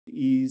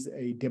is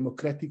a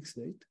democratic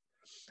state,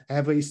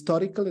 have a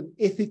historical and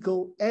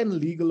ethical and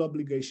legal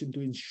obligation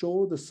to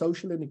ensure the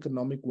social and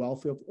economic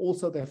welfare of all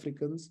South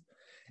Africans,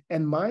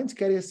 and mines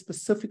carry a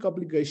specific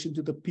obligation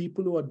to the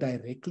people who are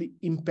directly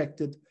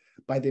impacted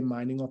by their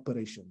mining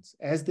operations.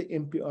 As the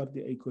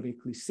MPRDA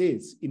correctly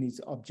says in its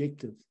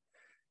objectives,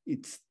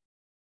 it's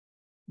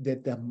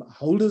that the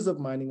holders of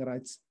mining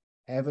rights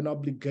have an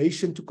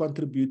obligation to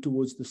contribute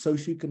towards the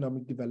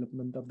socio-economic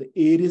development of the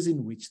areas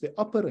in which they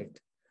operate,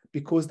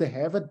 because they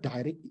have a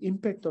direct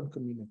impact on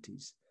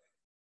communities.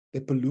 They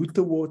pollute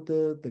the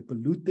water, they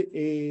pollute the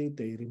air,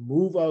 they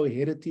remove our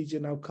heritage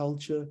and our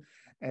culture,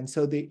 and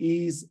so there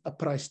is a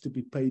price to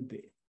be paid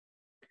there.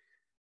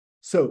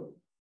 So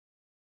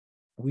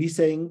we're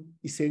saying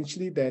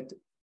essentially that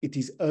it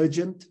is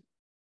urgent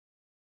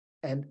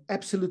and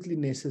absolutely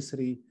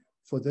necessary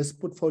for this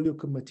portfolio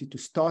committee to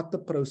start the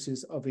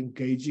process of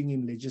engaging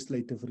in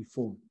legislative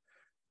reform,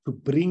 to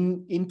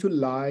bring into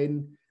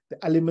line the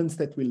elements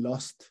that we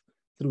lost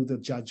through the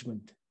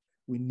judgment.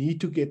 We need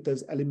to get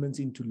those elements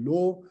into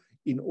law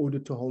in order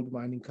to hold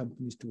mining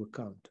companies to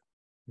account.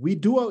 We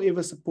do,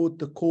 however, support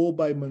the call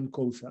by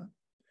MACUA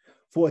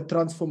for a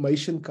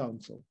transformation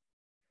council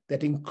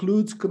that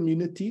includes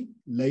community,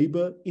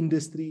 labor,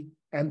 industry,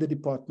 and the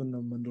Department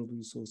of Mineral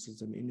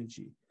Resources and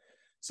Energy,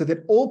 so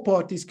that all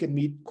parties can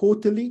meet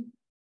quarterly,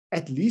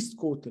 at least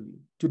quarterly,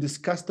 to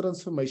discuss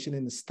transformation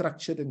in a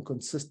structured and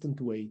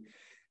consistent way,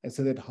 and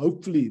so that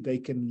hopefully they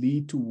can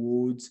lead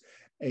towards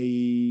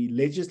a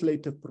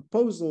legislative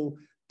proposal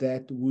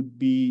that would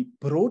be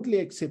broadly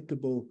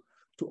acceptable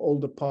to all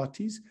the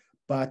parties,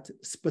 but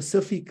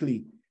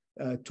specifically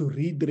to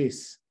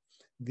redress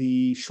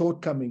the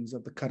shortcomings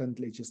of the current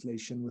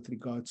legislation with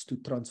regards to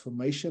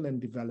transformation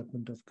and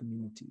development of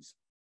communities.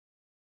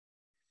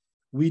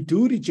 We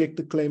do reject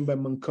the claim by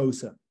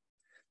MACUA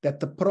that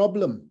the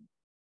problem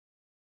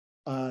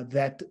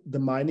that the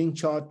mining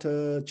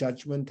charter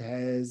judgment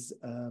has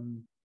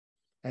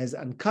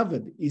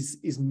uncovered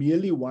is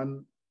merely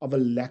one of a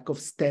lack of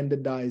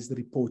standardized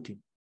reporting.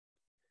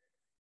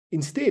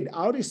 Instead,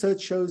 our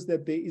research shows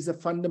that there is a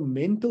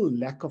fundamental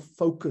lack of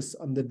focus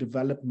on the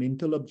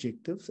developmental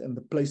objectives and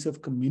the place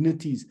of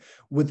communities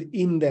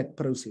within that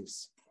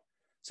process.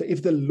 So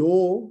if the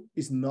law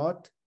is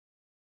not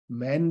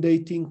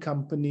mandating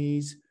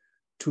companies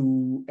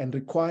and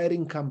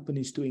requiring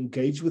companies to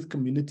engage with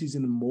communities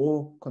in a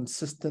more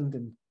consistent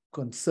and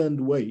concerned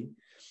way,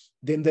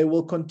 then they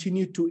will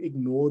continue to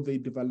ignore the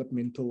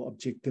developmental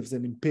objectives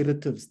and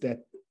imperatives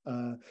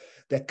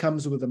that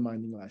comes with a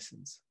mining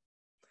license.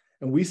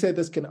 And we say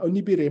this can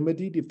only be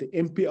remedied if the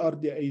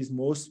MPRDA is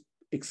more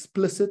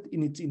explicit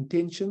in its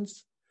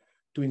intentions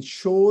to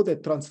ensure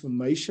that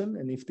transformation,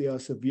 and if there are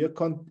severe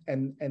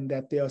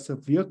that there are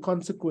severe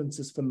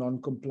consequences for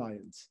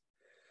non-compliance,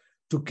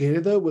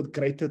 together with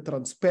greater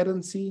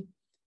transparency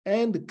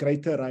and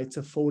greater rights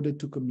afforded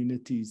to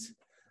communities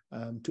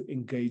to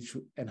engage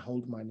and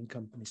hold mining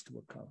companies to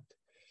account.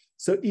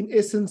 So in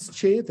essence,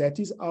 Chair, that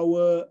is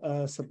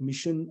our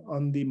submission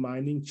on the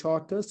mining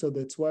charter. So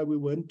that's why we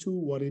weren't too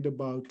worried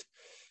about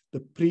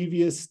the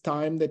previous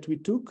time that we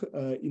took,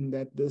 in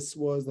that this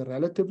was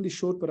relatively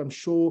short, but I'm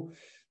sure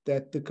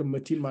that the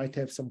committee might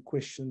have some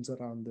questions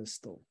around this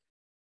still.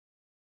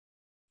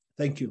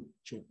 Thank you,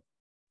 Chair.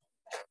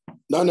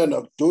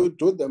 No.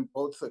 Do them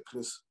both,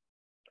 Chris.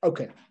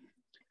 Okay.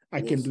 I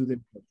Yes. can do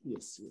them.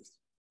 Yes.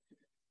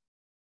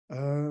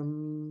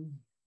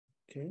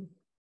 Okay.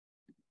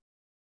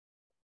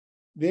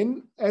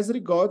 Then, as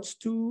regards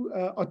to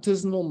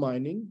artisanal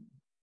mining,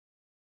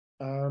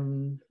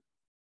 I'm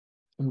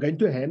going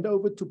to hand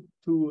over to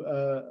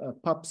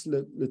Paps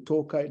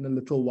Letoka in a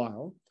little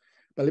while,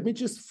 but let me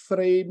just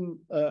frame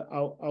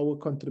our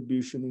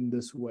contribution in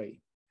this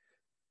way.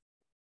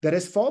 That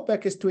as far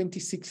back as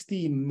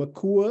 2016,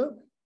 MACUA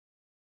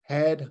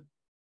had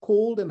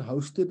called and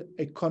hosted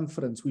a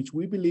conference, which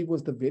we believe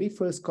was the very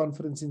first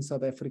conference in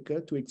South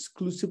Africa to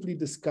exclusively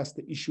discuss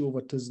the issue of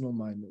artisanal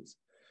miners.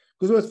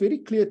 Because it was very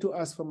clear to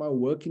us from our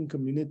work in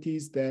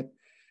communities that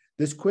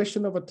this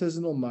question of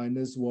artisanal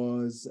miners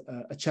was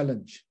a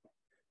challenge,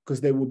 because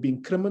they were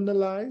being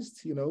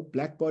criminalized. You know,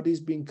 black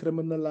bodies being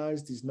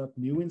criminalized is not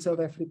new in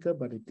South Africa,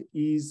 but it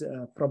is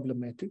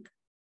problematic.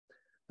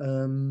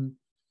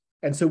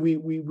 And so we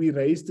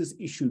raised this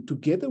issue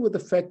together with the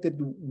fact that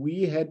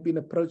we had been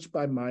approached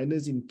by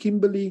miners in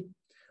Kimberley,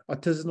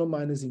 artisanal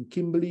miners in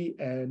Kimberley,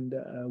 and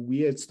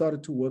we had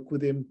started to work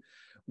with them,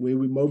 where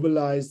we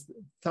mobilized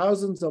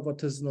thousands of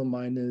artisanal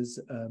miners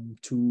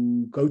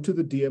to go to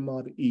the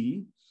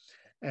DMRE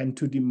and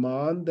to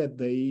demand that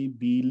they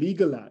be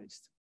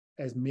legalized.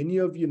 As many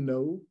of you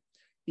know,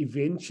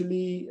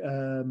 eventually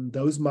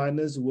those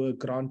miners were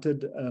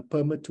granted a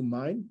permit to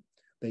mine.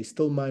 They're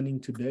still mining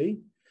today.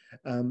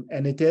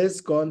 And it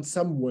has gone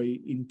some way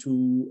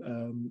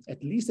into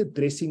at least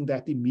addressing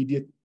that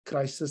immediate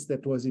crisis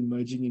that was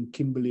emerging in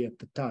Kimberley at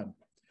the time.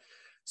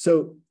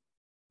 So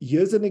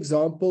here's an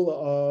example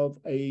of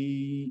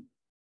an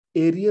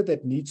area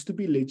that needs to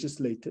be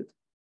legislated,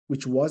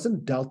 which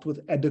wasn't dealt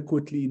with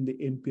adequately in the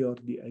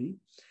MPRDA,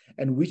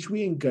 and which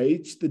we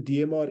engaged the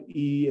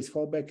DMRE as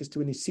far back as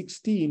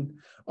 2016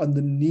 on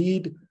the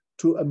need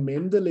to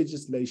amend the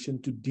legislation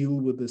to deal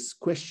with this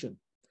question.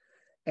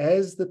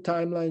 As the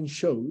timeline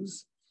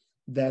shows,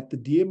 that the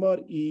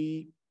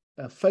DMRE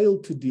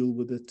failed to deal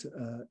with it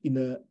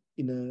in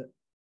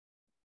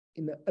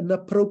an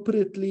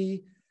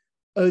appropriately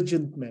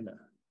urgent manner.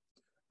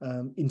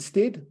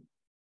 Instead,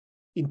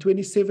 in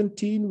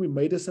 2017, we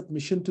made a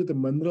submission to the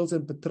Minerals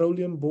and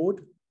Petroleum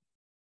Board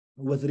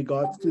with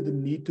regards to the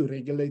need to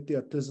regulate the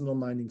artisanal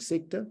mining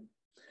sector.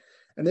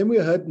 And then we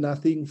heard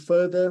nothing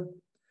further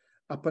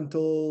up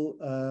until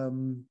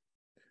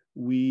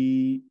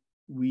we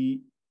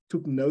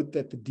took note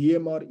that the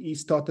DMRE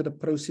started a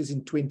process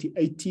in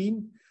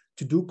 2018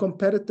 to do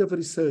comparative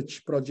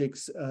research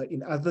projects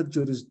in other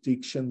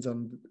jurisdictions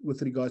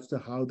with regards to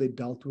how they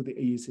dealt with the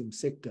ASM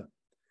sector.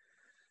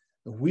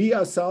 We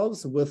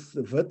ourselves, with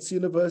Wits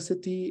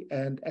University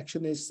and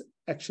Action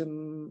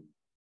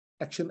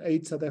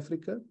Aid South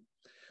Africa,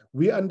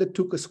 we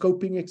undertook a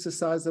scoping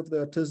exercise of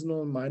the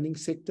artisanal mining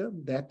sector.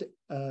 That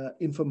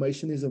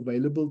information is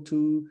available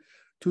to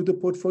the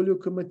portfolio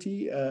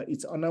committee.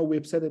 It's on our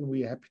website, and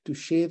we're happy to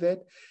share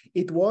that.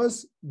 It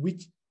was,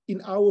 which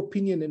in our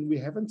opinion, and we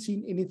haven't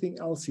seen anything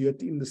else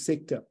yet in the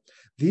sector,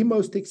 the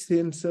most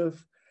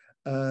extensive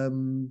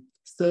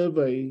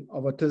survey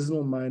of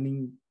artisanal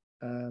mining,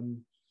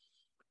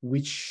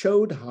 which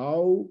showed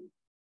how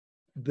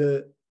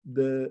the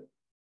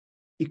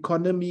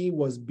economy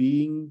was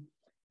being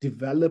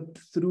developed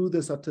through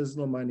this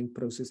artisanal mining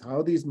process,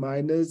 how these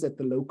miners at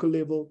the local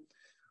level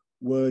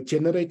were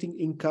generating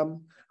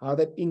income, how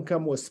that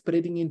income was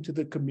spreading into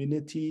the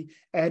community,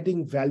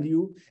 adding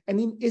value, and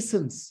in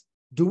essence,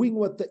 doing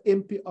what the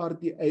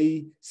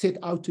MPRDA set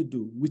out to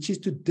do, which is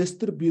to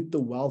distribute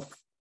the wealth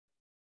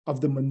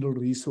of the mineral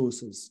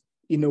resources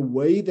in a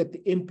way that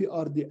the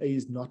MPRDA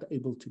is not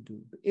able to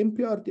do. The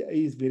MPRDA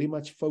is very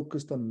much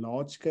focused on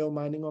large-scale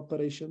mining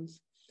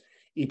operations.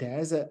 It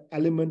has an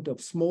element of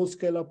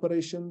small-scale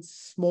operations,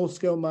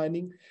 small-scale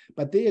mining,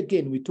 but there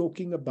again, we're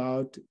talking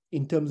about,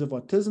 in terms of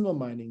artisanal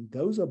mining,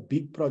 those are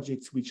big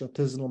projects which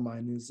artisanal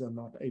miners are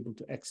not able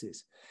to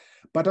access.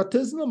 But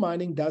artisanal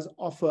mining does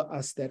offer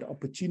us that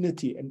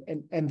opportunity,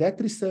 and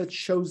that research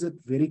shows it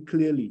very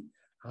clearly,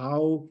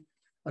 how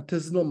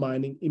artisanal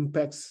mining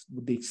impacts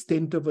the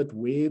extent of it,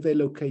 where they're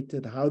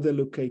located, how they're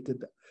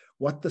located,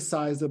 what the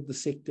size of the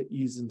sector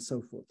is, and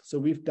so forth. So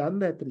we've done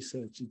that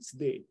research, it's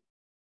there.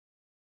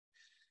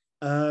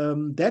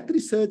 That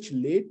research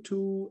led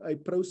to a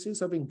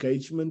process of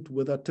engagement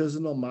with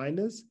artisanal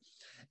miners,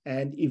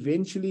 and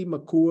eventually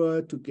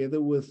MACUA,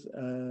 together with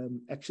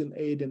Action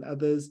Aid and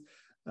others,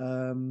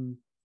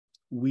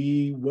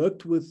 we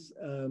worked with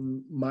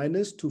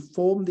miners to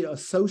form the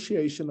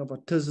Association of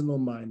Artisanal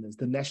Miners,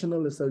 the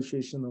National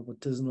Association of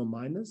Artisanal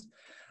Miners.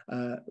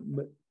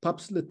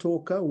 Paps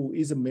Letoka, who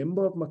is a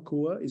member of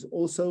MACUA, is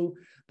also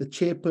the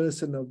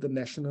chairperson of the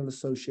National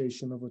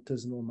Association of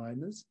Artisanal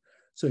Miners.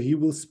 So he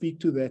will speak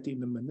to that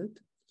in a minute.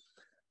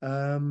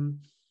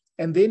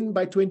 And then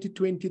by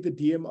 2020, the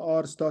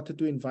DMR started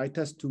to invite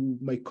us to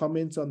make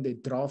comments on their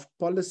draft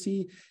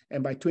policy.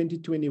 And by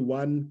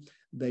 2021,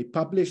 they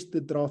published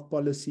the draft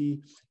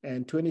policy.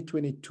 And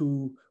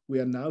 2022, we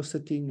are now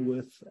sitting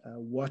with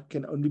what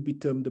can only be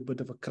termed a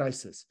bit of a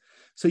crisis.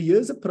 So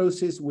here's a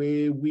process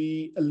where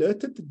we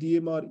alerted the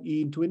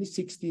DMRE in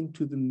 2016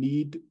 to the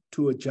need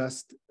to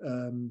adjust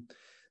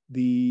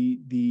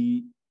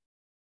the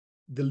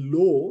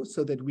law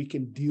so that we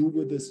can deal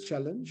with this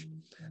challenge.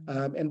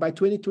 And by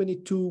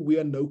 2022, we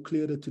are no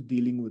clearer to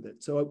dealing with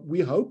it. So we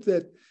hope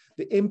that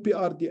the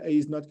MPRDA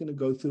is not going to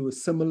go through a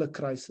similar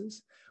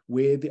crisis,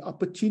 where the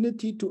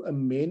opportunity to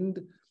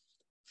amend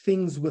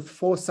things with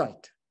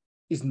foresight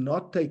is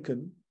not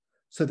taken,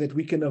 so that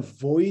we can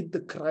avoid the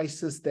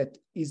crisis that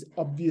is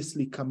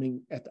obviously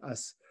coming at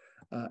us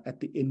at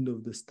the end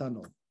of this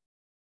tunnel.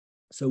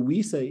 So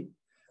we say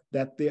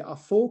that there are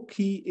 4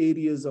 key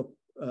areas of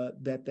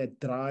that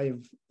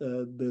drive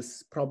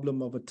this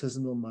problem of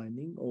artisanal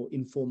mining, or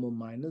informal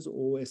miners,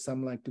 or as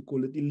some like to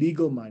call it,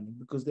 illegal mining,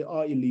 because there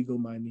are illegal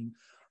mining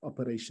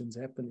operations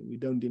happening. We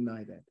don't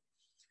deny that.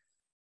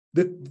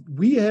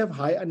 We have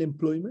high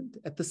unemployment.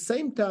 At the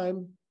same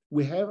time,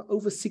 we have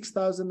over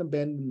 6,000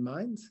 abandoned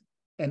mines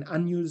and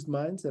unused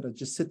mines that are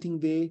just sitting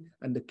there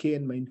under care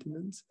and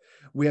maintenance.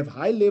 We have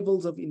high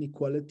levels of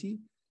inequality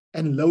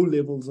and low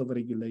levels of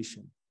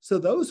regulation. So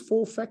those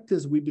 4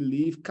 factors, we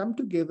believe, come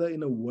together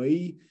in a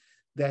way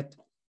that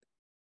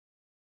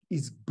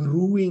is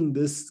brewing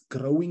this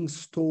growing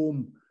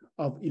storm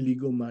of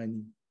illegal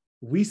mining.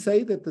 We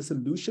say that the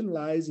solution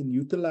lies in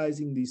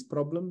utilizing these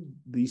problems,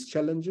 these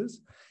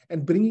challenges,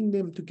 and bringing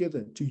them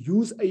together to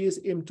use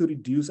ASM to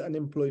reduce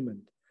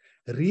unemployment,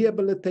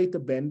 rehabilitate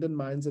abandoned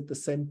mines at the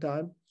same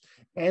time,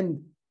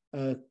 and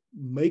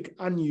make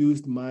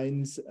unused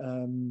mines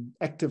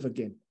active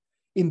again.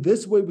 In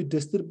this way, we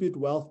distribute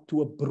wealth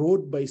to a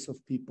broad base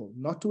of people,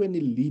 not to an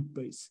elite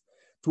base,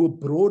 to a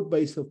broad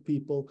base of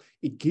people.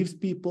 It gives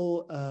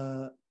people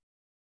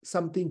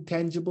something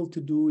tangible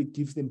to do. It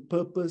gives them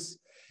purpose.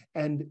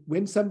 And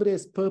when somebody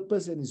has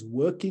purpose and is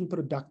working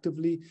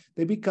productively,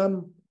 they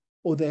become,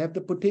 or they have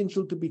the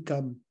potential to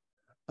become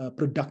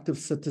productive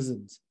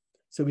citizens.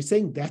 So we're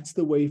saying that's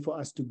the way for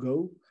us to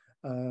go.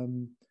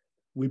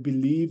 We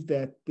believe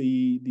that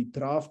the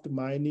draft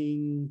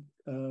mining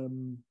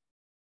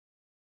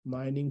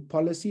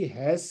policy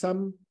has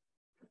some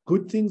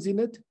good things in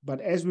it,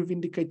 but as we've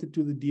indicated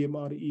to the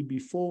DMRE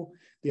before,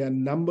 there are a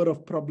number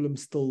of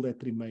problems still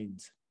that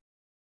remains.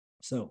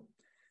 So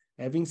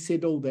having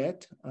said all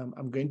that,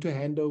 I'm going to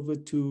hand over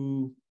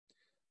to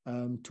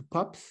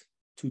Paps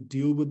to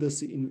deal with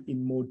this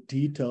in more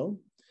detail.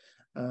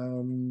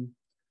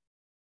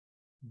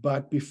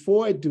 But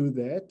before I do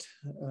that,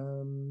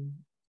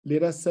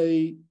 let us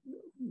say,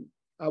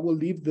 I will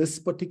leave this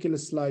particular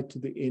slide to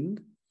the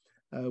end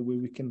where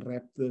we can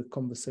wrap the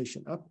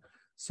conversation up.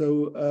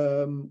 So,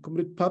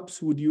 Comrade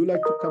Paps, would you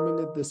like to come in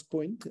at this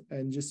point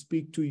and just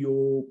speak to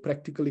your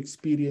practical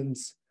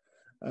experience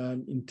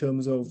in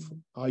terms of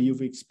how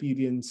you've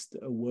experienced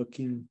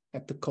working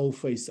at the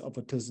coalface of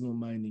artisanal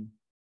mining?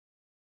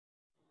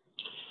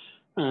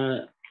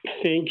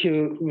 Thank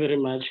you very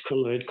much,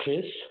 Comrade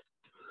Chris.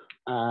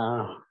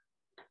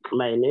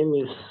 My name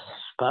is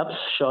Paps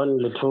Sean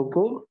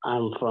Lutuku.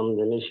 I'm from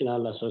the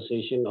National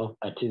Association of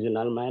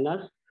Artisanal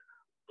Miners.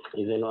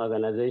 It's an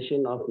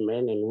organization of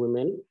men and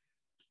women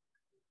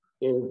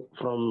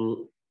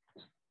from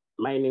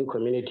mining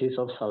communities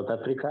of South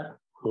Africa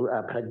who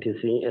are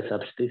practicing a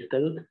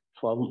subsistence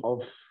form of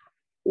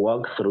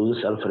work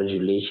through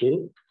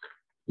self-regulation,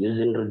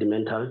 using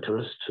rudimental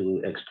tools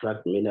to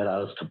extract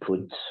minerals to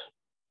put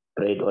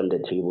bread on the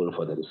table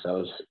for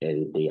themselves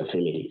and their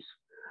families.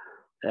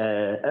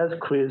 As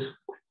Chris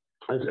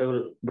has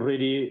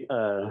already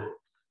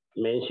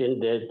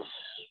mentioned, that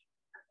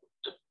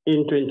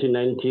in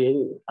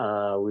 2019,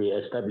 we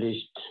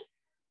established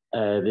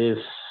this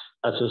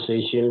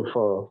association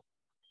for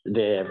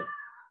the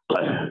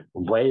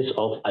voice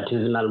of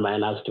artisanal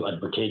miners to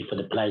advocate for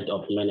the plight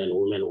of men and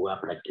women who are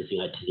practicing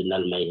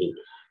artisanal mining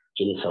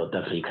in South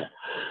Africa.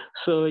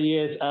 So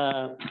yes,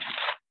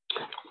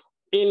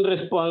 in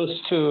response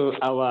to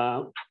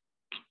our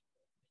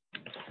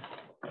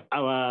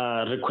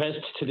request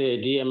to the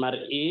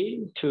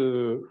DMRE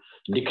to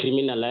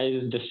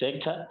decriminalize the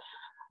sector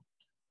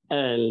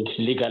and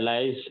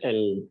legalize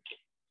and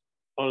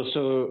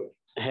also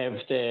have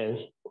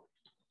the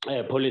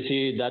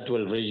policy that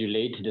will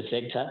regulate the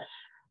sector,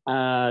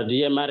 the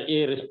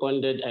DMRE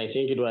responded, I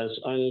think it was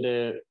on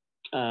the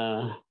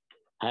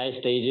high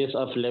stages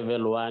of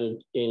level 1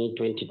 in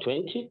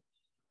 2020.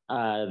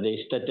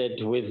 They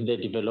started with the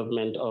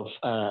development of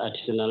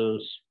artisanal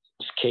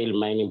scale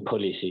mining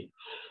policy.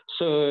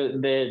 So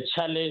the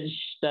challenge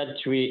that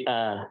we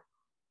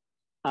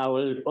I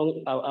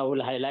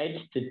will highlight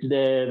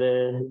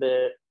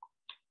the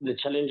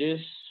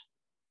challenges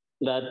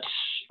that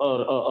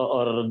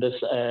or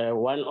this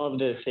one of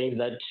the things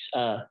that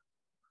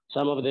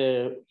some of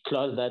the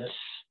clauses that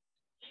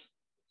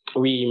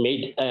we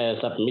made a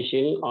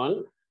submission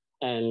on,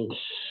 and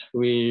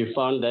we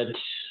found that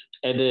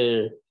at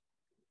the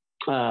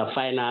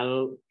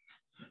final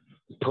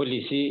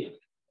policy,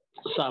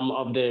 some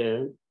of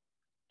the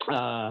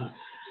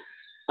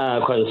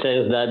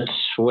concerns that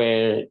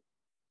were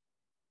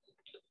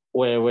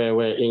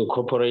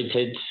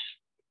incorporated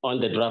on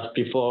the draft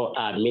before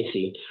are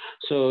missing.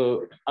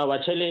 So our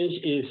challenge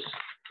is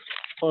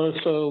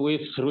also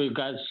with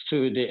regards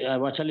to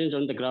our challenge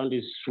on the ground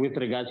is with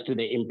regards to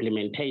the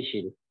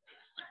implementation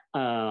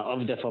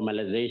of the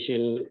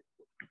formalization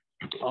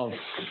of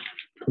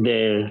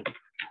the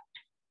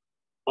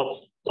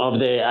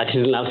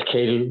artisanal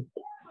scale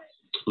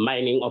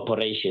mining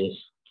operations,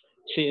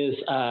 since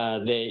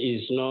there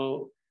is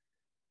no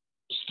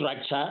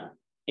structure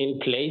in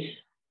place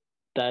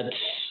that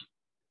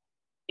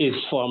is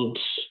formed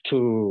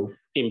to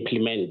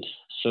implement.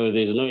 So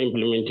there's no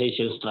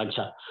implementation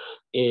structure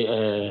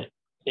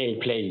in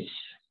place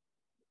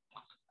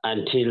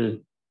until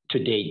to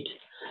date.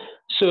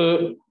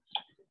 So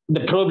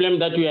the problem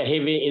that we are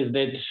having is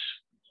that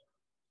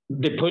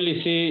the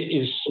policy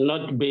is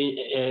not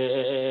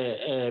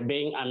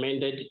being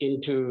amended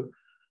into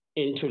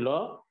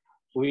law.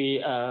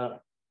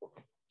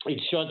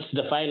 It shows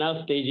the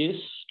final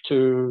stages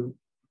to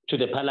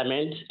the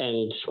parliament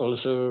and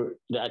also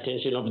the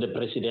attention of the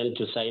president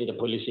to sign the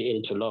policy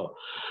into law.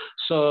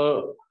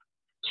 So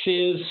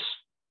since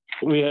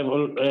we have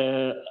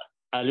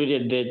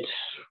alluded that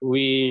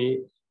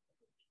we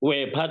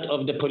were part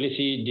of the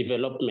policy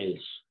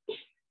developments,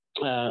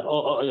 part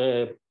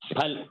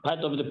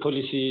of the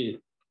policy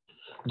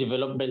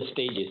development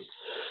stages.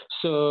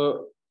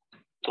 So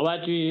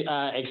what we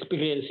are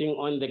experiencing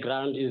on the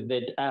ground is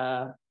that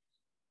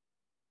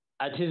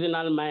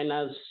artisanal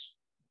miners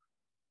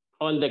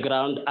on the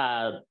ground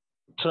are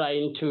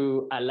trying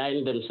to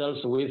align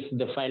themselves with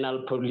the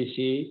final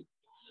policy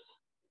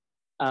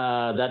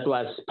that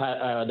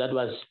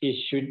was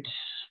issued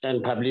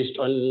and published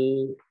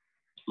on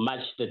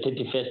March the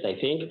 31st, I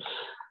think.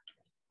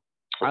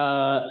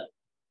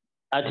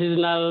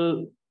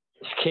 Artisanal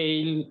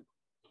scale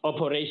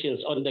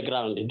operations on the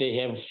ground. They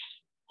have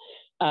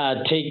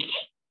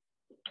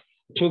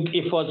took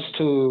efforts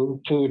to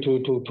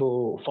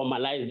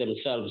formalize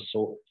themselves.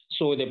 So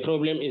the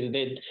problem is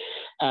that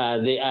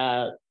they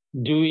are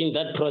doing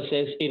that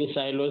process in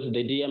silos.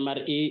 The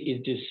DMRE,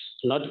 it is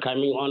not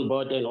coming on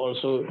board, and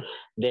also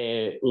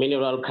the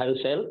Mineral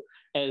Council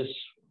as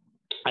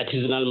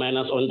artisanal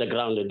miners on the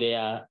ground. They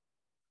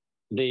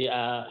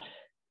are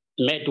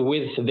met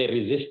with the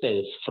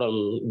resistance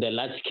from the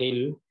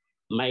large-scale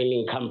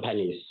mining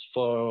companies.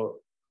 For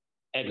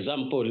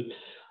example,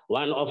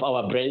 one of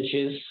our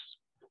branches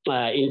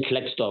in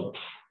Klerksdorp,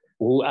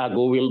 who are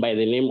going by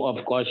the name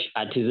of Kosh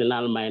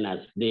Artisanal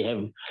Miners, they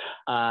have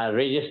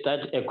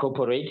registered a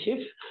cooperative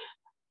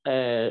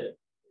as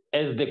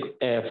the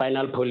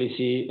final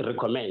policy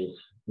recommends,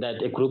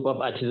 that a group of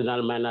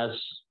artisanal miners,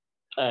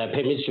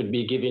 permits should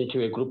be given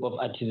to a group of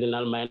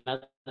artisanal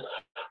miners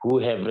who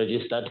have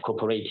registered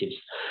cooperatives.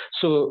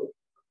 So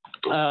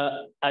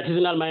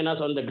artisanal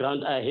miners on the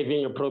ground are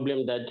having a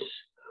problem that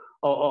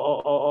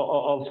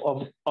of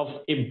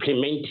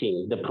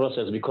implementing the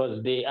process,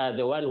 because they are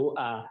the one who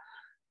are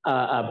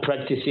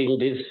practicing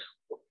this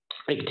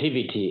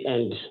activity,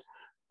 and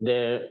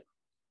the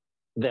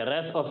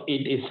rest of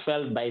it is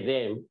felt by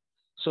them.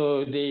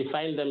 So they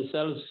find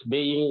themselves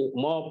being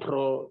more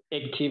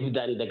proactive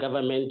than the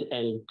government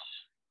and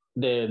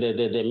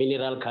the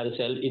Mineral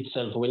Council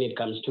itself when it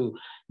comes to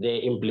the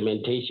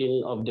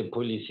implementation of the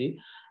policy,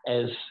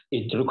 as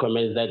it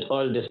recommends that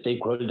all the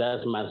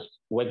stakeholders must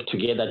work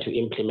together to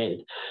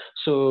implement.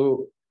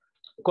 So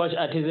Kosh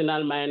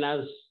Artisanal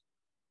Miners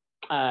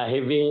are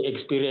having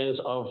experience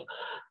of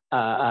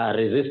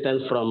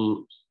resistance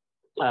from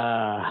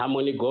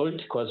Harmony Gold,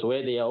 because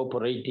where they are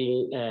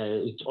operating,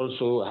 it's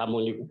also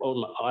Harmony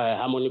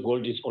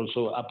Gold is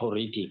also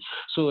operating.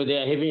 So they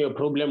are having a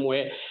problem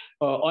where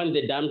on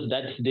the dams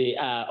that they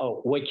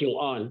are working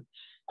on,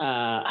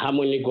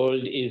 Harmony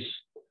Gold is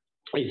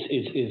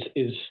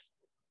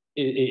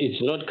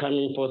not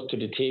coming forth to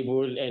the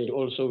table, and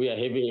also we are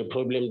having a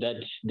problem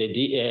that the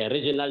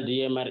regional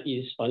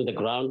DMREs on the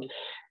ground,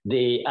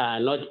 they are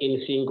not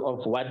in sync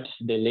of what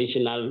the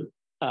national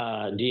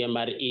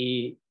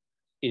DMRE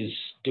is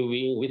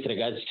doing with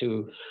regards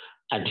to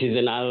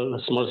artisanal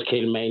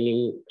small-scale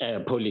mining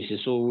policy.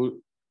 So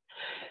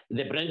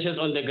the branches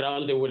on the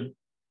ground, they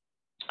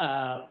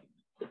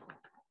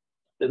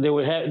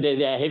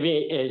are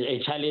having a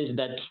challenge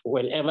that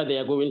whenever they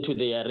are going to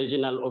their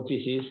regional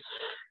offices,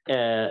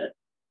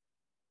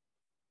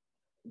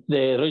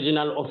 the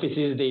regional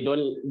offices, they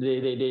don't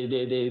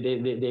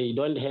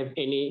have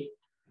any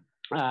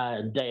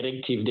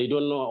directive. They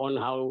don't know on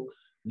how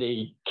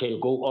they can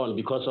go on,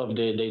 because of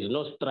there is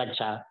no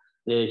structure,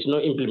 there is no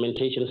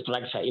implementation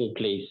structure in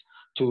place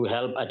to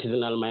help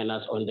artisanal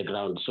miners on the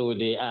ground. So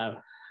they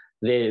are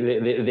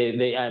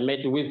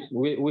met with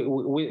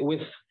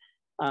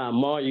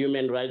more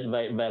human rights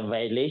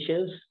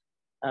violations.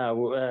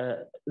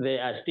 They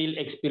are still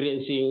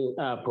experiencing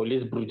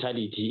police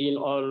brutality in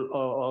all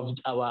of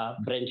our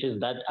branches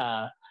that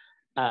are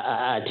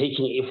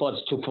taking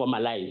efforts to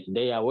formalize.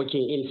 They are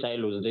working in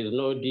silos. There's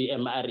no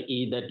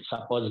DMRE that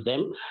supports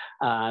them.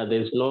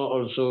 There's no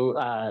also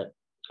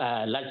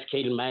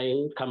large-scale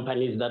mine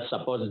companies that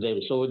support them.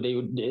 So they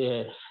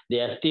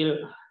are still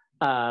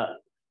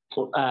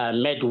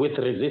met with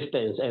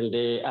resistance, and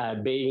they are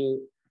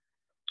being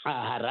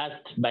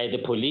harassed by the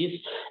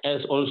police.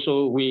 As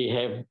also we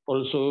have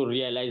also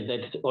realized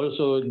that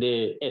also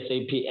the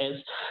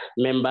SAPS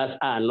members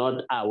are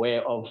not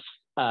aware of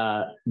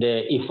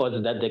the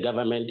efforts that the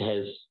government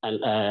has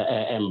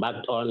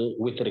embarked on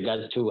with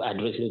regards to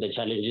addressing the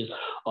challenges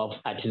of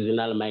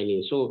artisanal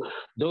mining. So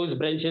those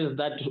branches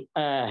that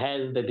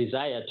has the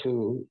desire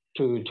to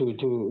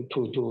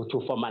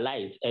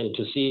formalize and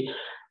to see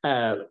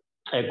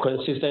a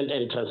consistent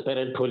and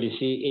transparent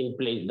policy in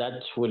place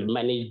that will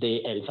manage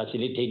and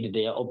facilitate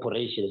their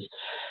operations,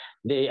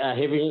 they are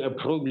having a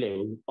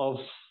problem of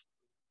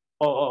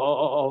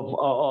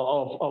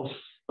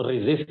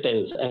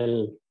resistance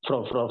and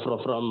from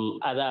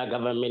other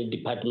government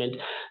departments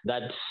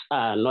that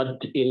are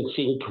not in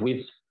sync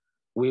with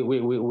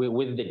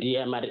the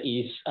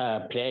DMRE's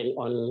plan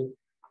on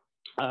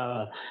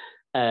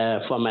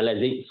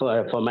formalizing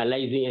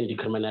and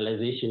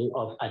decriminalization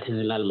of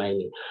artisanal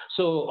mining.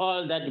 So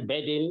all that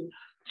burden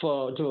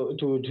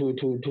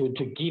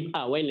to give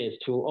awareness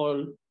to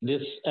all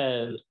this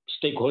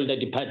stakeholder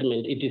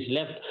department, it is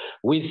left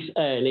with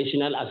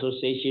National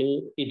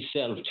Association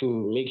itself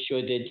to make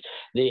sure that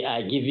they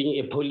are giving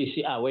a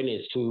policy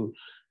awareness to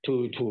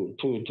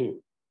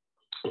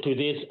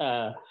this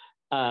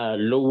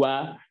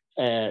lower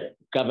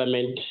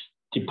government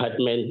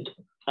department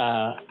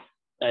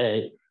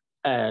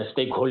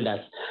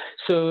stakeholders.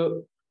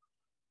 So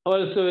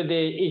also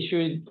the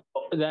issue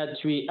that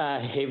we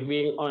are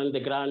having on the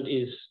ground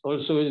is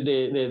also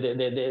during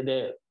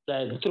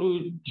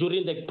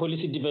the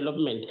policy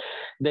development,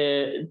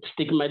 the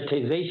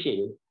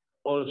stigmatization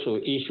also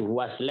issue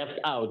was left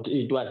out.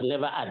 It was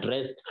never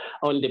addressed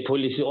on the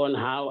policy on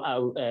how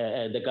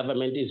the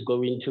government is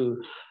going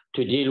to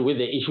deal with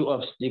the issue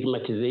of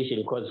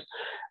stigmatization, because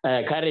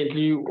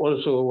currently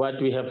also what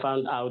we have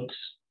found out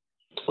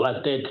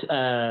was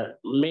that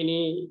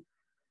many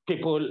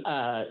people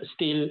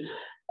still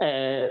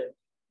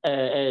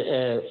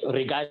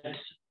regard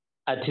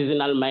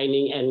artisanal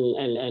mining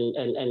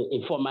and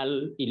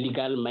informal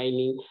illegal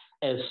mining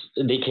as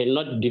they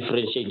cannot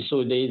differentiate.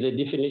 So there is a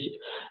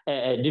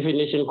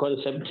definition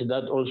concept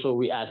that also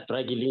we are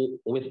struggling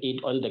with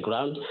it on the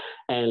ground,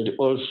 and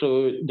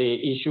also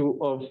the issue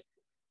of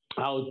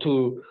how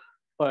to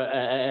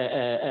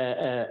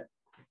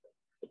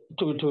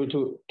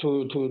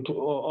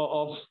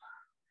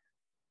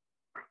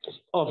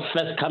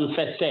first come,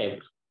 first serve,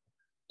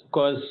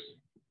 because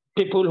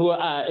people who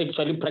are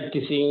actually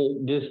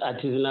practicing this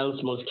artisanal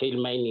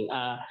small-scale mining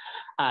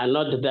are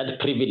not that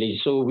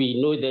privileged. So we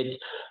know that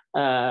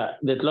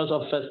the clause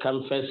of first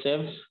come, first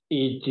serve,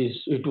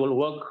 it will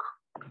work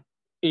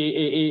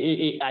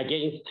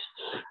against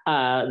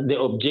the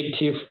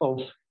objective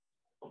of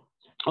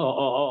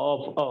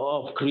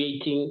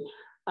creating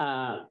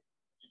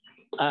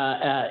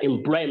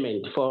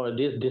employment for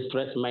these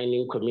distressed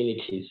mining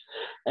communities.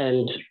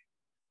 And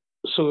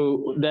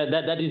so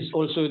that is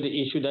also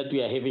the issue that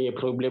we are having a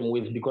problem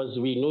with, because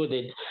we know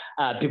that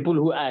people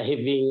who are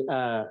having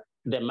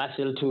the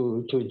muscle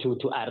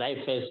to arrive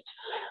first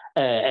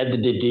at the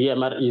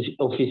DMR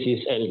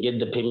offices and get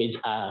the permits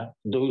are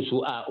those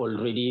who are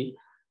already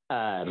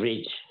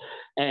rich.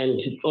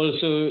 And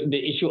also the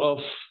issue of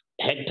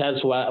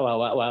hectares was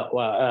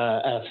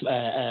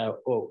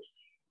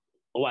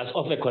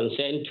of a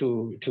concern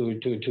to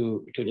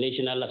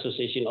National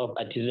Association of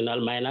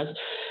Artisanal Miners,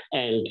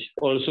 and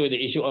also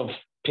the issue of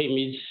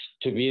permits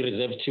to be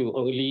reserved to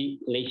only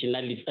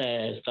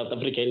South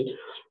African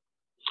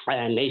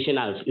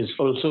nationals is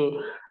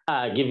also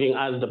giving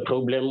us the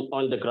problem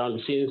on the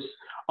ground, since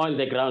on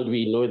the ground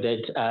we know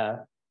that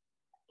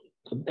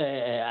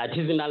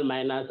artisanal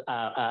miners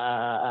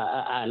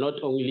are not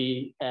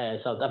only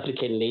South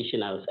African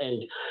nationals,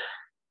 and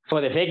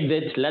for the fact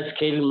that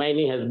large-scale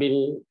mining has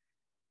been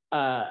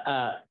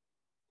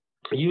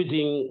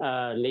using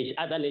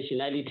other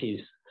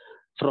nationalities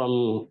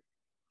from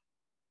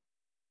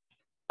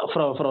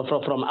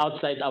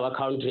outside our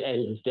country,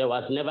 and there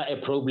was never a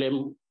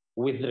problem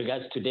with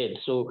regards to that.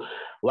 So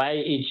why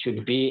it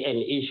should be an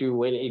issue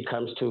when it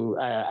comes to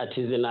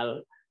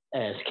artisanal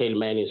scale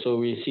mining? So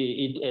we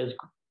see it as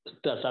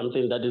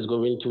something that is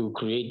going to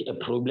create a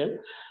problem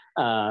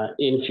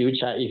in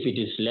future if it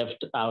is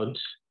left out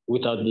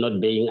without not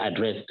being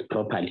addressed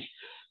properly.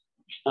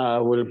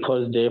 We'll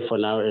pause there for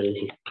now and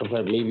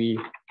maybe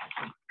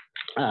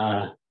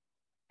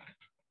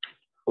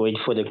wait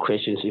for the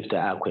questions if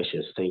there are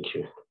questions. Thank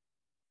you.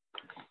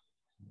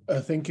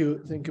 Thank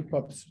you,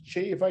 Pops.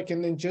 Chair, if I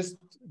can then just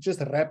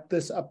wrap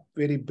this up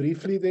very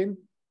briefly then,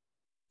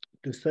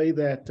 to say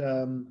that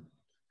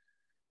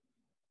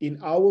in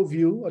our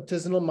view,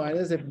 artisanal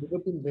miners have never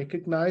been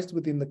recognized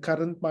within the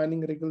current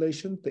mining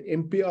regulation. The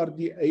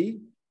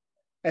MPRDA,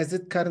 as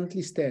it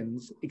currently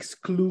stands,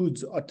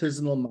 excludes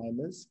artisanal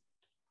miners.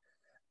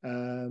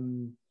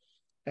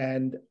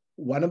 And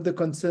one of the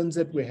concerns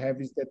that we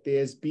have is that there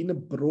has been a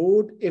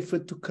broad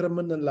effort to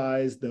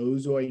criminalize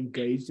those who are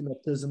engaged in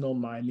artisanal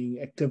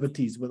mining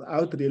activities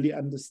without really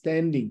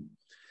understanding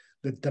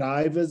the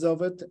drivers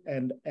of it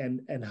and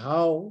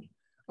how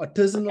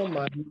artisanal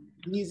mining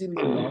is in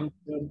the long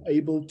term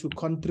able to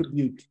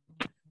contribute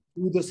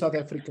to the South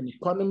African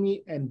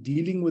economy and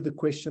dealing with the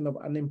question of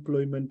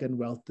unemployment and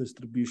wealth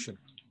distribution.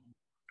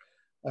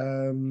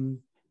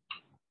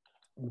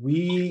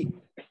 We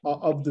are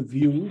of the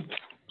view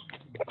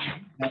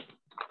that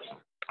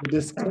the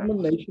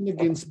discrimination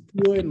against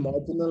poor and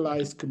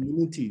marginalized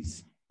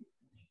communities.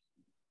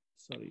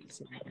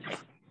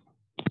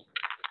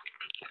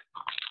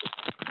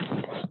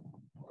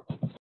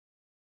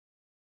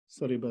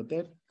 Sorry about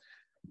that.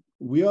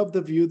 We are of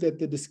the view that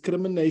the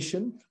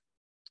discrimination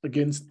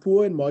against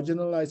poor and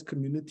marginalized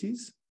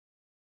communities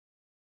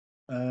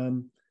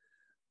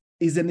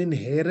is an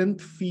inherent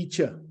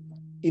feature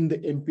in the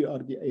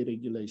MPRDA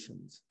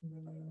regulations.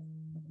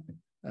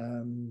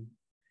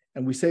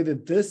 And we say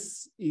that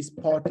this is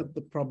part of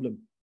the problem,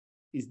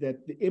 is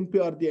that the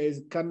MPRDA as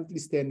it currently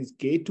stands is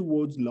geared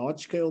towards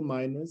large-scale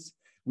miners,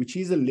 which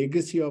is a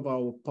legacy of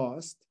our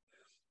past,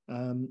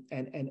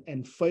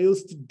 and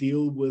fails to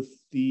deal with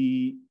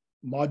the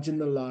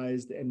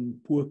marginalized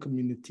and poor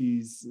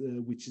communities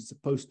which is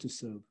supposed to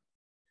serve.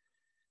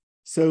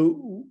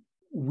 So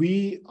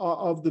we are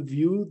of the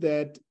view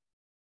that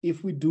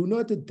if we do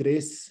not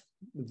address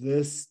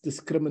this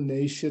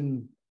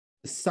discrimination,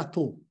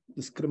 subtle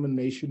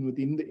discrimination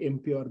within the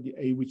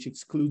MPRDA, which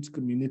excludes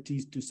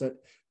communities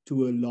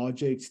to a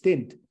larger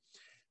extent,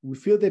 we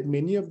feel that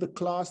many of the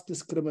class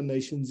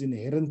discriminations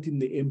inherent in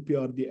the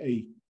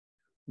MPRDA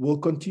will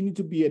continue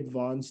to be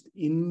advanced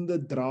in the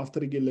draft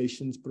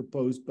regulations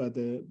proposed by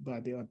the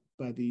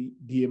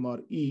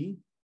DMRE.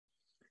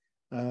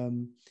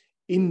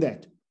 In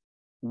that,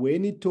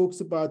 when it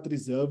talks about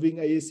reserving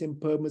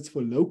ASM permits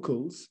for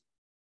locals,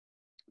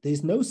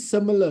 there's no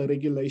similar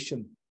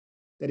regulation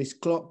that is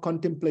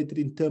contemplated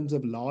in terms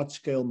of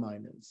large-scale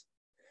miners.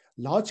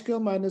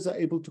 Large-scale miners are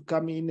able to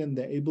come in and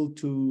they're able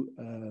to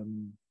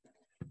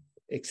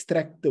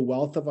extract the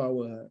wealth of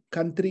our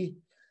country,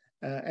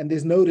 and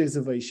there's no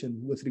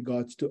reservation with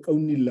regards to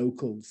only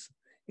locals.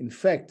 In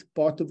fact,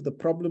 part of the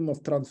problem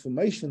of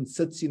transformation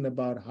sits in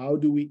about how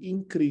do we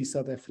increase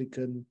South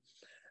African,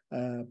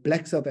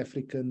 Black South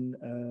African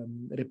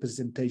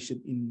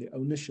representation in the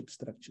ownership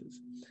structures.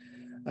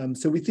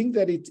 So we think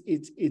that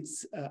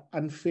it's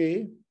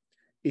unfair,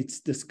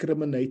 it's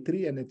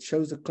discriminatory, and it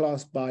shows a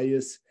class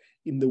bias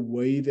in the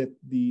way that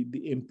the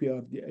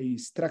MPRDA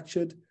is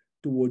structured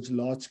towards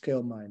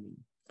large-scale mining.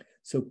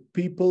 So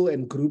people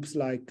and groups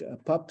like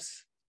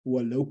PUPs, who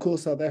are local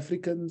South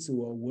Africans,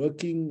 who are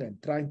working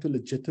and trying to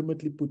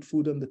legitimately put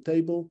food on the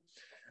table.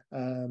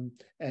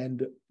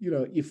 And, you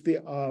know, if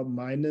there are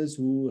miners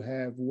who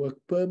have work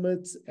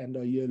permits and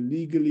are here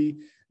legally,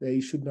 they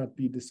should not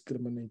be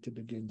discriminated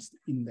against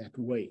in that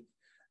way.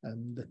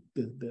 The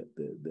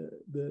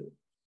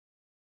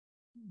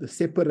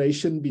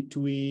separation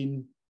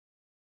between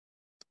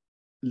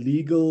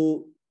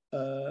legality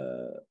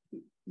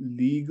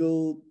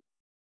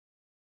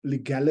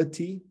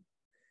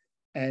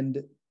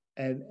and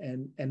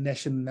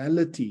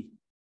nationality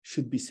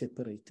should be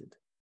separated.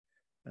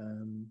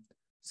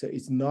 So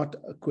it's not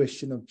a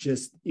question of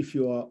just if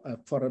you are a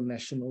foreign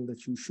national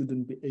that you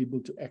shouldn't be able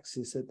to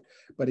access it,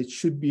 but it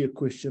should be a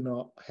question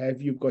of have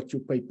you got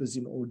your papers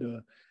in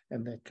order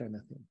and that kind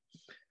of thing.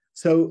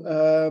 So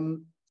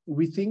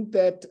we think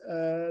that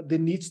there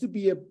needs to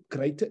be a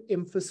greater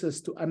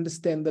emphasis to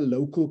understand the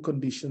local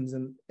conditions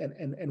and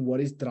what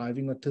is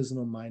driving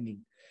artisanal mining.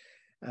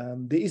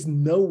 There is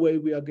no way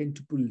we are going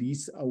to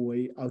police our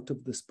way out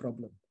of this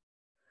problem.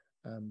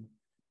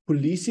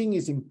 Policing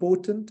is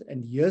important,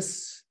 and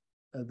yes,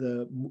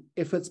 the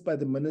efforts by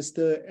the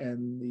minister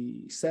and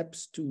the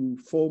SAPs to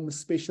form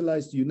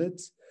specialized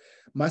units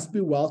must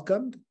be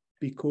welcomed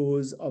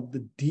because of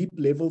the deep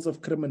levels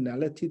of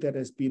criminality that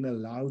has been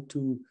allowed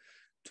to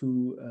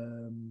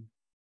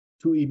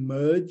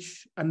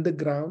emerge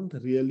underground,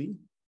 really.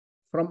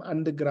 From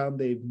underground,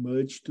 they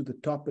emerged to the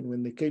top, and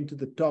when they came to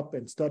the top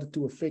and started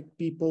to affect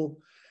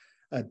people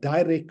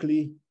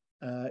directly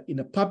in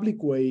a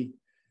public way,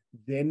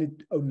 then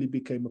it only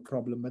became a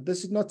problem. But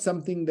this is not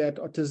something that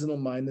artisanal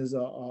miners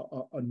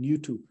are new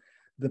to.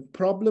 The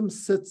problem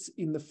sits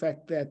in the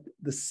fact that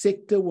the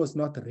sector was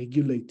not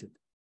regulated.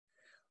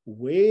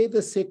 Where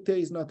the sector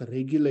is not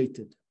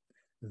regulated,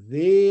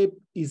 there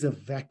is a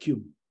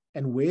vacuum.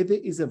 And where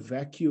there is a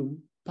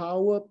vacuum,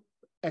 power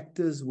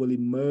actors will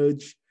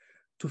emerge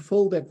to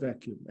fill that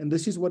vacuum. And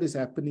this is what is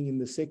happening in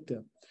the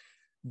sector.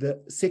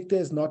 The sector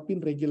has not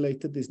been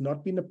regulated. There's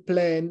not been a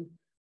plan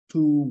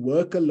to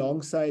work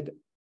alongside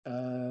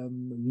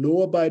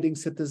law-abiding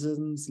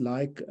citizens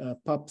like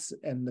PUPs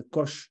and the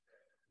Kosh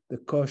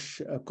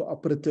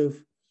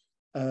cooperative,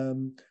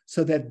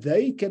 so that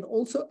they can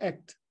also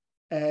act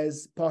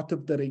as part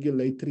of the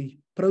regulatory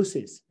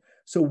process.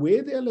 So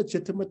where there are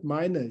legitimate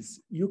miners,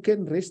 you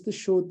can rest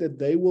assured that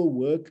they will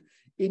work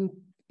in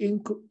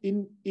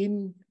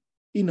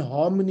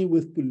harmony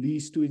with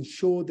police to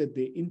ensure that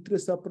their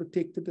interests are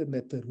protected and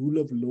that the rule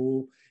of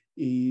law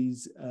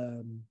is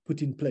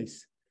put in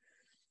place.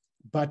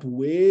 But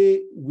where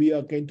we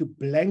are going to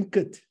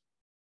blanket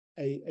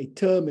a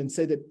term and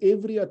say that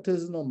every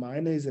artisanal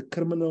miner is a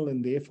criminal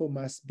and therefore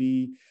must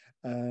be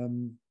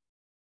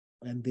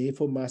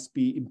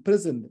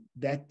imprisoned,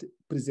 that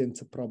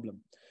presents a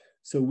problem.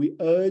 So we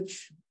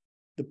urge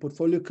the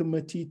portfolio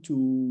committee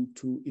to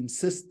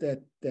insist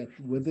that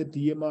with the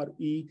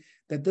DMRE,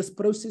 that this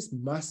process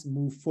must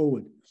move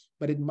forward.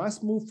 But it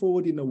must move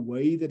forward in a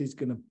way that is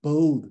going to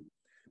build,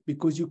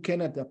 because you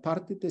cannot,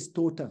 apartheid has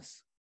taught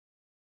us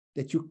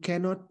that you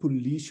cannot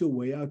police your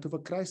way out of a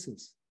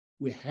crisis.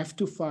 We have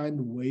to find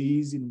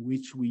ways in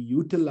which we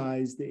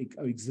utilize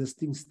our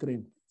existing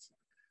strengths,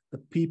 the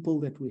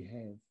people that we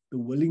have, the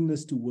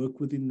willingness to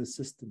work within the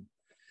system,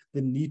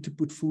 the need to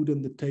put food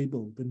on the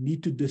table, the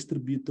need to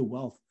distribute the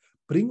wealth.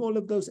 Bring all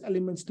of those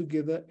elements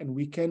together and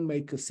we can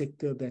make a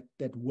sector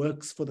that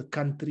works for the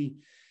country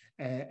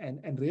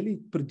and really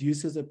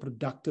produces a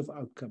productive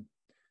outcome.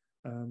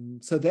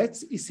 So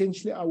that's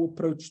essentially our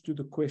approach to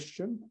the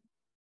question.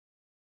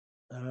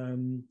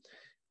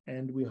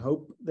 And we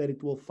hope that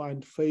it will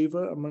find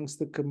favor amongst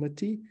the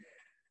committee.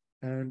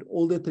 And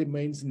all that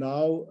remains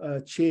now,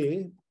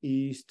 Chair,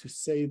 is to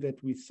say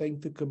that we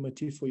thank the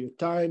committee for your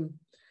time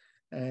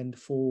and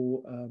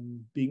for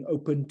being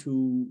open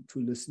to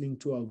listening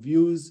to our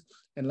views.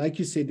 And like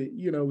you said,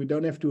 you know, we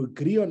don't have to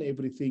agree on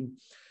everything,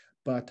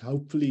 but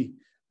hopefully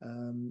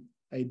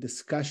a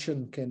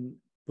discussion can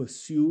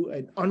pursue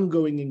an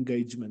ongoing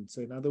engagement.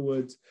 So in other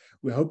words,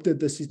 we hope that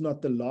this is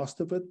not the last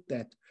of it,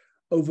 that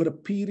over a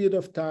period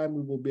of time,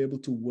 we will be able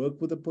to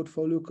work with the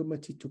portfolio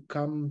committee to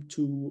come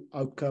to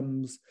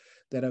outcomes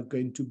that are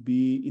going to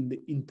be in the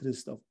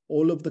interest of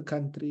all of the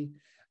country,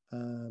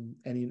 and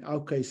in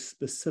our case,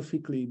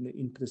 specifically in the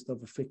interest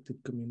of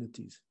affected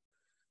communities.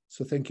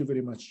 So thank you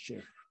very much,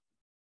 Chair.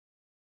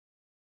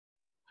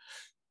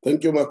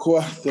 Thank you,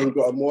 MACUA. Thank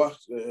you, WAMUA.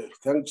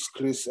 Thanks,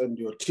 Chris, and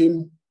your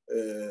team,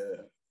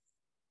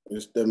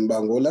 Mr.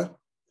 Mbangola.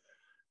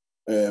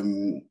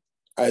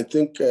 I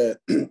think this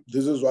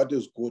is what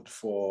is good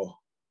for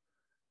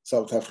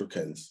South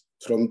Africans.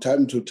 From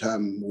time to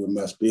time, we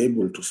must be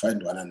able to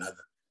find one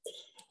another.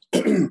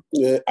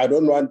 I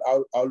don't want,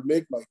 I'll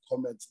make my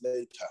comments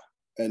later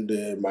and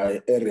my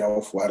area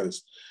of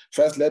worries.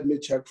 First, let me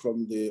check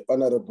from the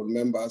honorable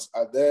members.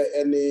 Are there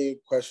any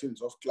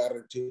questions of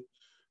clarity,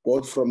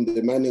 both from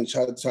the mining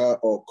charter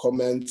or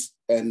comments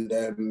and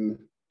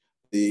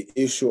the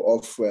issue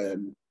of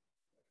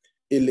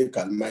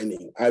illegal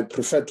mining? I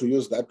prefer to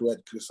use that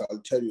word, Chris.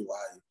 I'll tell you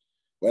why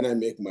when I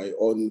make my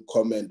own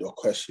comment or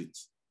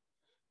questions.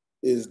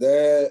 Is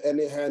there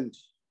any hand?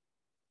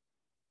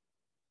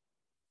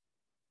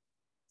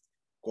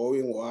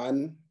 Going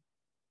one,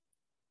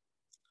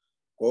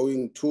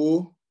 going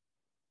two,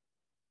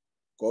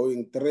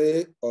 going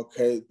three.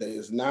 Okay, there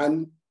is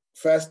none.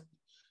 First,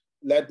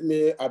 let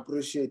me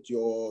appreciate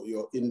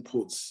your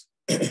inputs.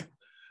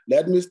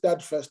 Let me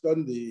start first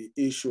on the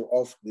issue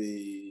of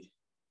the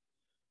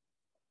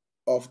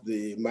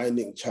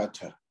mining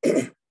charter.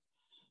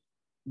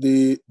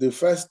 The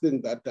first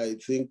thing that I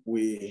think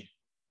we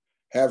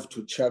have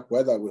to check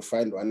whether we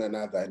find one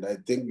another, and I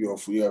think you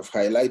have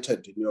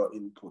highlighted in your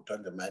input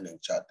on the mining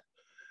charter.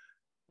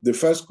 The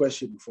first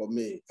question for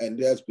me, and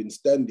it has been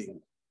standing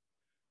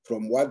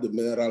from what the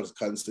Minerals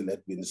Council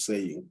had been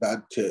saying,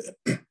 that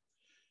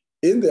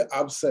in the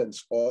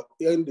absence or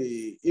in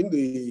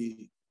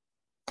the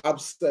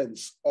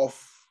absence of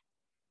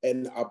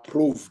an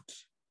approved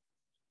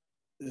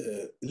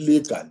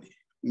legally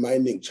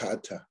mining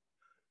charter,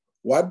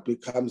 what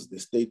becomes the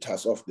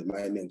status of the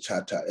mining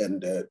charter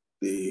and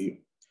the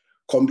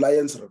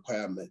compliance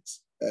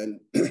requirements? And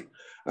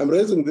I'm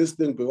raising this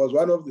thing because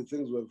one of the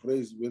things we've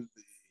raised with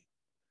the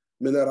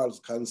Minerals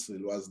Council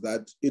was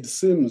that it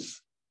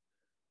seems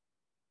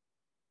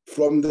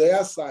from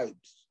their side,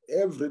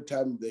 every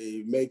time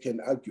they make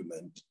an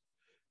argument,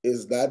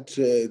 is that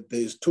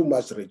there's too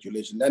much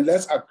regulation. And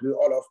let's agree,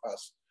 all of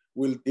us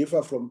will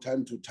differ from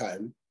time to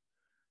time.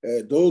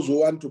 Those who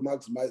want to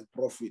maximize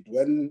profit,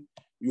 when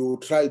you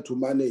try to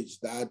manage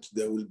that,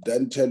 they will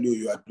then tell you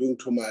you are doing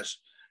too much.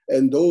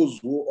 And those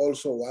who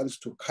also want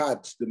to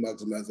cut the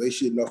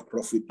maximization of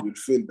profit will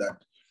feel that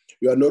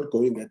you are not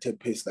going at a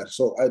pace that.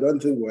 So I don't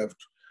think we have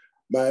to.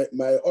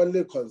 My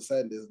only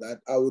concern is that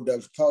I would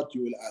have thought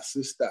you will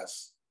assist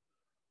us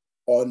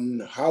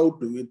on how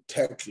do we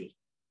tackle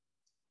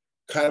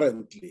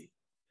currently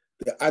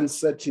the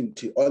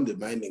uncertainty on the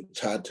mining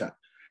charter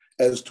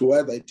as to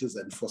whether it is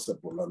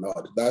enforceable or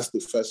not. That's the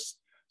first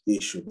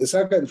issue. The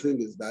second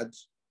thing is that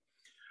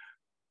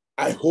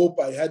I hope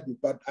I had it,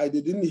 but I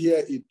didn't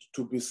hear it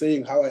to be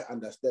saying how I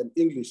understand.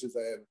 English is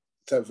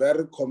it's a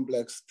very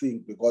complex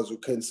thing because you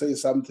can say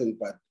something,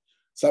 but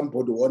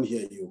somebody won't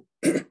hear you.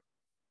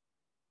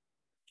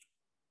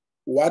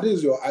 What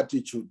is your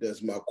attitude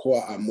as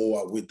MACUA and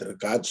WAMUA with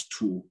regards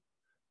to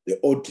the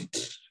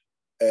audit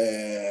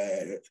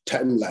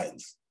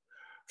timelines?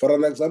 For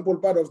an example,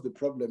 part of the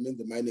problem in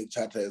the mining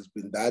charter has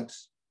been that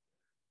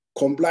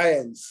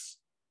compliance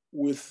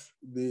with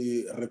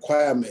the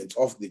requirements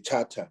of the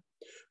charter,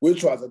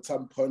 which was at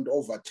some point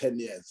over 10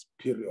 years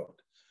period,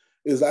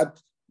 is that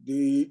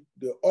the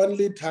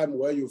only time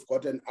where you've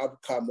got an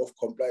outcome of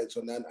compliance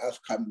on an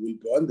outcome will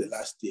be on the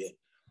last year.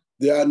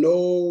 There are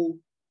no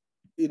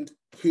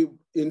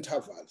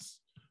intervals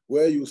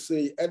where you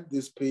say at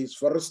this pace,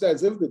 for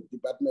instance, if the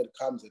department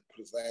comes and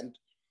present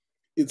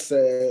its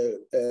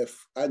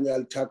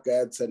annual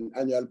targets and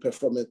annual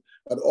performance,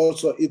 but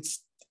also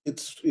its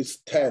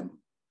term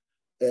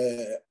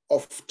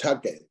of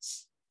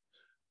targets,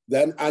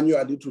 then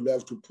annually it will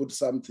have to put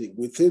something.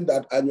 Within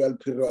that annual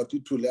period,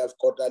 it will have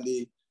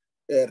quarterly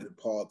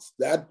reports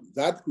that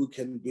we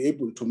can be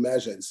able to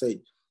measure and say,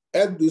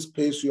 at this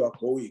pace you are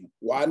going,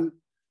 one,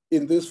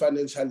 in this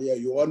financial year,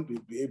 you won't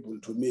be able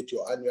to meet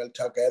your annual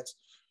targets.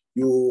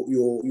 You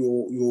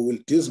will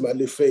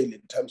dismally fail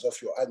in terms of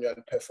your annual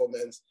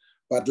performance.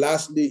 But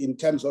lastly, in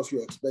terms of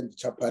your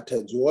expenditure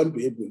patterns, you won't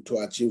be able to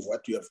achieve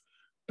what you have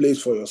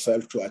placed for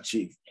yourself to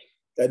achieve.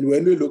 And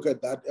when we look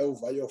at that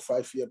over your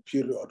 5-year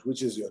period,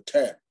 which is your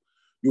term,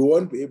 you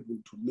won't be able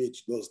to meet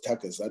those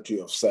targets that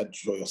you have set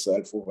for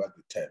yourself over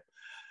the term.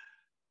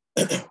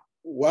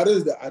 What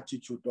is the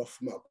attitude of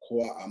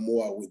MACUA and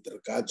WAMUA with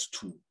regards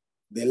to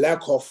the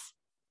lack of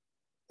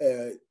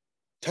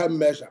time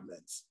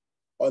measurements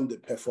on the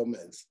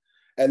performance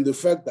and the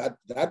fact that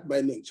that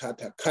mining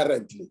charter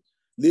currently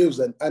leaves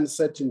an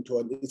uncertainty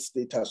on its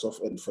status of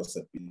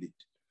enforceability?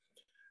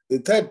 The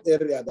third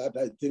area that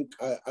I think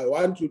I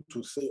want you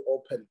to say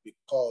open,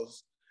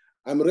 because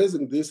I'm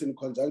raising this in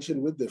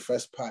conjunction with the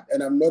first part,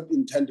 and I'm not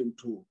intending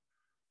to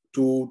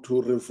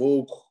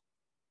revoke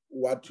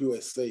what you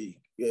were saying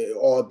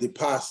or the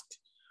past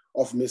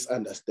of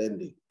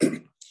misunderstanding.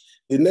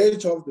 The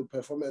nature of the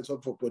performance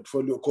of a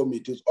portfolio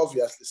committee is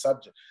obviously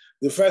subject.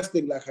 The first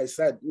thing, like I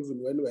said, even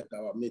when we were at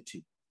our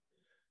meeting,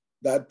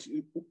 that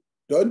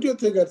don't you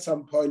think at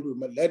some point,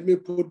 let me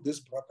put this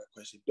broader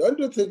question, don't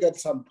you think at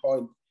some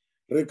point,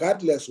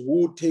 regardless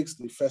who takes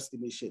the first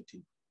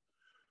initiative,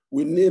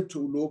 we need to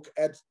look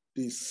at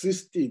the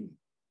system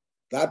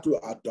that we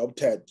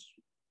adopted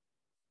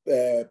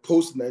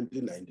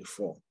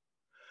post-1994?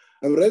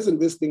 I'm raising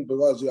this thing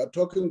because you are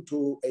talking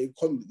to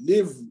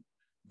leave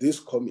this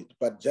commit,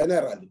 but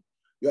generally,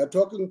 you are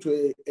talking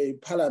to a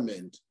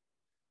parliament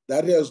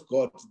that has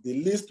got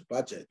the least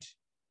budget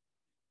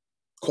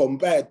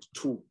compared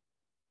to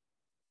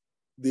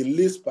the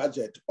least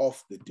budget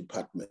of the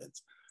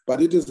departments,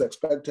 but it is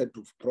expected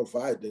to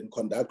provide and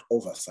conduct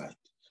oversight.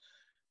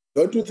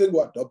 Don't you think we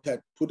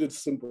adopted, put it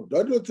simple,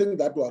 don't you think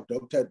that we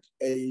adopted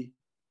a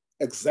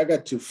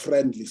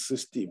executive-friendly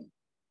system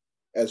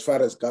as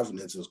far as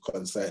governance is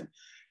concerned?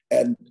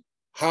 And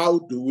how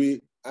do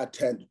we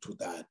attend to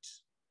that?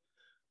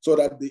 So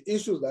that the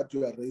issues that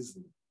you are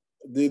raising,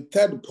 the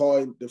third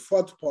point, the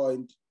fourth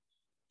point,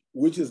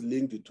 which is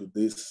linked to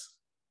this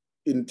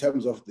in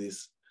terms of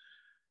this,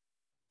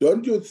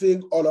 don't you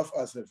think all of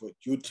us have a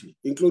duty,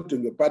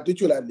 including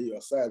particularly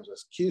yourselves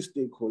as key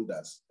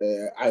stakeholders,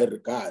 I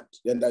regard,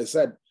 and I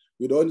said,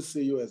 we don't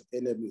see you as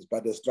enemies,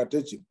 but as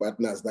strategic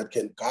partners that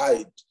can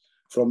guide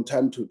from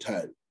time to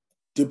time,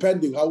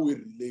 depending how we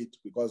relate,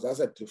 because that's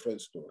a different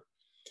story.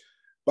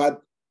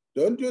 But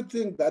don't you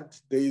think that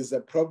there is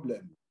a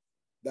problem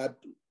that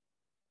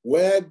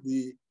where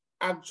the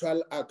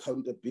actual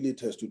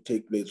accountability has to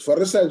take place? For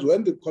instance,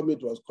 when the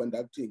committee was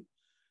conducting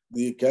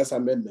the gas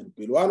amendment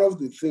bill, one of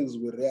the things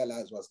we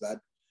realized was that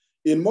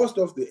in most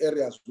of the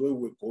areas where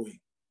we're going,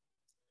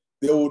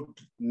 there would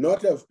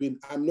not have been,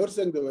 I'm not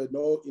saying there were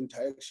no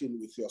interaction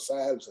with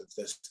yourselves as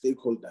the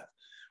stakeholders.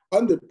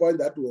 On the point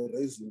that we're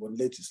raising on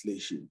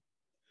legislation,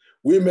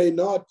 we may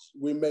not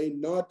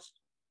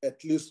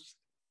at least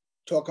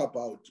talk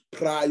about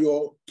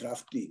prior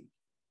drafting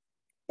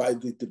by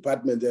the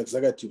department, the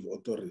executive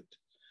authority.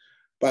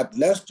 But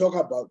let's talk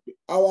about,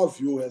 our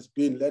view has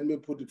been, let me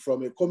put it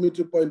from a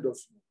committee point of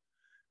view,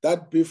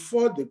 that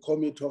before the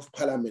Committee of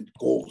Parliament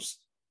goes,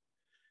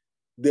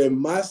 there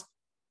must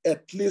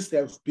at least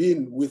have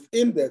been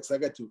within the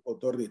executive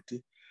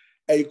authority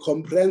a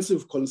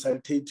comprehensive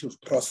consultative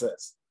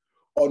process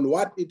on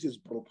what it is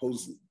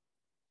proposing,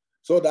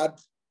 so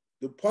that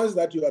the points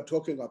that you are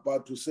talking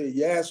about to say,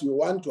 yes, you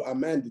want to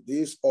amend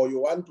this or you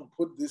want to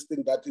put this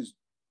thing that is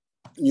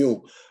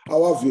new,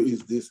 our view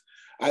is this.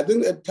 I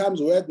think at times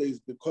where there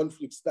is the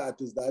conflict start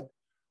is that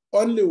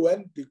only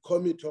when the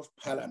Committee of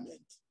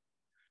Parliament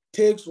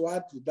takes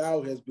what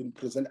now has been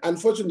presented.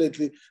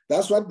 Unfortunately,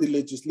 that's what the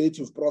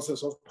legislative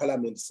process of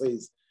Parliament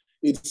says.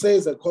 It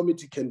says a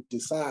committee can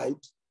decide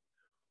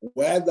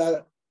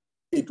whether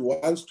it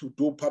wants to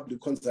do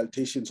public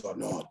consultations or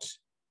not.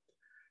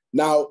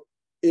 Now,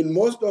 in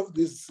most of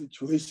these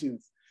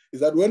situations,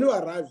 is that when you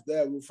arrive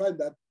there, we find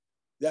that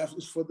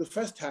it's for the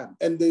first time,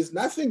 and there's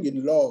nothing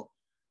in law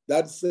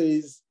that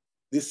says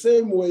the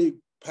same way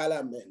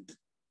Parliament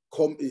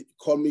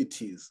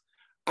committees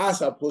are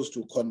supposed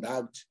to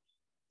conduct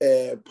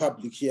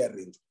public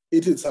hearings,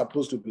 it is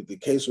supposed to be the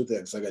case with the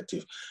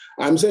executive.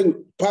 I'm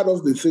saying part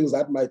of the things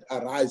that might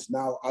arise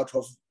now out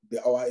of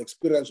our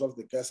experience of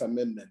the gas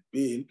amendment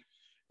bill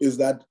is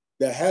that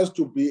there has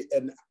to be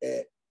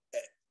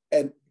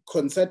an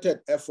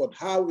concerted effort.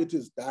 How it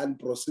is done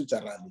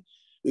procedurally,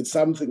 it's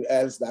something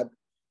else that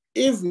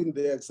even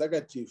the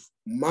executive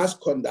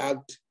must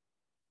conduct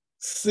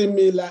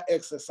similar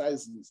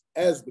exercises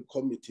as the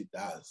committee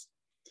does.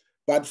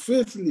 But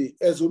fifthly,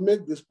 as we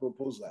make this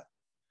proposal,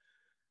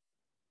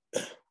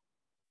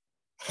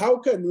 how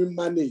can we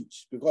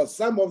manage, because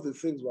some of the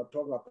things we're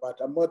talking about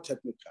are more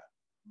technical.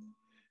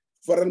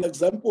 For an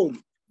example,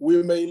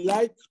 we may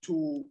like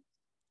to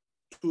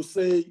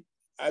say,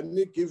 I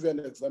may give you an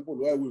example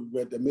where we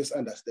had a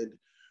misunderstanding.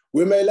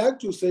 We may like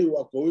to say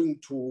we're going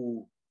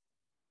to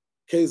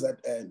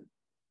KZN.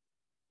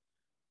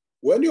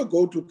 When you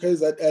go to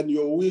KZN,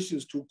 your wish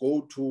is to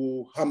go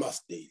to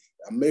Hammersdale.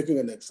 I'm making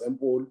an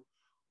example,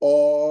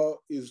 or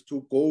is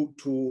to go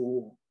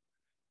to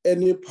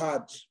any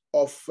part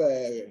of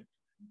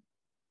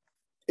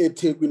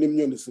eThekwini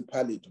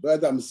municipality,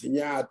 whether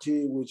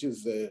Mzinyati, which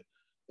is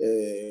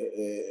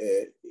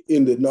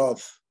in the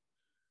north.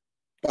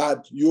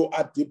 But you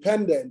are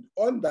dependent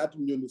on that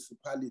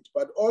municipality,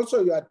 but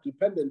also you are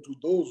dependent to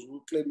those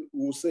who claim,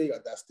 who say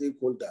are the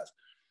stakeholders,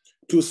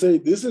 to say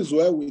this is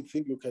where we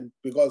think you can,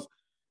 because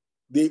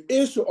the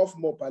issue of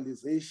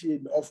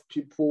mobilization of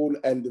people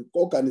and the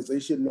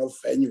organization of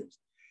venues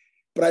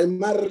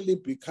primarily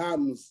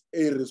becomes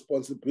a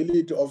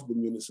responsibility of the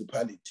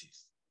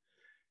municipalities.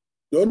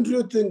 Don't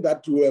you think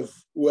that we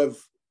have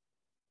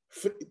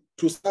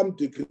to some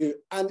degree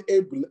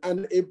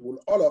unable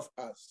all of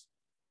us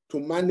to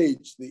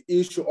manage the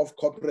issue of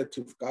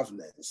cooperative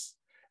governance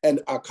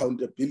and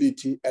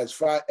accountability as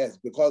far as,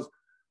 because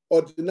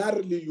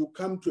ordinarily you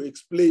come to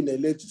explain a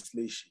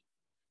legislation.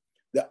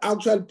 The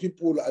actual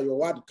people are your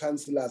ward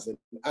councillors and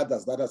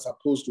others that are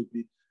supposed to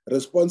be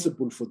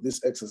responsible for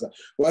this exercise.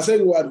 We're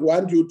saying we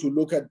want you to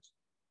look at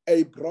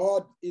a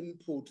broad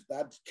input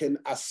that can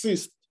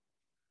assist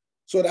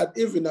so that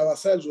even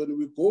ourselves, when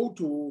we go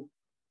to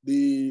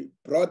the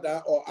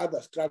broader or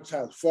other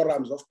structures,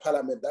 forums of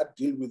parliament that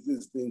deal with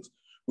these things,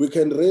 we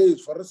can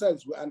raise, for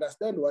instance, we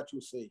understand what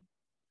you say,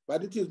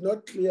 but it is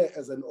not clear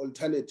as an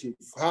alternative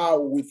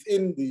how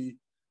within the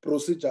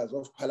procedures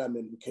of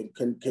parliament we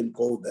can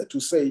go there to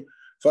say,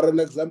 for an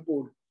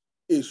example,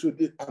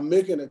 I'll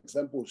make an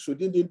example,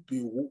 shouldn't it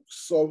be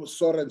so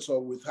and so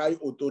with high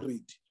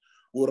authority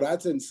who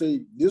writes and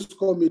say, this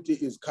committee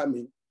is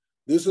coming,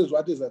 this is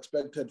what is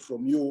expected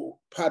from you,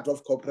 part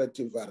of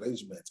cooperative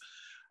arrangements.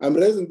 I'm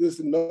raising this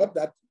not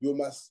that you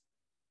must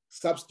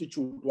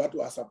substitute what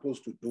you are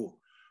supposed to do,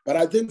 but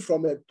I think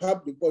from a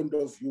public point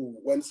of view,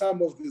 when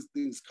some of these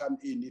things come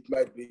in, it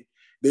might be,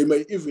 they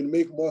may even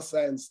make more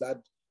sense that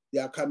they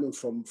are coming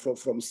from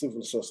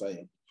civil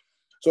society.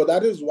 So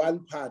that is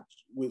one part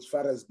as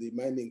far as the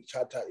mining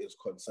charter is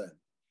concerned.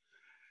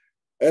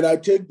 And I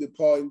take the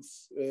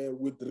points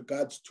with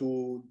regards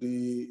to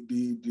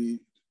the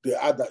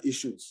other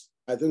issues.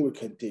 I think we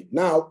can take.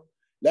 Now,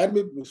 let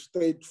me be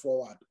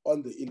straightforward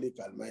on the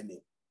illegal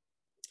mining.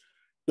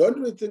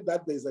 Don't we think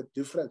that there's a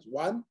difference?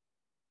 One,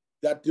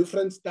 there are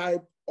different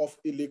types of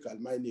illegal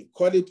mining.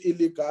 Call it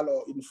illegal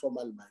or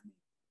informal mining.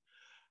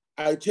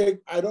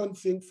 I don't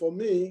think, for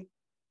me,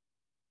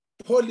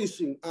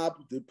 polishing up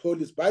the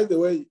police, by the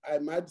way, I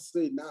might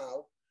say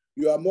now,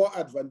 you are more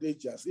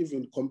advantageous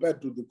even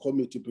compared to the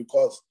committee,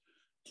 because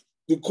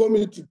the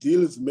committee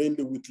deals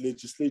mainly with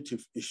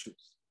legislative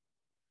issues.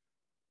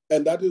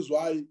 And that is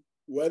why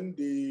when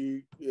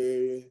the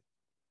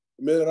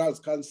Minerals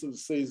Council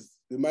says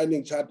the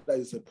mining charter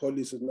is a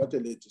policy, not a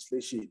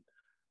legislation,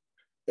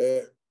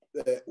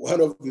 one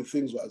of the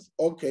things was,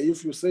 okay,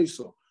 if you say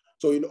so,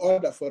 so in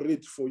order for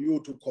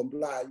you to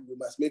comply, you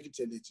must make it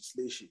a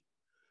legislation.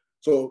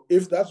 So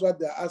if that's what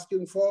they're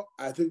asking for,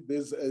 I think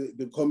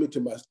the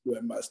committee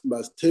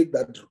must take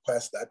that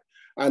request, that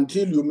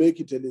until you make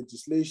it a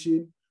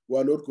legislation,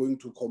 we're not going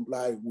to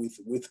comply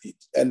with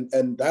it.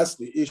 And that's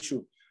the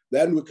issue.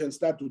 Then we can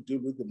start to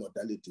deal with the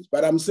modalities.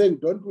 But I'm saying,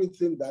 don't we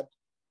think that,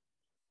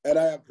 and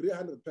I agree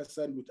 100%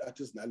 with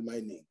artisanal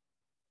mining,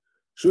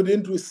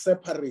 shouldn't we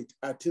separate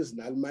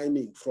artisanal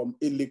mining from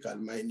illegal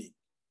mining?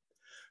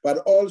 But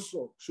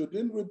also,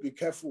 shouldn't we be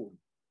careful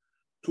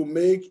to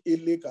make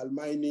illegal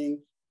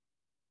mining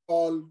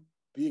all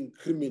being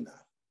criminal?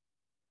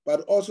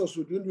 But also,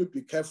 shouldn't we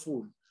be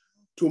careful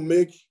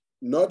to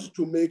not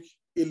to make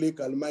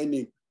illegal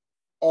mining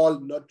all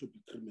not to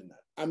be criminal?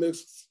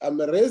 I'm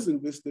raising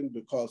this thing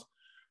because,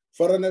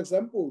 for an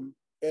example,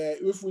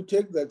 if we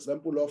take the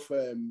example of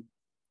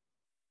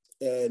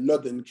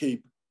Northern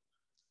Cape,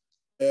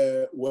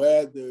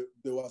 where there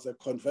was a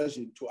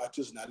conversion to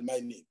artisanal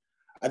mining,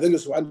 I think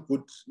it's one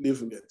good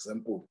living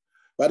example.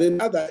 But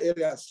in other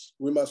areas,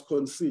 we must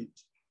concede.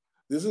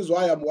 This is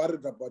why I'm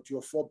worried about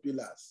your 4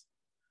 pillars.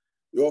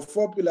 Your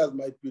 4 pillars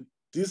might be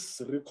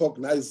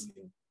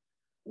disrecognizing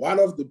one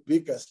of the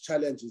biggest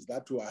challenges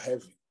that we are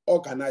having,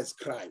 organized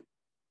crime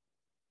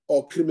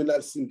or criminal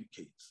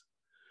syndicates,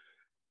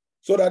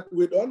 so that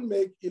we don't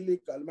make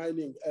illegal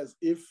mining as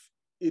if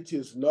it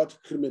is not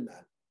criminal,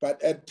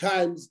 but at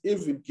times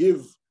even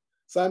give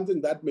something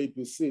that may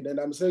be seen. And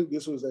I'm saying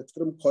this with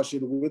extreme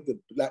caution with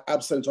the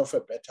absence of a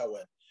better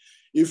word.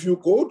 If you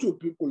go to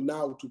people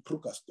now to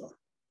Krugersdorp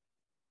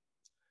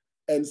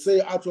and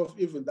say, out of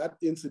even that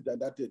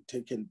incident that had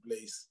taken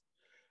place,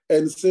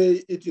 and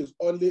say it is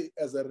only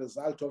as a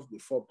result of the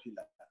 4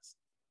 pillars,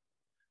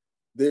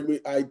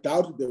 I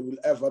doubt they will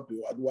ever be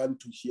one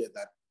to hear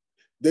that.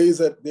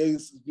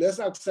 Let's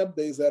accept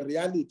there is a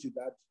reality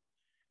that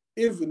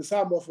even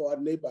some of our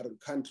neighboring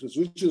countries,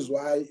 which is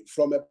why,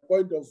 from a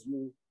point of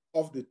view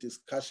of the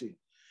discussion,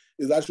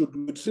 is that should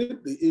we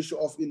treat the issue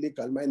of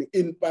illegal mining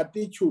in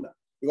particular,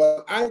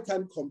 because I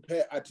can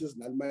compare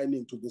artisanal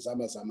mining to the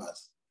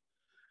Zamazamas.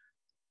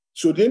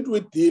 Shouldn't we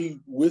deal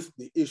with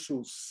the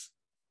issues,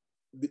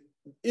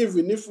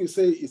 even if we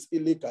say it's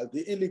illegal,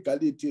 the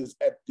illegality is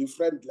at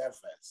different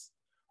levels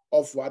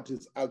of what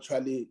is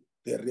actually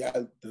the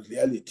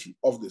reality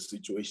of the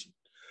situation.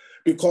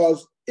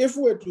 Because if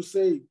we were to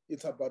say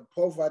it's about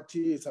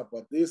poverty, it's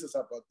about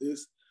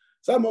this,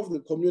 some of the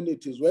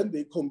communities, when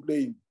they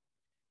complain,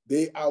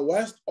 they are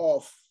worse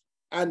off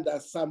under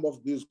some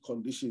of these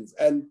conditions.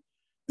 And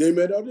they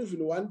may not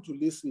even want to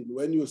listen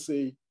when you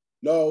say,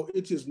 no,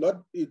 it is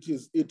not, it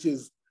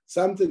is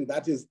something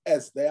that is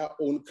as their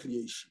own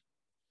creation.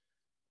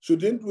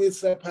 Shouldn't we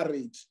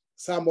separate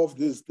some of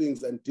these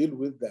things and deal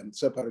with them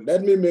separately?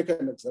 Let me make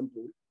an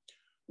example.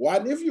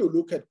 One, if you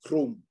look at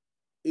Chrome,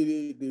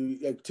 the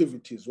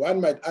activities,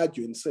 one might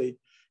argue and say,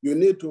 you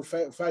need to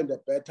find a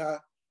better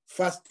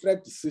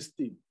fast-track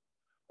system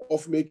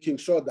of making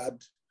sure that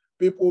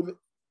people,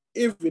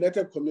 even at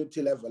a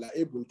community level, are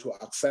able to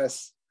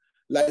access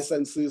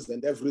licenses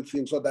and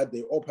everything so that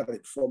they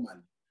operate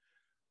formally.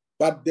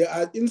 But there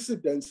are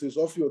incidences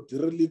of your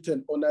derelict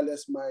and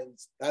ownerless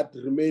mines that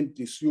remain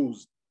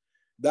disused,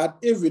 that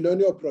even on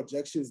your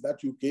projections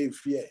that you gave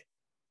here,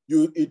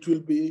 it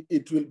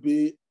will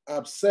be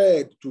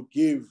absurd to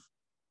give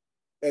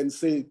and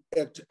say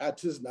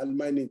artisanal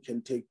mining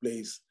can take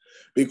place.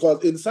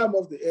 Because in some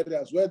of the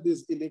areas where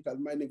these illegal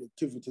mining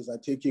activities are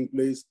taking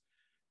place,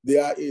 they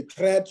are a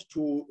threat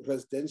to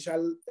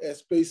residential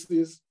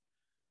spaces.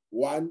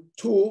 1,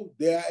 2,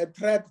 they are a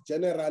threat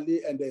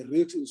generally and a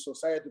risk in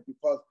society,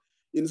 because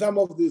in some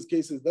of these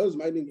cases, those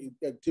mining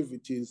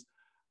activities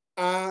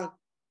are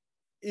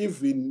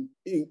even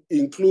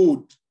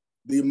include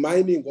the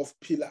mining of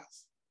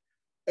pillars.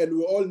 And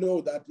we all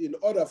know that in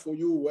order for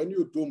you, when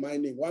you do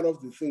mining, one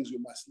of the things you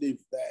must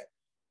leave there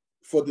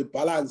for the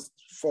balance,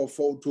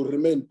 to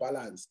remain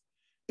balanced,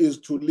 is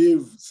to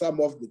leave some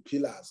of the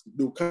pillars.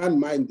 You can't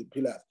mine the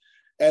pillars.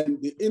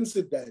 And the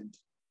incident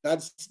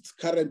that's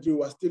currently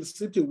we're still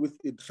sitting with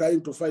it,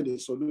 trying to find a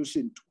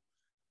solution to,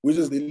 which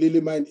is the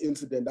Lily Mine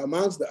incident.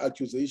 Amongst the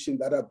accusations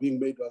that are being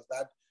made was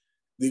that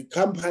the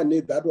company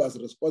that was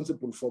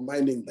responsible for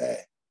mining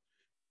there,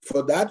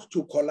 for that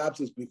to collapse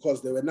is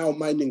because they were now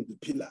mining the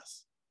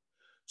pillars.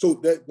 So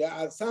there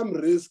are some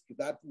risks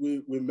that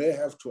we may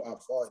have to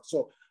avoid.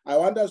 So I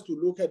want us to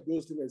look at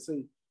those things and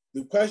say,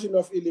 the question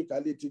of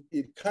illegality,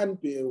 it can't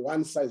be a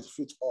one size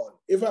fits all.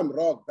 If I'm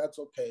wrong, that's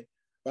okay,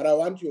 but I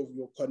want your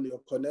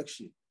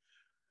connection.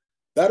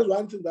 That is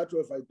one thing that we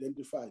have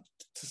identified.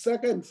 The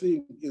second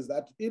thing is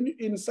that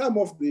in some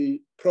of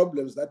the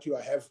problems that you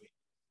are having,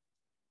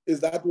 is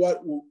that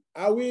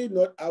are we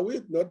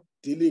not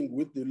dealing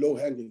with the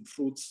low-hanging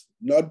fruits,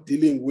 not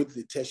dealing with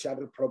the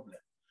tertiary problem?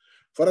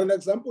 For an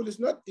example, it's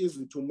not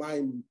easy to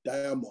mine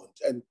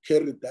diamonds and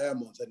carry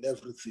diamonds and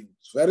everything.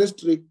 It's very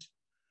strict.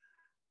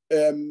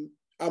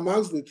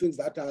 Amongst the things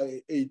that are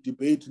a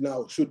debate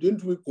now,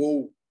 shouldn't we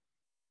go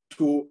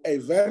to a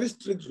very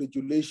strict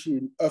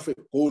regulation of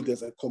gold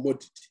as a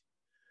commodity?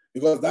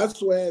 Because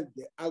that's where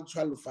the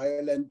actual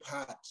violent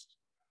part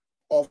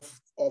of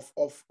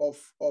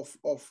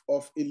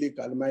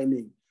illegal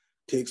mining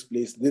takes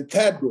place. The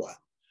third one,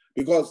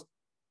 because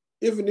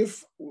even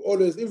if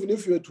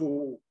you were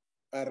to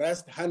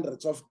arrest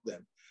hundreds of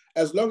them,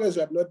 as long as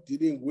you are not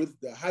dealing with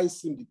the high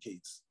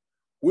syndicates,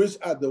 which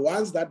are the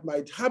ones that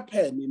might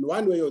happen in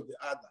one way or the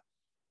other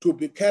to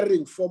be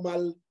carrying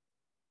formal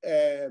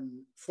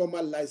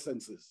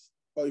licenses,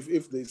 or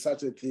if there's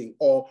such a thing,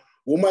 or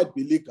who might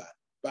be legal,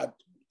 but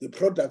the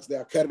products they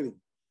are carrying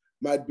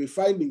might be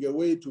finding a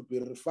way to be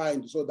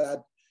refined so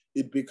that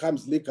it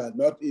becomes legal,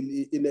 not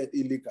in an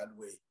illegal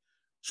way.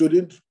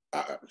 Shouldn't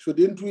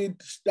we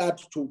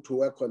start to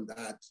work on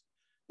that?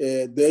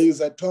 There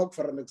is a talk,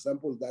 for an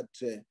example, that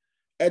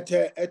at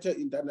an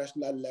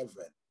international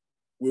level,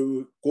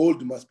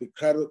 gold must be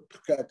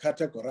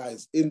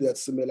categorized in that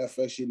similar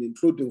fashion,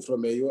 including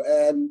from a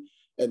UN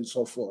and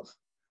so forth.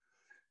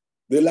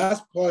 The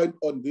last point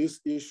on this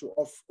issue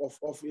of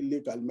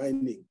illegal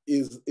mining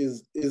is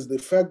the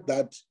fact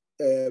that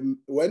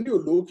when you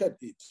look at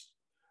it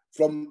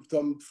from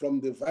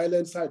the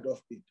violent side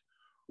of it,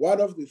 one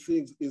of the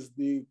things is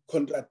the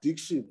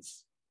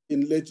contradictions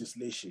in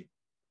legislation.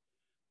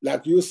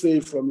 Like you say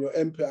from your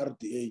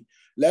MPRDA,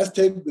 let's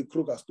take the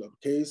Krugersdorp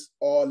case,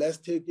 or let's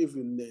take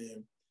even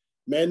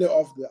many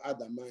of the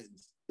other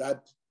mines,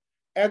 that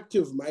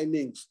active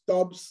mining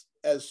stops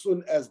as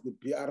soon as the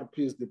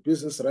BRPs, the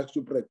business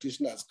rescue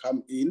practitioners,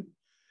 come in.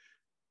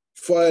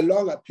 For a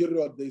longer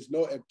period, there's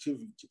no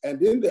activity.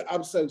 And in the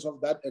absence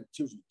of that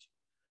activity,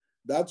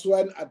 that's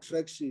when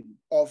attraction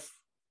of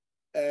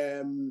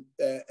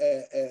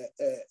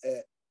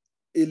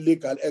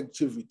illegal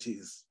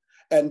activities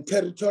and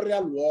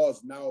territorial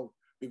wars now,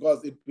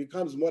 because it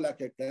becomes more like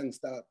a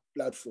gangster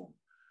platform.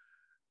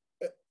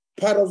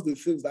 Part of the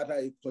things that are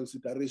in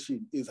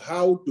consideration is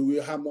how do we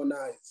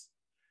harmonize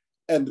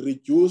and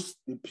reduce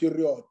the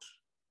period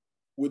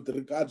with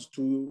regards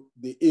to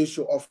the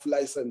issue of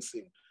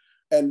licensing,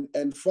 and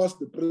enforce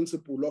the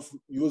principle of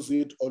use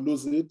it or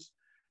lose it,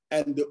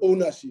 and the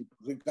ownership,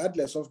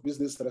 regardless of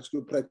business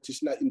rescue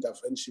practitioner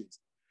interventions,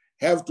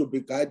 have to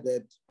be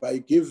guided by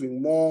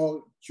giving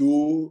more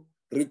due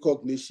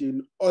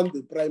recognition on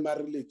the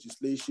primary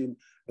legislation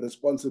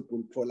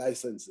responsible for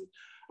licensing.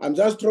 I'm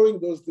just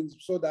throwing those things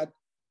so that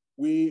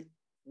we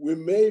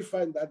may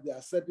find that there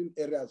are certain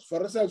areas,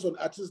 for instance, on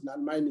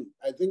artisanal mining,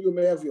 I think you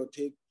may have your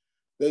take.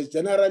 There's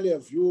generally a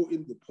view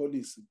in the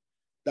policy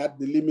that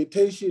the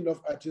limitation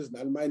of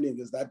artisanal mining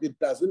is that it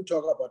doesn't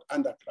talk about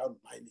underground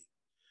mining.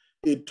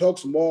 It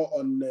talks more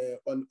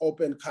on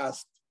open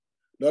cast,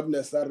 not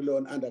necessarily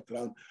on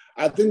underground.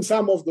 I think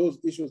some of those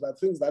issues are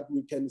things that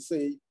we can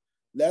say,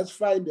 let's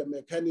find a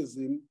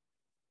mechanism,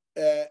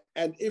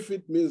 and if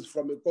it means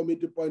from a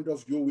committee point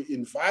of view, we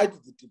invite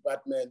the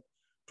department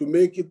to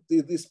make it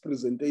this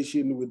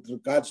presentation with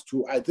regards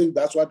to, I think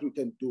that's what we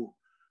can do,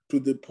 to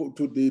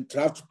the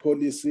draft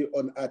policy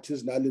on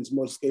artisanal and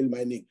small scale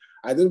mining.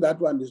 I think that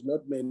one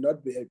may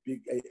not be a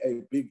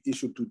big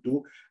issue to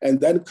do,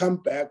 and then come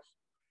back,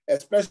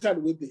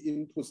 especially with the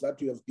inputs that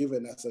you have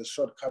given us as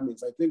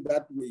shortcomings. I think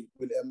that will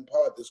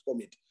empower this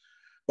committee.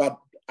 But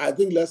I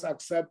think let's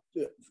accept,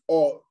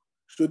 or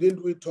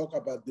shouldn't we talk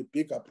about the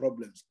bigger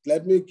problems?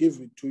 Let me give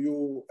it to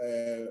you,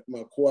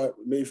 MACUA,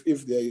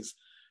 if there is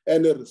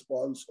any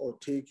response or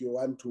take you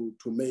want to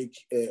make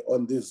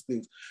on these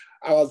things.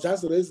 I was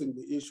just raising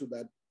the issue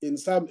that in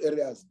some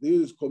areas,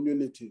 these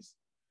communities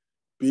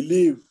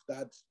believe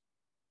that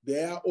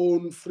their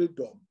own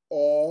freedom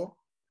or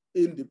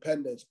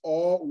independence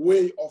or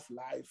way of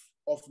life,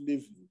 of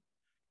living,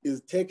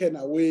 is taken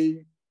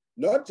away,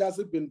 not just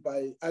even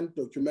by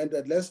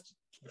undocumented, let's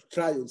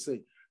try and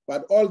say,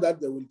 but all that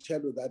they will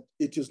tell you that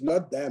it is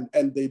not them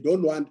and they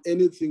don't want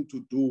anything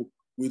to do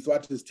with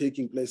what is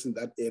taking place in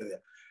that area.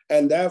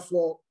 And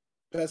therefore,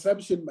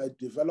 perception might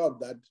develop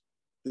that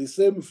the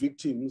same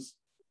victims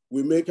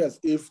we make as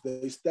if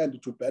they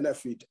stand to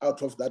benefit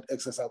out of that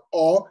exercise,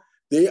 or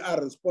they are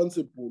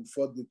responsible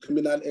for the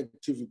criminal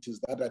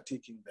activities that are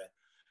taking there.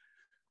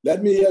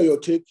 Let me hear your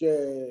take,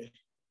 MACUA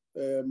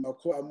and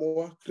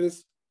WAMUA.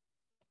 Chris?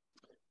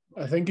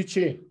 Thank you,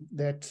 Chair.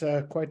 That's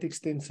quite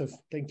extensive.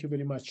 Thank you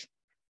very much.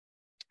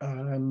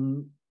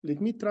 Let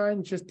me try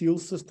and just deal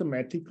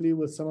systematically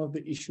with some of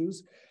the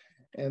issues,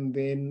 and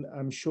then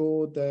I'm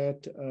sure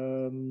that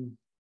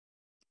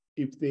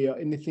if there are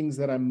any things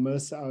that I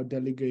miss, our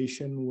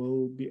delegation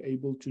will be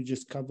able to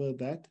just cover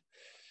that.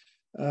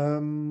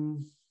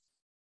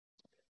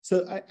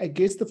 So I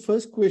guess the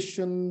first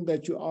question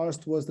that you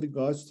asked was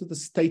regards to the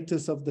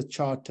status of the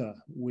charter.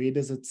 Where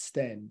does it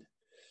stand?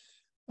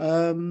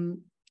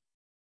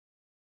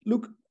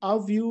 Look, our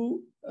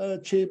view,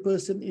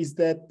 Chairperson, is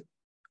that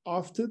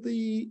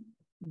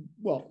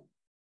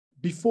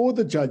before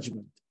the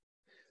judgment,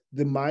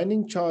 the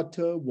mining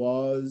charter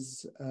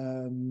was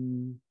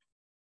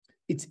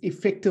its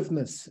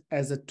effectiveness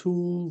as a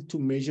tool to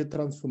measure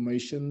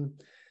transformation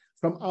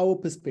from our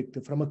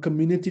perspective, from a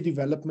community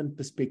development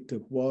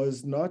perspective,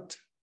 was not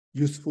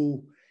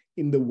useful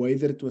in the way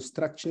that it was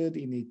structured,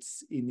 in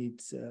its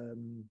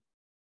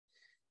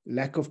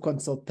lack of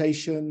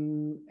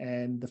consultation,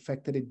 and the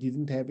fact that it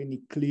didn't have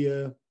any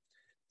clear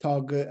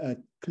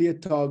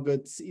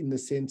targets in the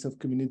sense of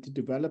community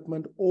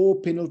development or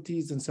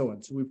penalties and so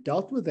on. So we've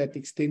dealt with that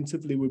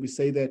extensively, where we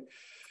say that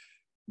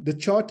the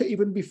charter,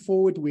 even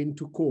before it went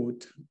to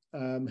court,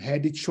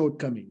 had its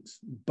shortcomings.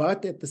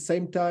 But at the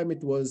same time,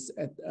 it was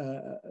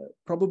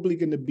probably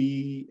going to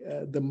be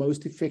the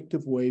most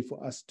effective way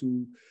for us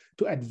to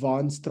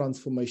advance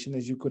transformation,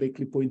 as you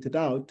correctly pointed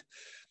out.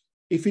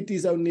 If it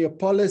is only a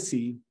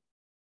policy,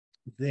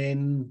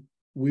 then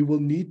we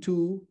will need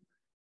to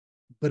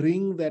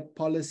bring that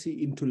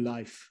policy into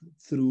life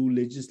through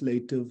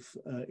legislative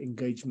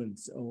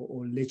engagements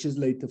or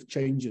legislative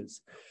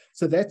changes.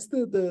 So that's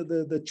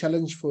the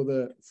challenge for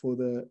the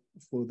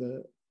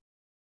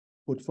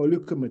portfolio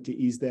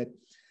committee, is that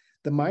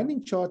the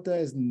mining charter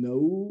has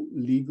no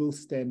legal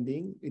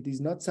standing. It is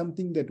not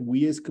something that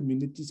we as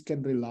communities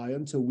can rely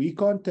on. So we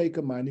can't take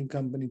a mining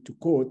company to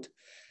court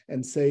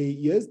and say,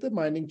 here's the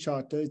mining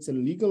charter, it's a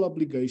legal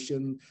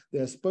obligation,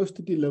 they're supposed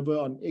to deliver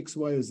on X,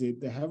 Y, or Z,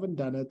 they haven't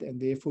done it, and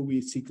therefore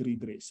we seek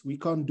redress. We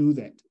can't do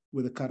that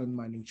with the current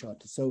mining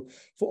charter. So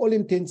for all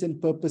intents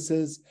and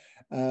purposes,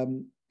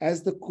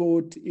 as the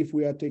court, if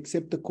we are to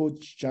accept the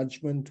court's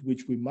judgment,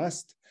 which we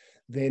must,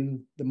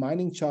 then the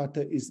mining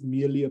charter is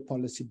merely a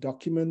policy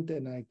document,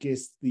 and I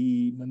guess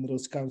the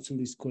Minerals Council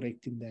is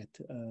correct in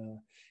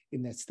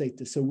that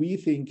status. So we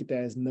think it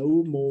has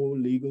no more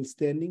legal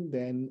standing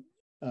than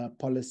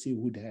policy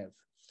would have.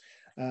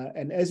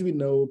 And as we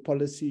know,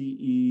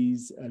 policy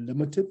is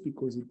limited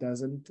because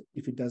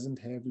if it doesn't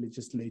have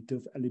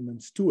legislative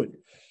elements to it.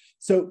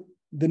 So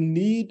the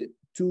need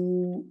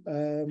to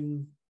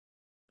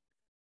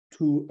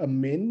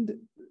amend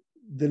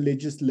the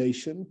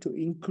legislation to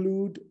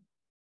include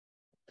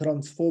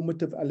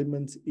transformative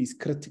elements is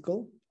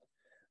critical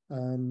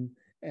and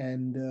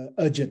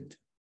urgent.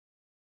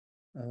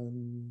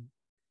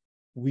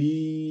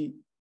 We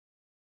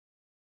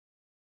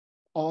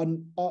are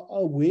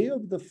aware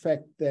of the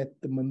fact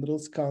that the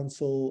Minerals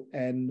Council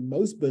and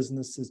most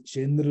businesses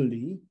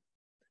generally,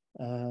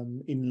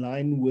 in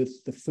line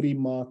with the free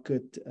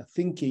market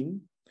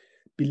thinking,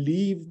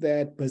 believe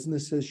that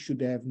businesses should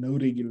have no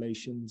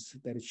regulations,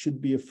 that it should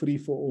be a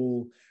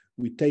free-for-all.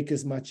 We take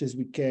as much as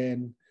we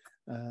can,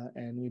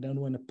 and we don't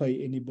want to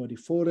pay anybody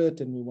for it,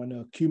 and we want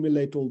to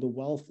accumulate all the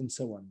wealth and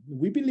so on.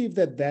 We believe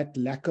that that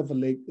lack of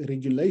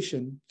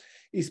regulation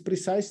is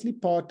precisely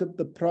part of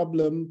the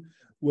problem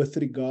with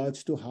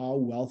regards to how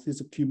wealth is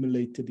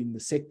accumulated in the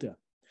sector.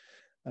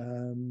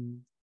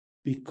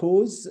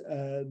 Because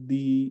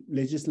the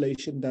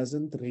legislation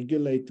doesn't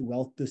regulate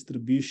wealth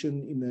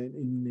distribution in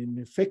an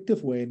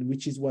effective way, and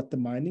which is what the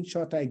mining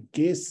charter, I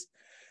guess,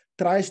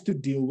 tries to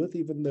deal with,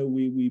 even though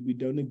we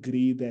don't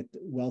agree that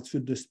wealth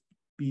should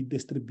be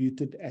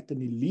distributed at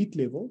an elite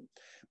level,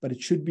 but it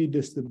should be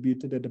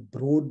distributed at a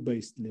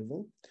broad-based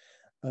level.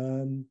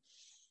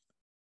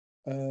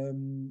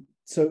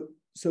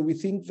 So we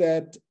think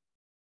that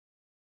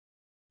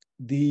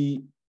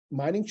the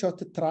mining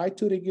charter tried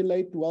to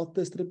regulate wealth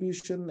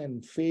distribution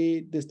and fair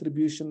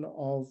distribution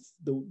of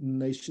the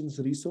nation's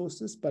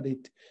resources, but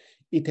it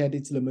had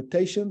its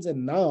limitations.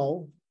 And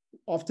now,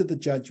 after the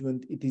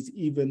judgment, it is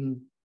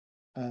even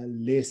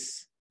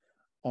less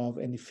of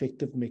an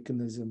effective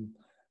mechanism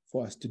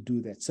for us to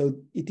do that. So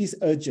it is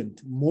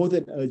urgent, more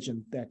than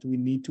urgent, that we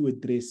need to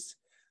address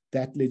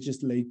that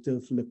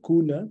legislative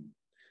lacuna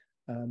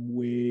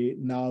where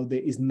now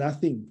there is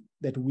nothing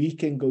that we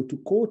can go to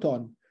court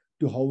on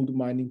to hold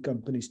mining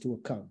companies to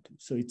account.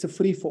 So it's a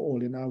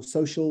free-for-all, and our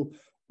social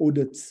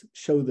audits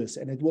show this,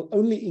 and it will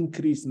only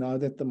increase now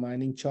that the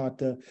mining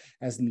charter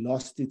has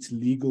lost its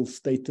legal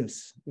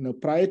status.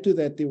 Prior to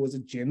that, there was a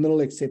general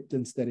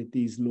acceptance that it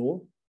is law,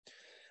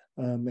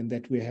 and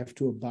that we have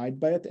to abide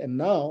by it. And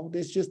now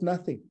there's just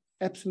nothing,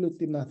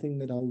 absolutely nothing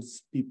that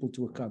holds people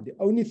to account. The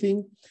only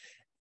thing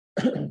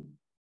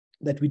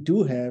that we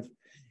do have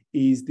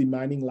is the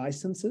mining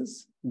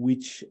licenses,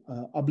 which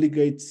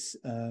obligates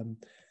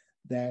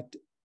that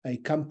a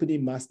company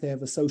must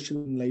have a social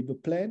and labor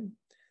plan.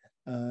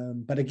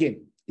 But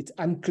again, it's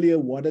unclear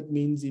what it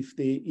means if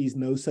there is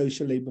no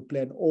social labor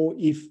plan, or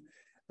if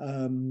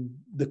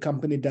the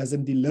company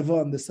doesn't deliver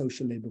on the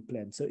social labor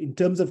plan. So in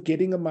terms of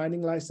getting a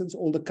mining license,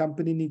 all the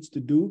company needs to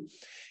do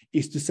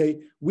is to say,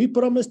 we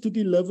promise to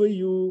deliver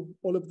you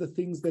all of the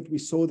things that we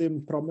saw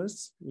them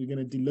promise. We're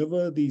going to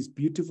deliver these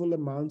beautiful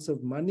amounts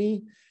of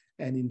money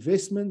and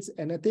investments,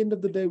 and at the end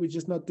of the day, we're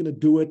just not going to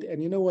do it.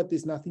 And you know what?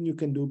 There's nothing you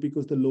can do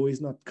because the law is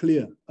not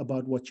clear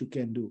about what you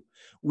can do.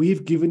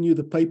 We've given you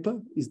the paper,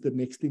 is the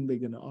next thing they're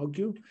going to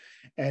argue.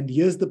 And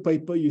here's the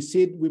paper. You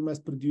said we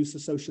must produce a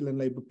social and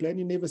labor plan.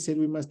 You never said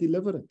we must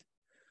deliver it.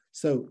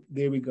 So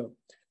there we go.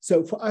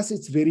 So for us,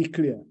 it's very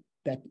clear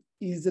that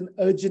is an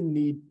urgent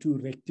need to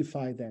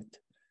rectify that.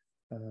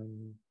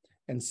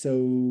 And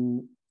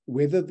so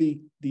whether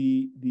the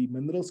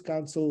Minerals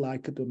Council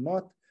like it or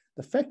not,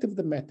 the fact of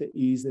the matter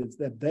is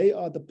that they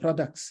are the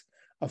products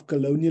of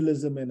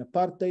colonialism and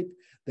apartheid.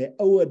 They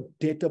owe a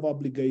debt of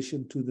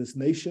obligation to this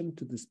nation,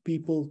 to this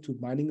people, to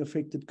mining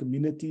affected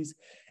communities.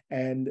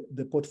 And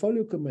the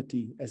Portfolio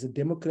Committee, as a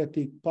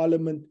democratic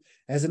parliament,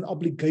 has an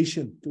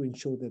obligation to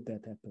ensure that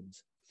that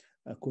happens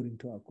according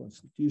to our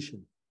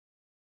constitution.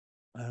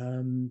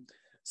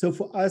 So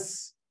for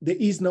us, there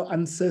is no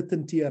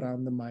uncertainty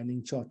around the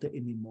mining charter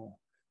anymore.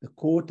 The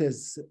court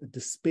has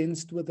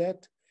dispensed with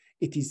that.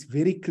 It is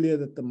very clear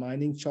that the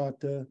mining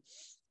charter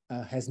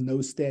has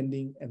no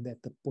standing, and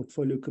that the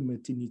Portfolio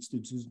Committee needs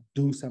to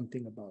do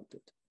something about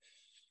it.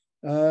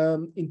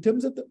 In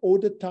terms of the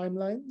audit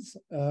timelines,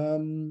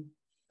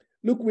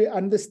 look, we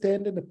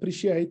understand and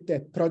appreciate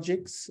that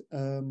projects,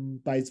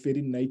 by its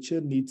very nature,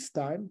 needs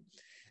time,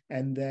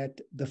 and that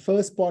the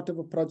first part of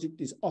a project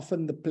is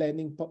often the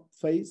planning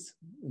phase,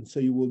 and so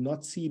you will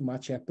not see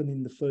much happen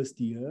in the first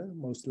year,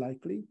 most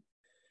likely.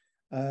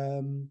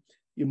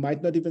 You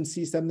might not even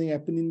see something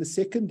happen in the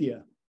second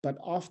year, but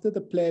after the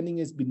planning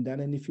has been done,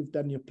 and if you've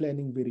done your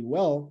planning very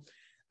well,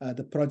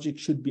 the project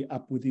should be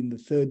up within the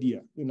third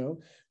year.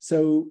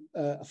 So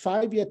a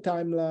 5-year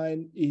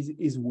timeline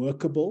is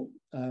workable,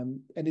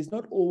 and it's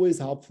not always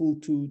helpful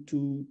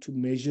to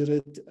measure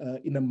it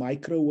in a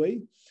micro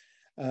way.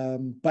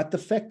 But the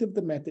fact of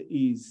the matter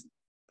is,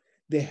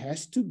 there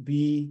has to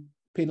be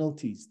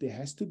penalties. There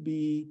has to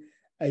be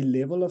a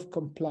level of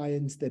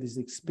compliance that is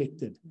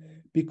expected,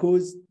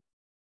 because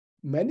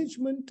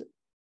management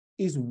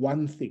is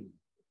one thing,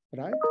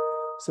 right?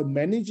 So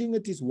managing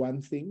it is one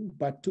thing,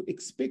 but to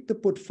expect the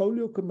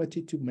Portfolio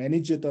Committee to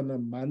manage it on a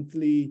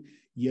monthly,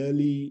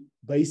 yearly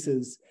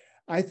basis,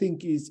 I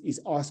think is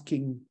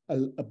asking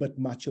a bit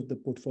much of the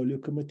Portfolio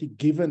Committee,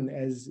 given,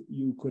 as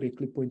you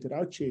correctly pointed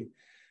out, Chair,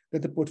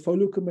 that the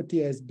Portfolio Committee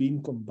has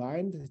been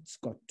combined. It's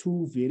got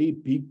two very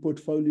big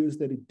portfolios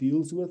that it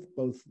deals with,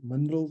 both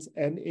minerals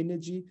and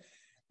energy,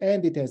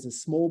 and it has a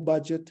small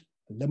budget,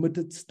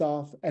 limited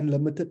staff, and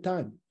limited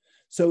time.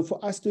 So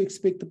for us to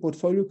expect the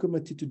Portfolio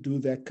Committee to do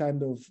that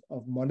kind of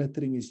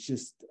monitoring is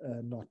just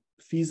not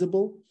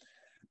feasible.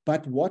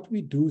 But what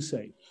we do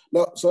say...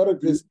 No, sorry,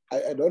 please,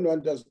 I don't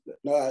want us...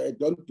 No, I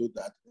don't do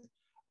that.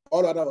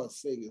 All what I was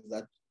saying is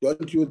that,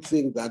 don't you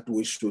think that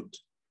we should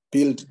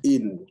build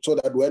in, so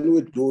that when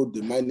we do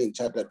the mining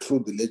charter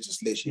through the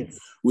legislation, yes,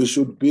 we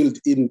should build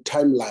in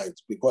timelines?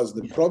 Because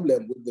the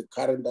problem with the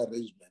current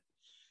arrangement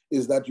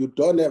is that you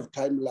don't have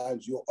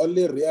timelines. You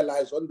only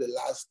realize on the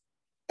last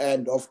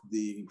end of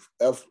the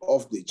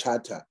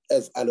charter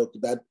as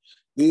allocated that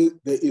there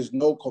is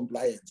no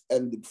compliance.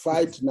 And the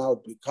fight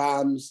now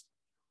becomes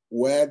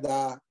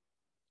whether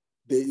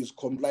there is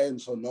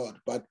compliance or not.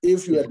 But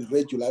if you had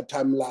regular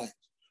timelines,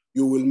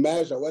 you will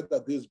measure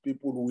whether these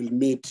people will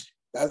meet.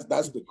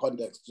 That's the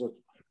context. So,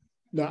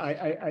 no,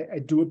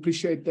 I do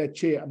appreciate that,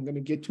 Chair. I'm going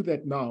to get to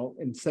that now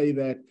and say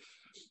that,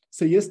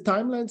 so yes,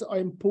 timelines are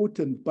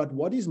important, but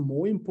what is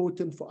more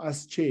important for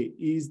us, Chair,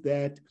 is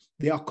that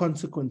there are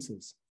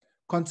consequences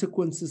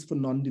for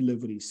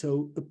non-delivery.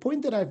 So the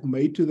point that I've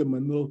made to the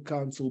Minerals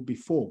Council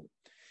before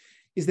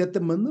is that the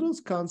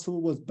Minerals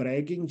Council was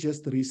bragging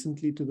just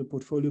recently to the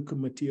Portfolio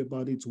Committee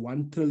about its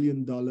 $1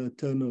 trillion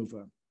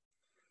turnover,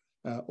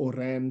 or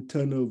Rand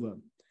turnover.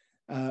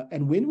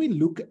 And when we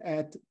look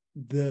at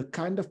the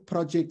kind of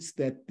projects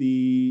that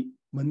the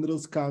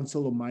Minerals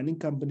Council or mining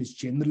companies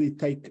generally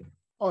take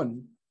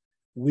on,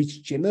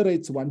 which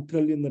generates 1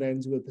 trillion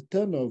rands worth of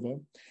turnover,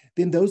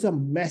 then those are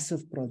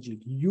massive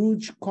projects,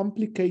 huge,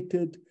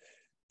 complicated,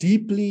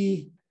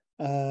 deeply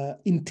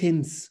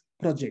intense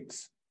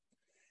projects.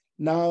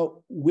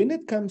 Now, when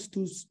it comes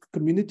to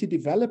community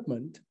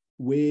development,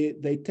 where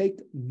they take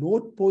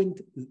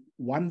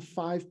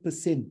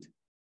 0.15%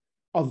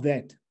 of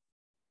that,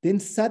 then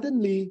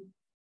suddenly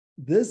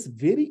this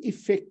very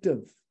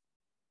effective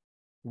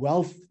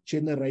wealth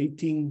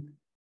generating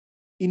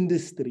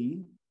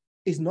industry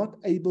is not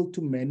able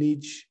to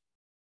manage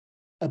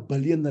R1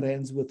 billion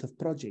worth of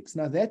projects.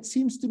 Now, that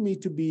seems to me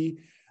to be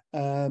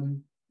a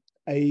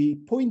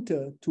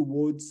pointer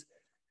towards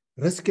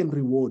risk and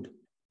reward,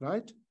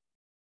 right?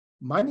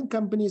 Mining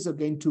companies are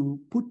going to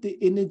put the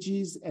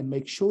energies and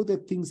make sure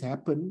that things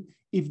happen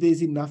if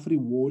there's enough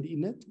reward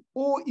in it,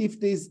 or if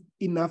there's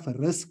enough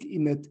risk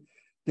in it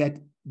that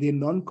their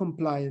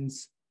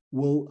non-compliance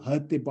will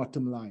hurt their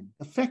bottom line.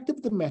 The fact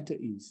of the matter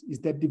is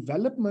that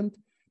development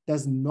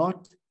does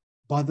not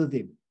bother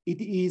them.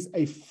 It is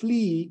a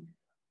flea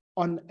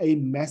on a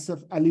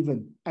massive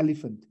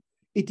elephant.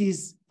 It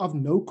is of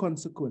no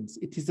consequence.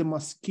 It is a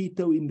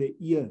mosquito in their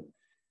ear.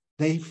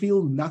 They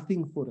feel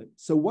nothing for it.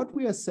 So what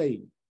we are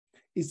saying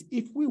is,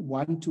 if we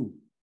want to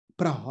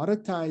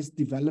prioritize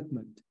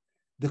development,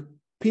 the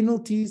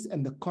penalties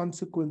and the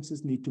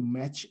consequences need to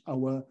match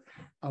our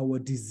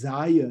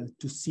desire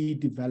to see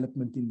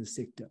development in the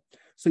sector.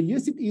 So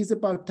yes, it is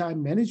about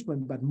time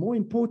management, but more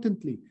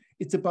importantly,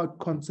 it's about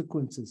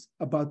consequences,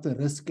 about the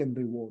risk and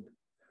reward.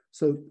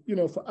 So, you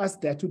know, for us,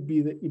 that would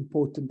be the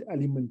important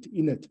element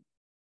in it.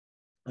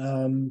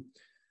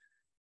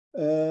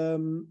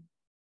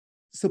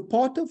 So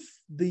part of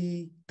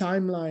the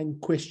timeline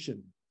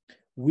question,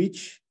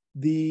 which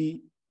the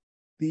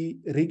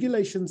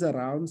regulations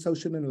around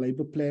social and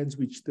labor plans,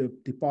 which the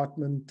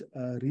department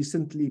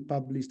recently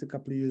published a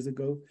couple of years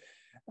ago,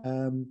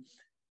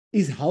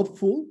 is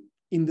helpful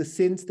in the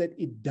sense that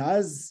it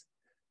does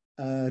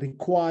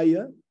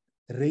require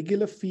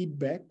regular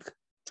feedback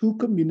to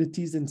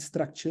communities and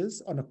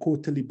structures on a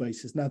quarterly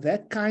basis. Now,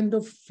 that kind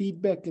of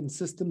feedback and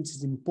systems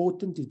is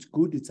important, it's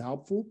good, it's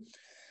helpful.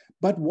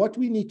 But what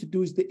we need to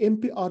do is the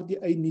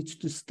MPRDA needs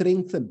to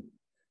strengthen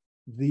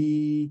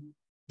the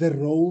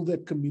role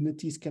that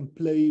communities can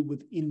play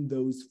within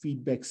those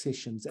feedback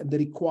sessions, and the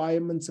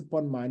requirements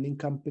upon mining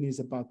companies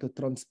about the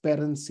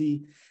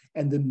transparency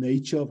and the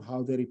nature of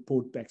how they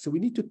report back. So we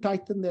need to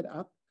tighten that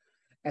up,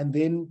 and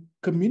then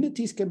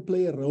communities can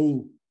play a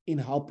role in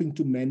helping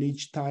to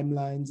manage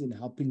timelines and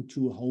helping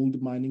to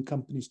hold mining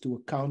companies to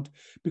account.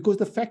 Because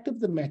the fact of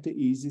the matter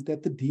is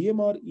that the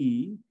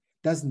DMRE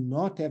does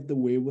not have the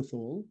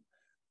wherewithal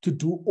to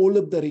do all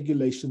of the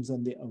regulations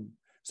on their own.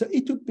 So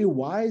it would be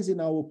wise, in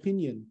our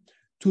opinion,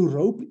 to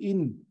rope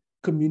in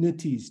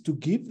communities, to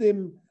give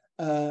them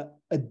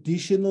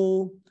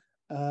additional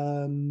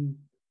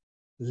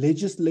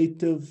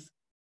legislative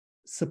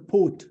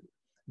support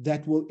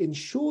that will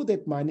ensure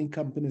that mining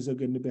companies are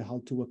going to be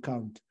held to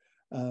account.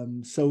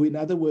 So in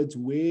other words,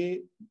 where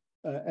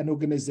an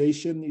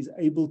organization is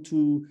able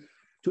to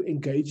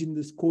engage in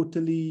this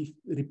quarterly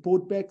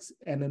report backs,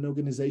 and an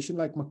organization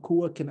like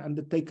MACUA can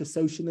undertake a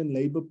social and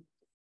labor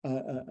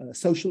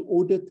social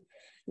audit,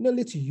 you know,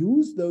 let's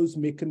use those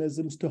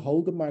mechanisms to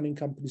hold the mining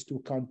companies to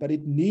account. But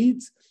it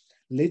needs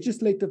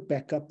legislative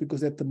backup,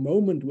 because at the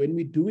moment, when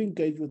we do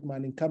engage with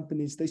mining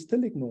companies, they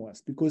still ignore us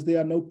because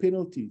there are no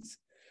penalties.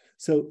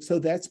 So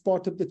that's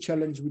part of the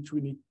challenge which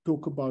we need to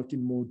talk about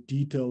in more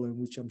detail, and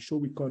which I'm sure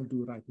we can't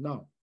do right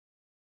now.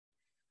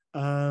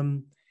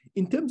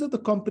 In terms of the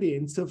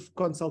comprehensive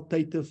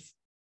consultative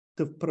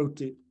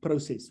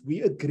process,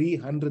 we agree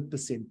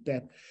 100%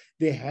 that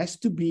there has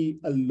to be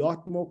a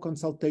lot more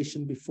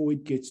consultation before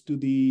it gets to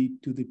the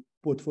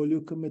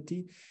portfolio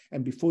committee,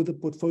 and before the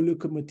portfolio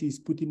committee is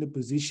put in a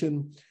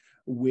position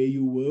where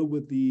you were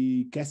with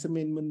the gas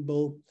amendment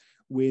bill,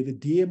 where the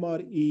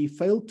DMRE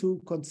failed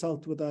to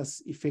consult with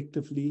us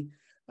effectively,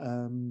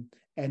 and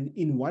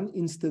in one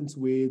instance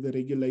where the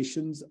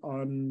regulations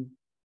on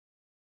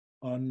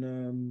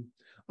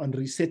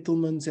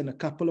resettlements and a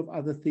couple of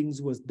other things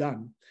was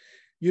done.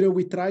 You know,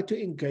 we tried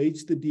to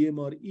engage the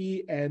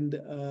DMRE, and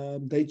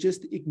they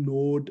just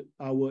ignored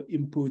our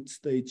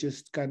inputs. They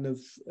just kind of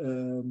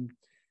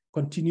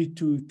continued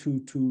to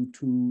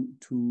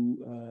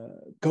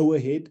go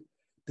ahead,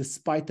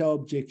 despite our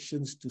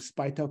objections,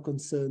 despite our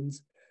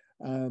concerns.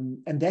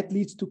 And that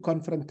leads to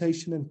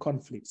confrontation and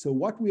conflict. So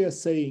what we are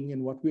saying,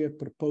 and what we have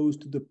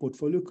proposed to the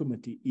portfolio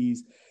committee,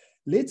 is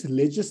let's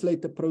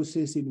legislate a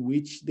process in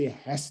which there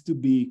has to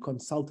be a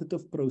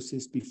consultative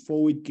process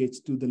before it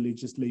gets to the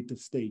legislative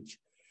stage,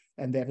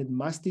 and that it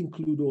must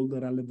include all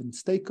the relevant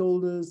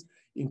stakeholders,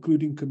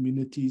 including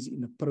communities,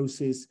 in a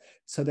process,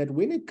 so that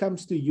when it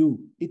comes to you,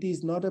 it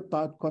is not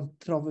about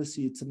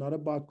controversy, it's not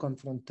about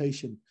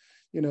confrontation,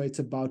 you know, it's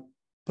about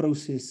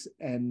process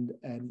and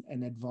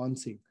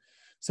advancing.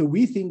 So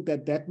we think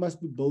that that must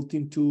be built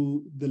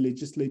into the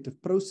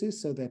legislative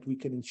process, so that we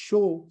can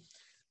ensure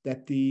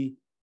that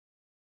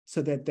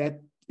that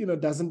you know,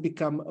 doesn't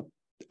become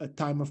a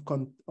time of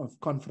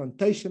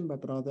confrontation,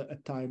 but rather a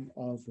time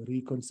of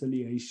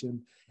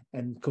reconciliation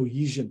and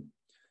cohesion.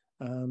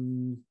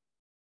 And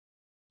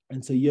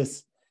so,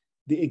 yes,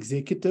 the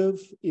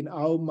executive, in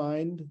our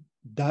mind,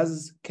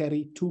 does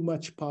carry too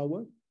much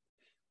power.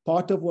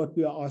 part of what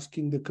we are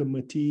asking the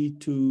committee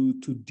to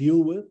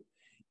deal with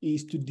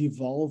is to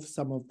devolve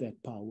some of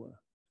that power,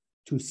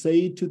 to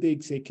say to the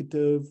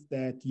executive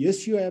that,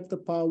 yes, you have the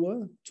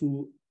power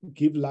to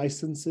give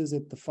licenses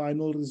at the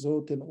final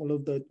resort and all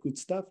of that good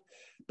stuff,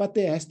 but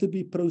there has to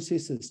be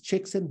processes,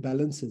 checks and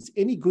balances.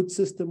 Any good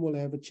system will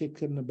have a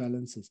check and a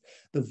balances.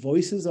 The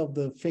voices of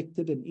the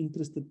affected and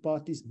interested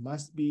parties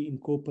must be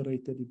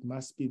incorporated. It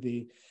must be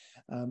there.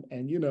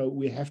 And, you know,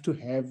 we have to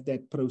have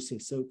that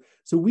process.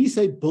 So we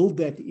say build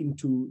that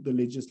into the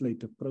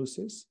legislative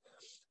process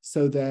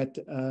so that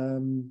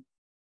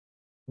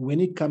when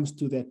it comes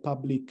to that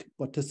public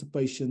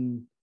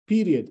participation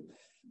period,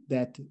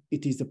 that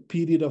it is a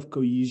period of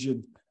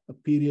cohesion, a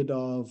period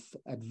of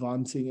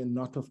advancing and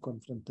not of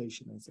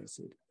confrontation, as I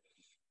said.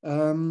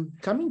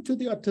 Coming to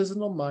the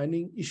artisanal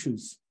mining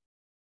issues,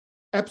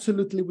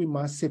 absolutely we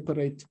must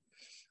separate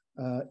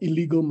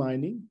illegal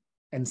mining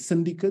and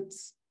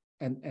syndicates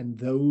and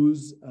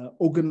those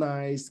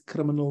organized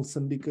criminal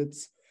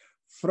syndicates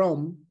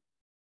from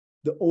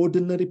the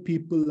ordinary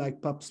people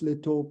like Paps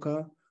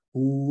Letoka,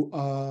 who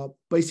are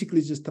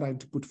basically just trying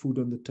to put food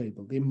on the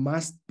table. There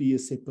must be a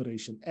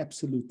separation,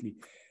 absolutely.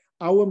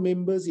 Our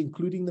members,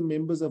 including the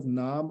members of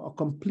NAM, are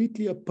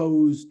completely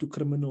opposed to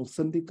criminal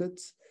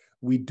syndicates.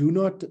 We do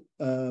not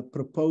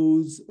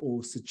propose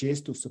or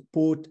suggest or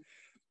support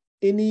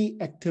any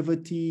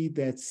activity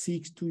that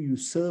seeks to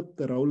usurp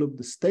the role of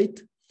the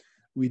state.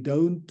 We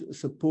don't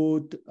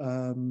support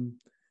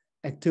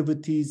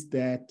activities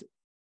that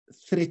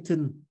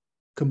threaten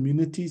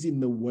communities in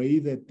the way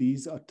that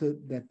these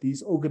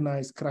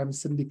organized crime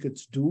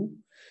syndicates do.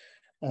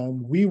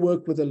 We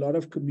work with a lot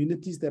of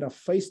communities that are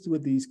faced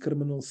with these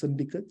criminal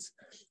syndicates,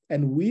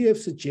 and we have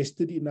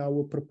suggested in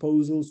our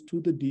proposals to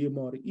the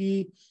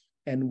DMRE,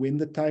 and when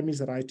the time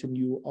is right and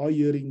you are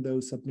hearing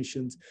those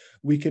submissions,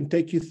 we can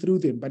take you through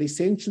them. But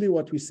essentially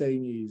what we're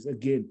saying is,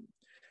 again,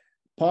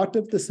 part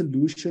of the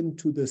solution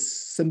to the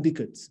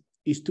syndicates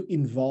is to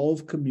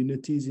involve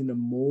communities in a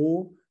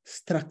more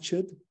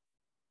structured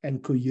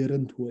and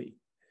coherent way.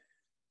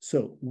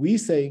 So we're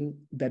saying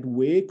that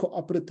where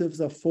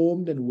cooperatives are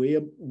formed and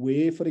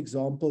where, for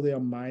example, they are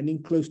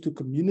mining close to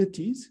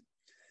communities,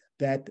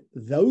 that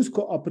those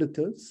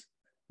cooperatives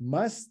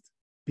must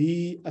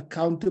be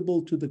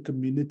accountable to the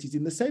communities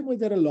in the same way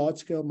that a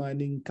large-scale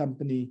mining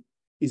company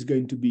is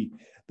going to be.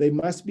 They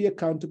must be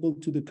accountable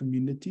to the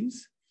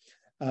communities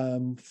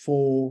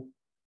for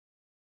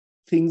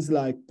things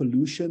like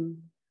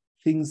pollution,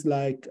 things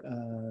like,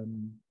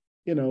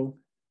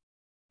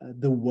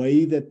 the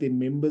way that their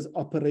members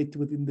operate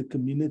within the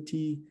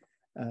community,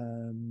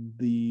 and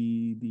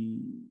the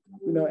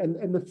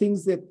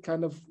things that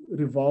kind of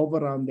revolve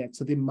around that.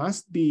 So there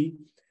must be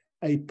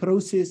a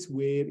process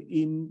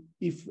wherein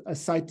if a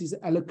site is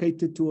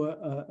allocated to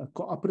a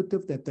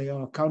cooperative, that they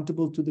are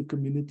accountable to the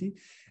community,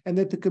 and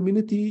that the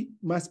community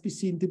must be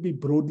seen to be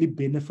broadly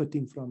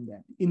benefiting from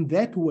that. In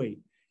that way,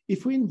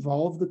 if we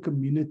involve the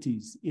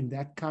communities in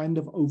that kind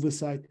of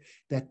oversight,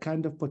 that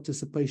kind of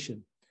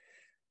participation,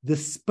 the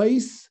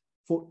space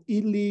for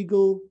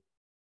illegal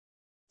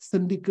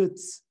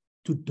syndicates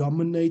to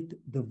dominate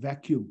the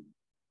vacuum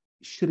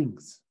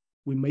shrinks.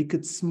 We make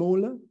it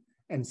smaller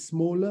and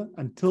smaller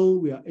until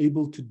we are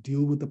able to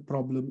deal with the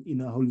problem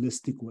in a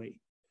holistic way.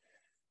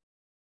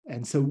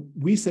 And so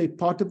we say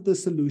part of the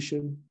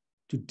solution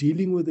to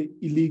dealing with the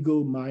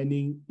illegal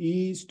mining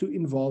is to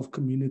involve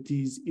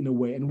communities in a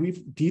way. And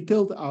we've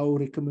detailed our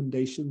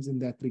recommendations in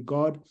that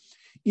regard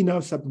in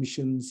our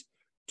submissions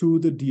to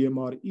the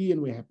DMRE,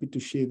 and we're happy to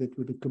share that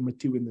with the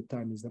committee when the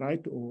time is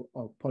right or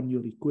upon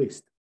your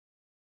request.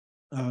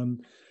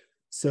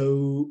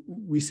 So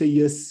we say,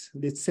 yes,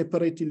 let's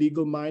separate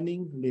illegal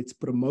mining. Let's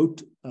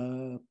promote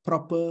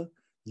proper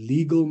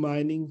legal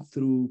mining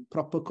through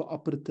proper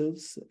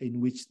cooperatives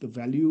in which the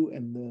value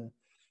and the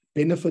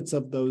benefits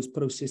of those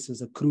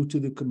processes accrue to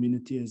the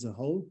community as a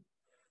whole.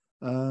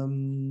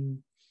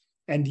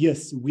 And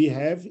yes, we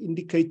have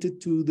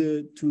indicated to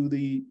the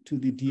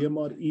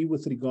DMRE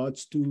with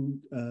regards to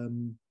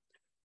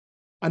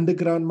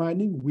underground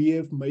mining. We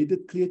have made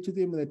it clear to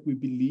them that we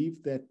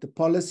believe that the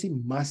policy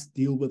must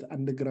deal with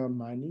underground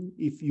mining.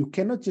 If you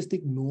cannot just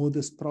ignore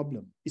this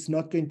problem, it's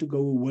not going to go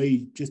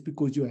away just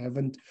because you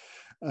haven't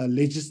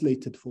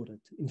legislated for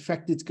it. In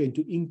fact, it's going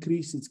to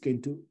increase, it's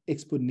going to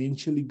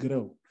exponentially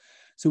grow.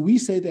 So we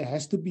say there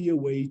has to be a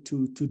way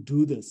to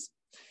do this.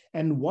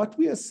 And what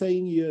we are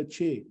saying here,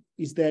 Chair,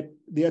 is that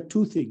there are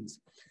two things.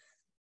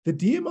 The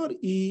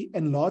DMRE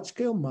and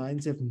large-scale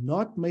mines have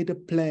not made a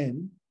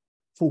plan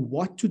for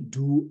what to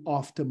do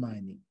after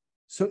mining.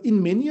 So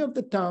in many of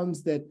the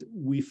towns that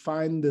we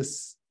find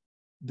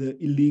the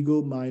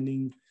illegal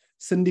mining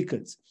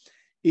syndicates,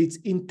 it's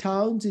in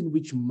towns in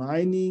which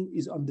mining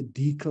is on the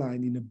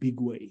decline in a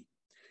big way.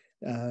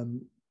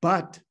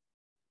 But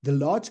the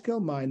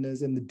large-scale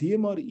miners and the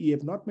DMRE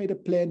have not made a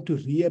plan to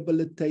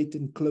rehabilitate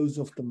and close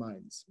off the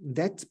mines.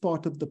 That's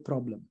part of the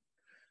problem.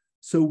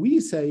 So we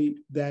say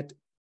that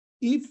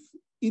if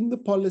in the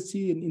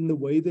policy and in the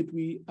way that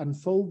we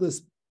unfold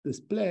this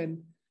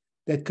plan,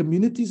 that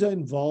communities are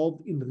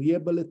involved in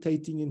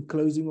rehabilitating and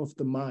closing of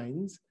the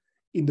mines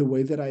in the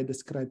way that I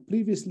described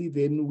previously,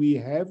 then we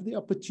have the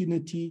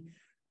opportunity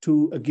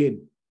to,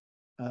 again,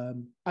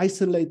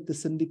 isolate the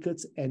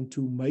syndicates and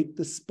to make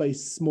the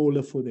space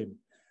smaller for them.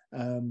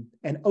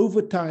 And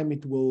over time,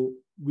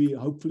 we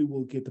hopefully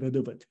will get rid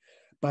of it.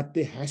 But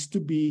there has to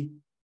be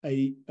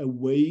a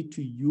way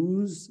to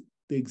use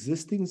the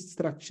existing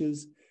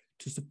structures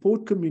to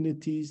support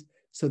communities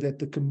so that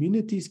the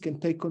communities can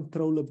take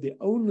control of their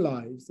own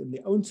lives and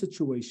their own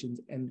situations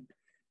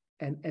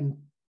and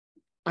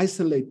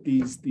isolate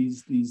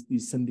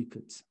these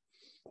syndicates.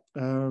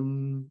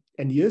 And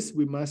yes,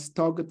 we must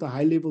target the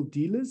high-level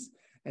dealers,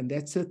 and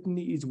that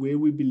certainly is where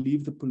we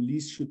believe the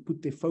police should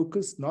put their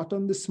focus, not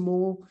on the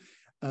small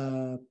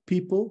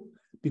people,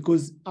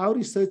 because our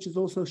research has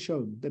also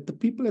shown that the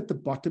people at the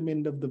bottom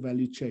end of the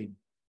value chain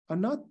are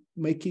not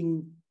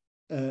making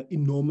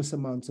enormous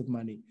amounts of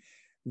money.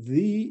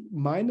 The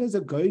miners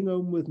are going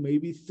home with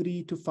maybe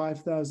 3,000 to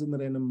 5,000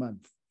 rand a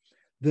month.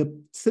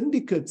 The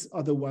syndicates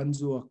are the ones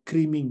who are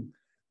creaming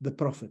the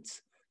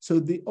profits. So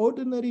the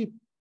ordinary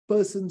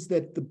persons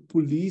that the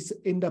police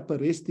end up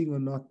arresting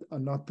are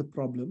not the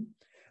problem,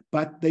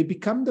 but they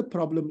become the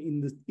problem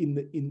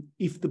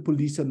if the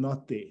police are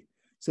not there.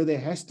 So there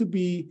has to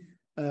be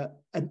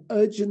an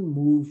urgent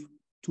move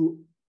to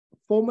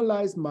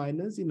formalize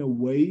miners in a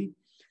way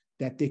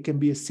that there can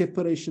be a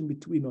separation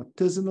between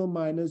artisanal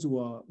miners who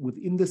are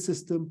within the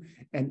system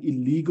and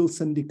illegal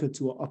syndicates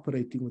who are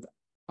operating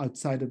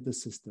outside of the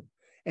system.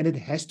 And it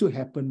has to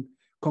happen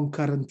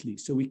concurrently.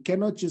 So we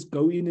cannot just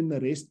go in and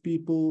arrest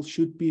people,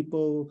 shoot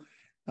people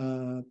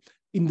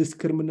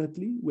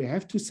indiscriminately. We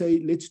have to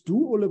say, let's do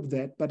all of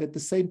that, but at the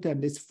same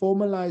time, let's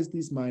formalize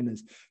these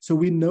miners. So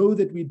we know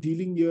that we're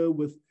dealing here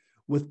with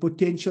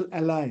potential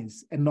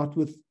allies and not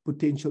with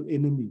potential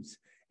enemies.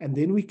 And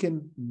then we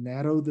can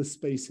narrow the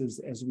spaces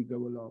as we go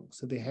along.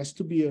 So there has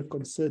to be a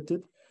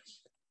concerted,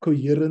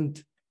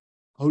 coherent,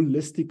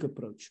 holistic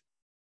approach.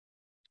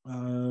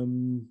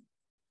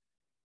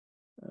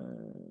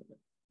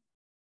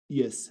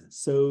 Yes,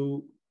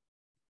 so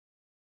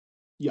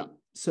yeah,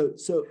 so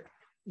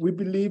we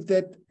believe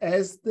that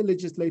as the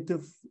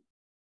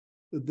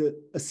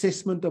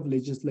assessment of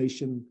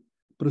legislation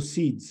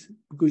proceeds,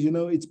 because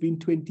it's been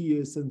 20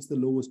 years since the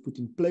law was put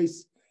in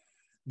place,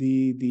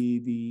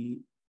 the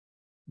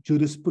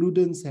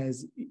jurisprudence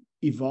has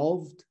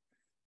evolved,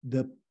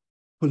 the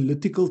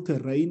political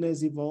terrain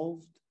has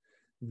evolved,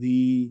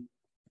 the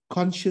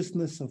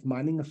consciousness of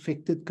mining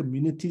affected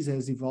communities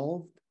has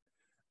evolved,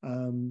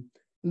 and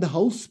the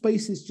whole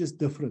space is just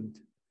different.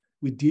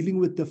 We're dealing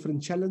with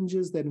different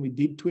challenges than we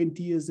did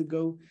 20 years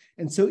ago.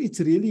 And so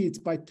it's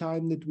by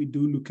time that we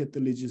do look at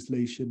the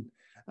legislation.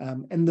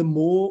 And the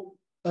more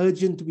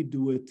urgent we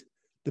do it,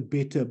 the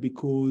better,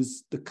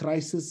 because the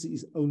crisis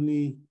is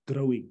only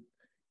growing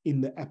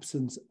in the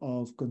absence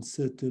of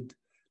concerted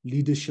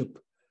leadership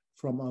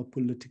from our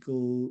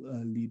political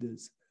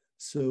leaders.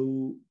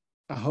 So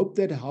I hope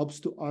that helps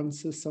to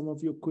answer some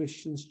of your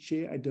questions,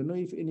 Chair. I don't know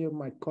if any of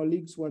my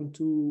colleagues want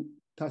to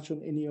touch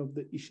on any of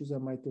the issues I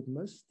might have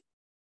missed.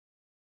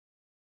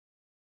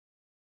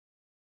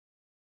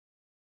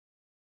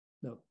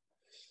 No.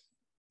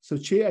 So,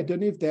 Chair, I don't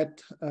know if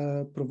that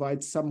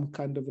provides some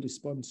kind of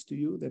response to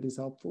you that is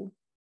helpful.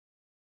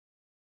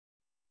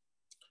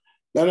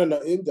 No.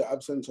 In the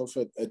absence of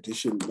an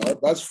addition, no,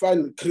 that's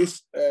fine,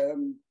 Chris.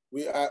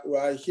 We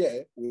are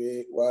here.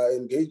 We are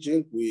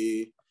engaging.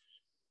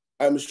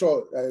 I'm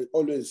sure I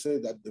always say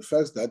that the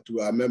fact that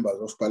we are members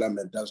of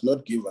Parliament does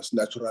not give us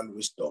natural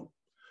wisdom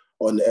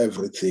on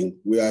everything.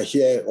 We are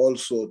here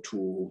also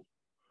to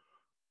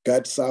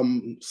get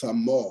some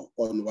more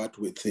on what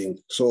we think.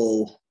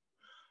 So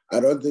I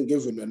don't think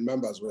even when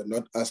members were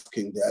not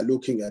asking, they are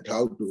looking at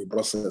how do we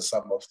process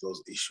some of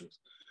those issues.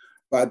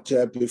 But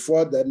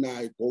before then,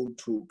 I go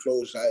to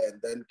closure and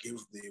then give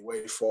the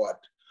way forward.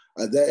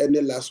 Are there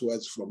any last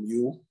words from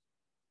you?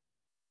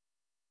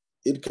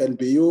 It can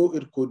be you,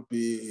 it could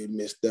be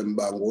Mr.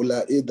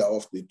 Mbangula, either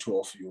of the two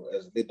of you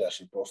as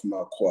leadership of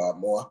MACUA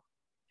and WAMUA.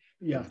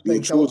 Yeah,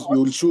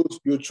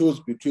 you choose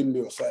between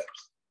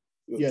yourselves.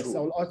 Yes,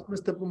 I'll ask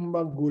Mr.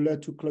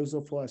 Mbangula to close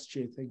off for us,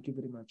 Chair. Thank you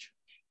very much.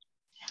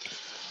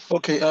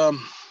 Okay,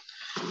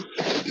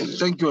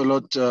 thank you a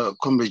lot,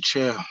 Comrade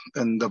Chair,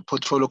 and the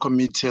Portfolio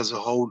Committee as a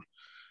whole,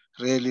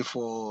 really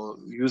for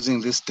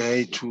using this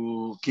day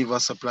to give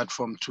us a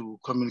platform to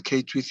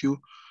communicate with you.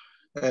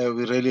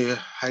 We really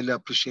highly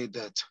appreciate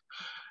that.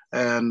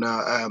 And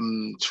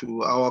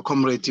to our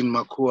comrade in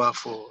MACUA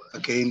for,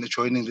 again,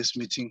 joining this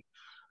meeting,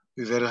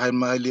 we very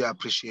highly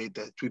appreciate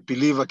that. We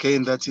believe,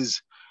 again, that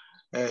is,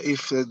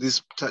 if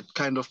this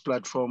kind of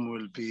platform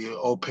will be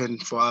open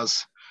for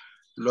us,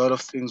 a lot of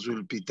things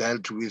will be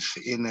dealt with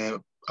in an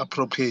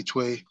appropriate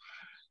way,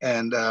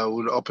 and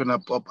will open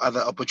up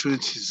other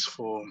opportunities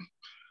for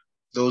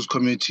those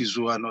communities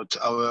who are not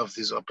aware of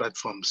these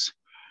platforms.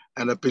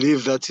 And I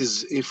believe that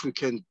is, if we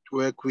can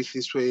work with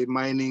this way,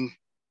 mining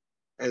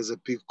as a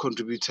big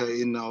contributor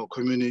in our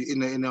community,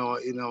 in our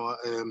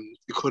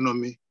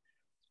economy,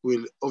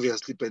 will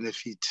obviously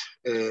benefit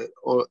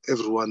or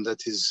everyone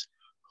that is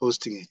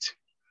hosting it.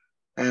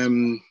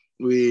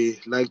 We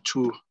like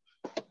to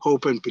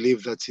hope and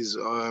believe that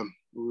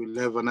we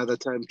will have another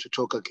time to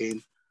talk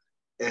again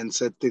and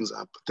set things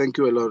up. Thank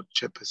you a lot,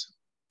 Chairperson.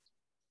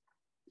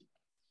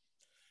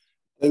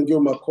 Thank you,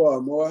 MACUA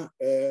and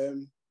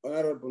WAMUA.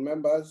 Honorable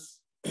members,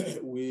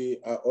 we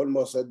are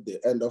almost at the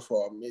end of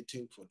our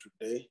meeting for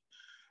today.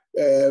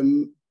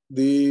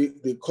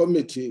 The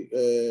committee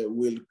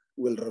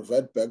will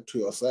revert back to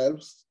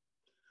yourselves.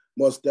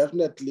 Most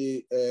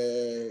definitely,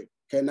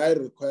 can I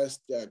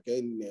request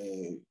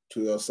again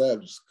to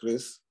yourselves,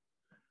 Chris,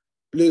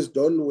 please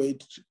don't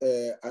wait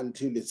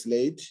until it's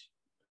late.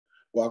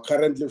 We are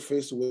currently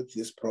faced with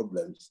these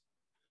problems.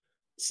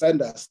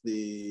 Send us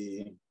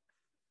the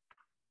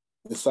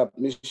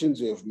submissions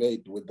you have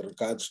made with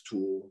regards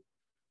to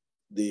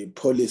the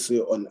policy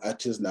on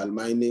artisanal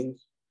mining.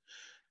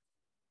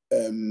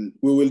 We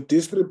will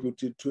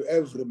distribute it to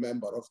every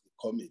member of the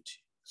committee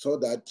so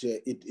that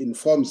it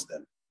informs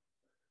them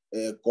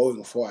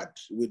going forward.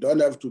 We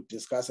don't have to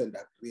discuss and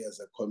agree as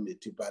a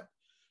committee, but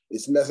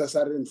it's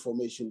necessary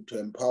information to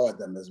empower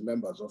them as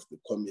members of the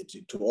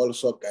committee to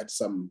also get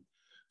some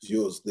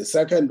views. The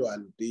second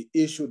one, the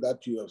issue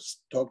that you have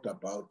talked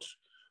about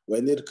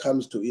when it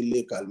comes to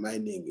illegal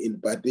mining, in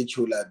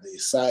particular the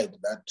side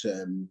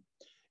that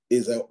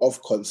is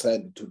of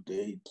concern to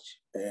date,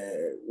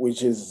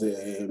 which is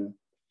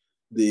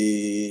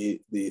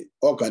the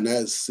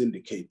organized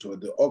syndicate or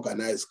the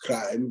organized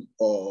crime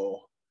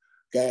or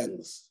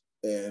gangs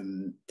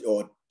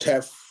or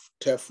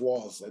theft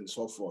wars and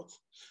so forth.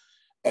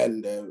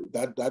 And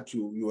that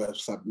you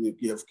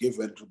have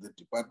given to the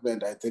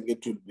department, I think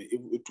it will be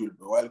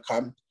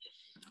welcome.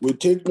 We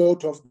take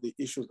note of the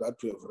issues that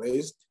we have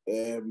raised,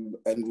 and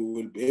we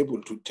will be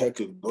able to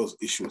tackle those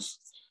issues.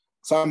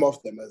 Some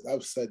of them, as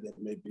I've said, they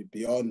may be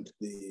beyond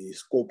the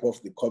scope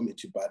of the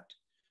committee, but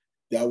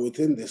they are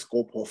within the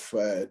scope of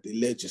the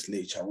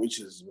legislature,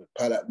 which is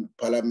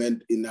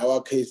Parliament, in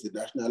our case, the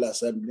National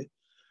Assembly.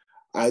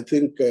 I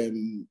think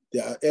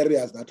there are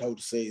areas that I would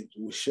say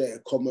we share a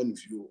common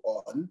view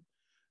on,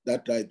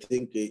 that I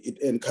think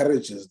it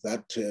encourages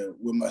that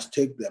we must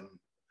take them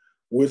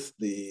with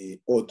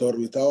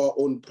with our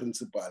own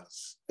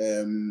principles.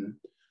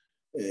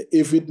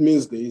 If it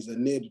means there is a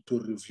need to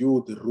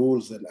review the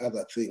rules and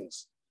other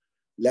things,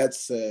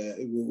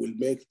 we will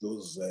make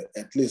those,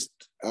 at least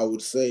I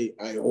would say,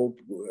 I hope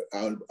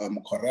I'm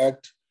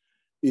correct,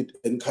 it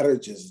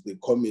encourages the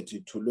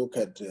committee to look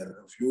at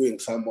reviewing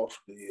some of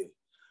the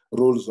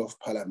rules of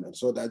Parliament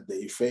so that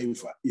they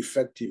favor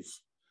effective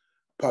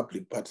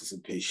public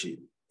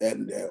participation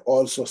and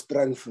also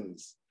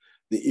strengthens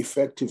the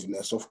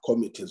effectiveness of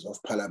committees of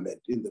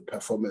Parliament in the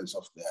performance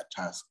of their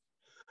task.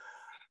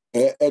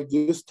 At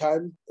this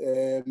time,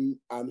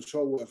 I'm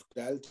sure we have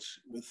dealt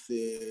with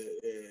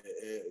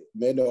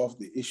many of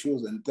the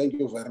issues, and thank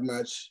you very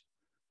much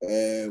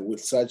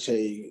with such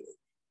I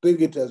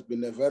think it has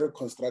been a very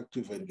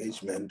constructive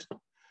engagement,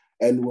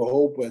 and we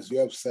hope, as you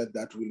have said,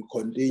 that we'll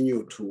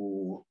continue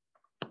to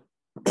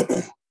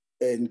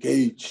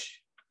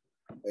engage.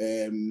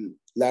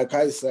 Like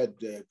I said,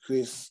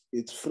 Chris,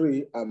 it's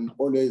free. I'm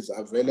always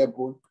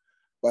available,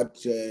 but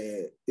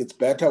it's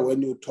better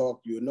when you talk,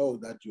 you know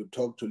that you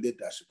talk to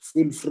leadership.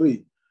 Feel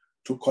free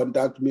to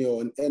contact me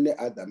on any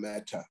other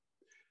matter.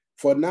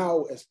 For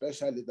now,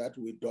 especially that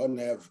we don't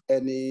have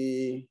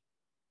any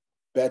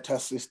better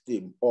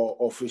system or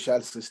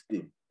official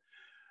system.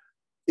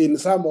 In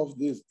some of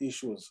these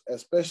issues,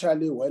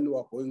 especially when we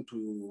are going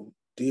to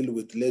deal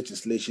with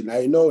legislation,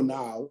 I know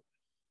now,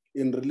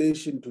 in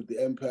relation to the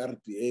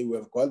MPRDA,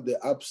 we've got the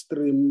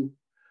Upstream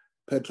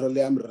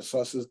Petroleum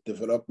Resources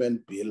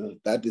Development Bill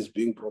that is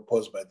being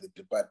proposed by the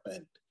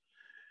department.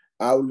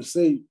 I will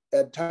say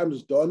at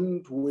times,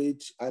 don't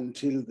wait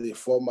until the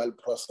formal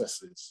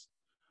processes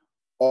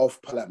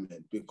of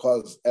Parliament,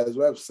 because as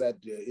we have said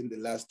in the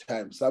last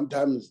time,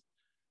 sometimes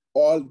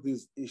all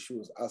these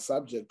issues are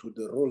subject to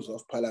the rules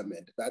of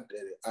Parliament that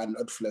are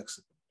not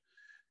flexible.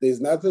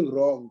 There's nothing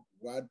wrong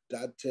with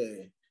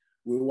that.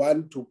 We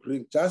want to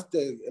bring, just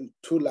 2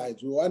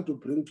 lines, we want to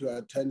bring to your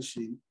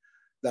attention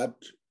that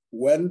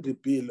when the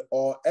bill,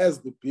 or as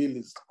the bill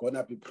is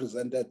gonna be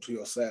presented to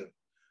yourself,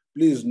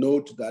 please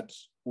note that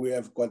we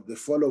have got the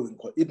following.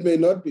 It may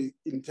not be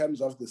in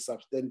terms of the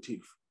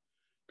substantive,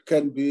 it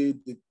can be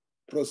the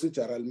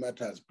procedural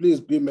matters. Please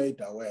be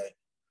made aware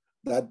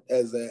that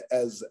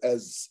as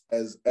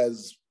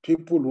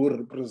people who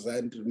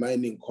represent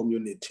mining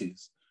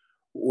communities,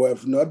 who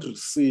have not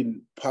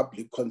seen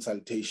public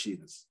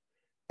consultations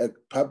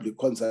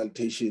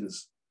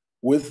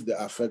with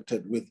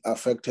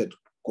affected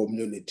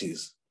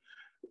communities.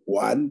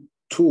 1,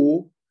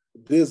 2,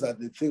 these are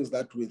the things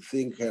that we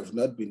think have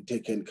not been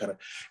taken care of.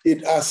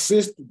 It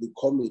assists the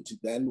committee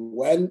then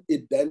when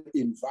it then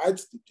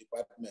invites the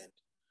department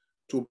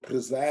to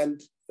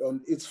present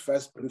on its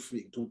first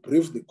briefing, to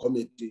brief the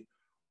committee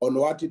on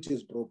what it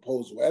is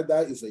proposed,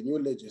 whether it's a new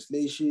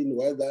legislation,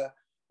 whether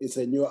it's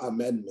a new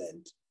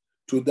amendment.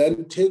 to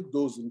then take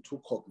those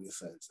into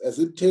cognizance. As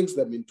it takes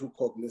them into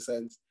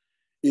cognizance,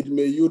 it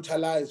may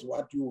utilize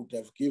what you would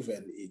have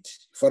given it.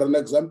 For an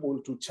example,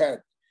 to check,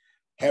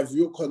 have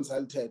you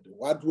consulted?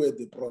 What were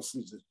the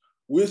procedures?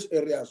 Which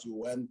areas you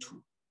went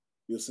to,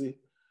 you see?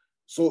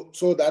 So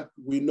that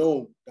we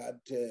know that,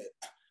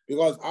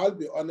 because I'll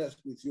be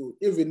honest with you,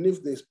 even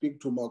if they speak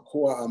to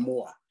MACUA and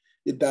WAMUA,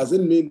 it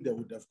doesn't mean they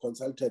would have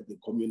consulted the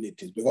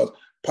communities, because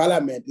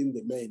Parliament in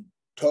the main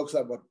talks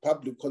about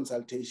public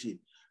consultation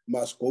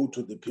must go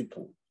to the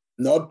people,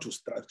 not to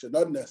structure,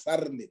 not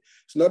necessarily.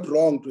 It's not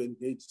wrong to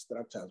engage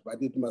structures,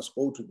 but it must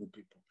go to the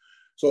people.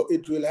 So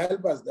it will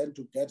help us then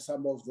to get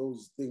some of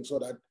those things so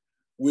that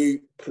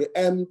we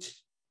preempt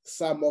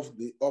some of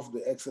the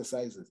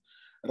exercises,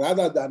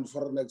 rather than,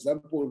 for an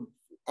example,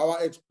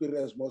 our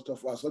experience, most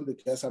of us on the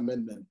Case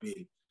Amendment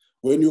Bill,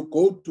 when you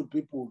go to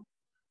people,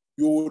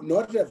 you would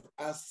not have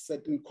asked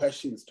certain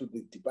questions to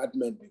the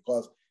department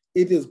because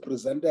it is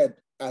presented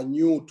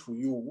anew to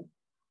you.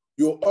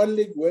 You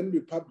only, when the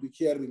public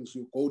hearings,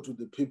 you go to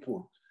the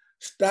people,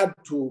 start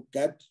to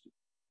get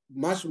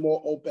much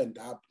more opened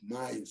up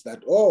minds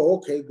that, oh,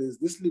 okay, there's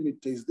this limit,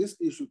 there's this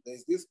issue,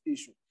 there's this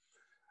issue.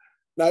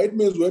 Now it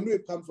means when we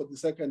come for the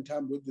second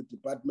time with the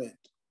department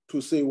to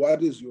say,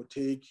 what is your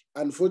take?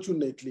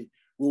 Unfortunately,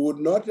 we would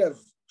not have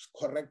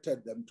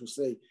corrected them to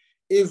say,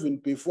 even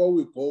before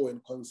we go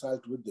and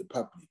consult with the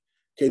public,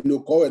 can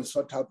you go and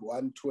sort out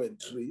 1, 2,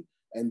 and 3,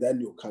 and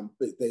then you come,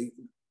 they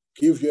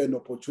give you an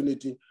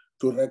opportunity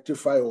to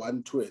rectify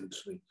 1, 2, and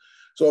 3.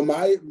 So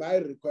my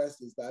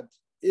request is that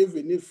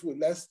even if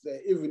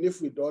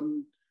we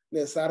don't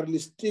necessarily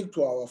stick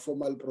to our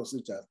formal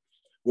procedures,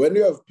 when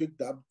you have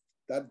picked up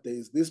that there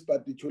is this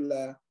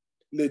particular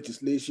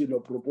legislation or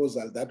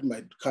proposal that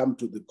might come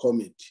to the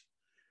committee,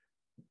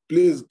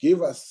 please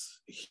give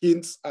us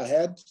hints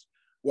ahead.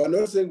 We're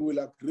not saying we'll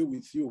agree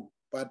with you,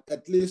 but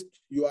at least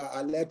you are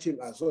alerting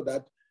us so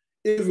that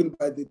even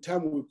by the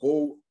time we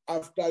go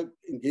after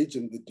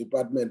engaging the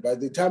department, by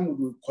the time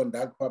we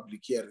conduct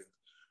public hearings,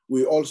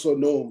 we also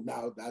know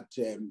now that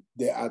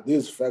there are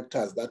these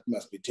factors that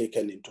must be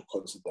taken into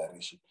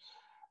consideration.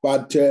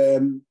 But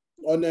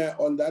on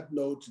that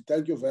note,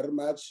 thank you very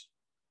much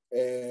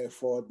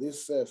for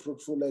this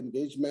fruitful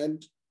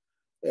engagement.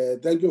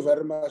 Thank you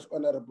very much,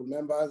 honorable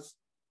members.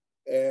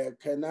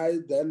 Can I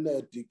then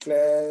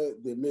declare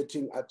the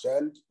meeting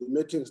adjourned? The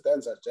meeting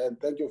stands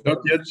adjourned. Thank you very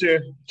much. Not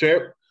yet,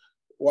 Chair.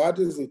 What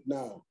is it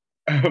now?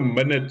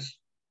 Minutes.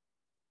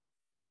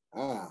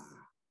 Ah.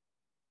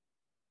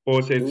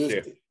 4 cents,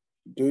 Chair.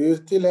 Do you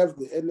still have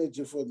the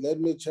energy for? Let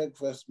me check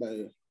first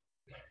my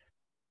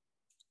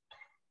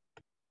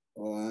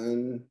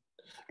one.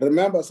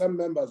 Remember, some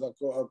members are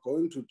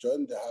going to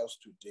join the house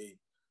today.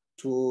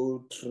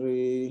 2,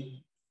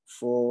 3,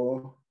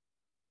 4,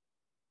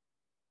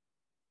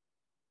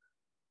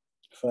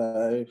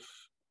 5.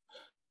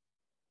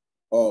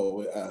 Oh,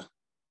 we are.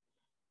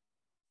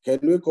 Can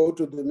we go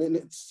to the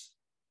minutes?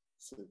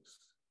 6.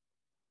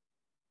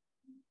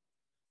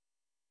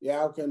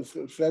 Yeah, I can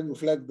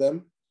flag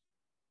them.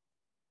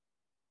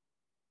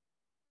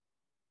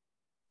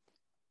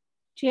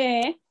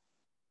 Chair.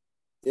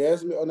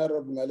 Yes,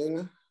 Honorable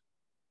Malinga.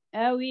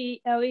 Are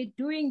we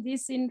doing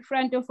this in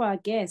front of our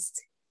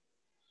guests?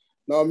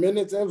 Now,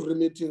 minutes, every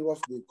meeting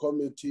of the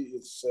committee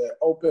is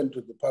open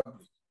to the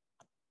public.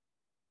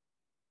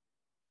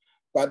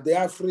 But they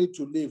are free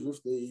to leave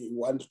if they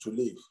want to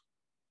leave.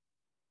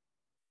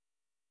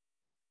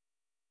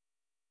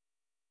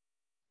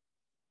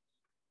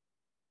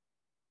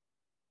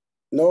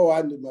 No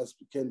one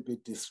can be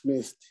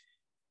dismissed,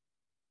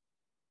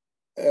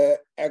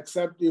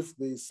 except if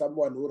there is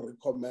someone who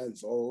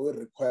recommends or who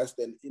requests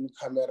an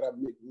in-camera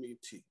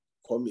meeting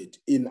commit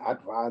in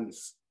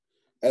advance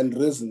and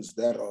reasons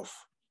thereof.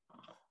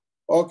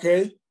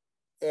 Okay.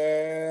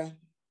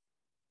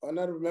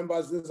 Honorable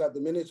members, these are the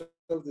minutes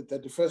of the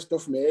 31st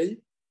of May.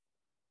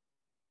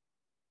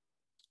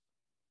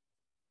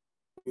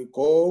 We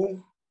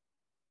go.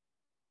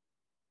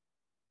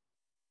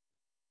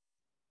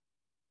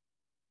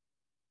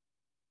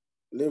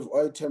 Leave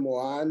item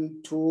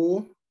 1,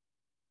 2,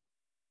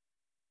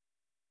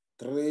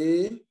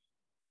 3.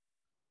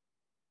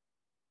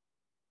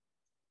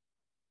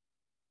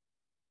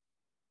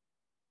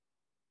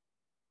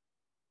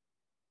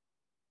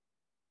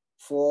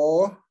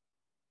 4,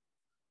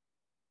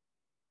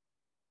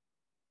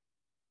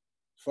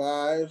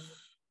 5.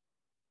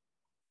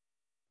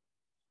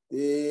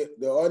 The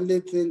only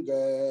thing,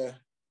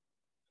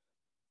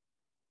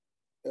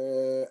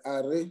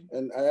 Ari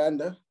and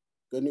Ayanda,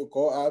 can you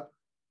go up?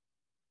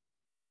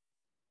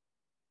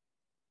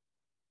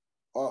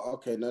 Oh,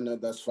 okay, no,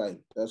 that's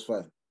fine, that's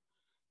fine.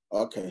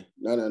 Okay,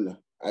 no.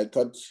 I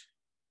thought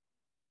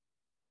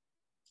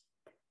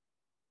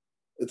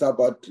it's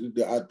about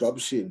the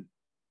adoption.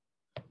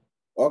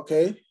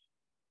 Okay.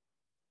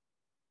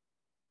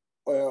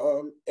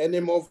 Any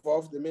more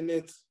of the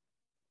minutes?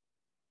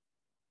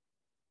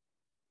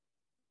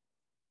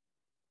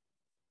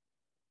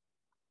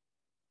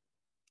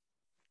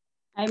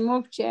 I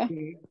move, Chair.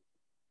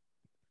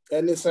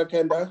 Any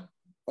seconder?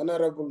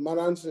 Honorable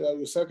Marans, are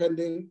you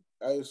seconding?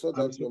 I saw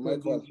that your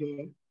mic was.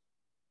 Chair.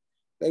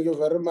 Thank you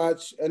very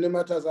much. Any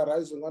matters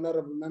arising,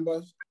 honorable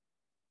members?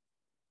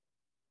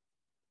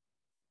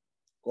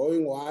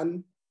 Going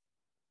 1,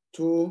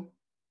 2,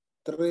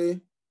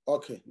 3.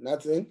 Okay,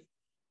 nothing.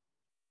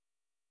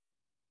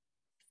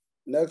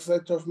 Next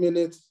set of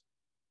minutes.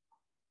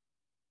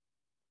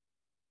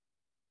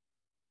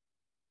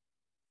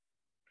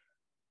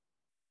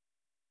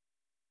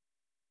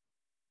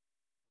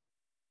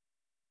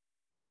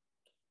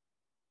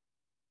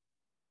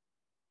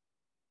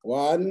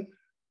 One,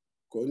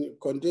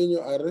 continue,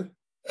 Ari.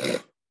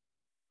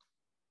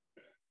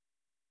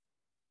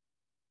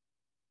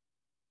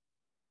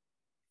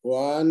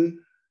 1,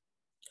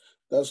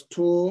 that's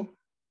 2,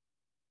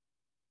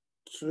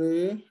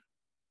 3,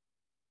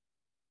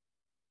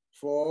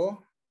 4.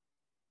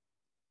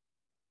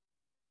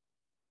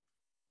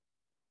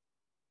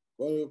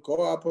 When you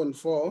go up on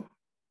 4,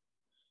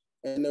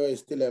 anyway,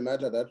 it's still a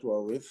matter that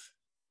we're with.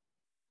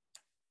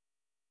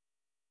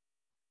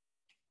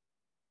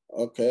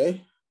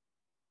 Okay.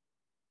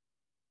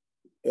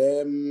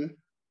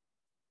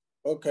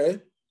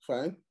 Okay,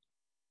 fine.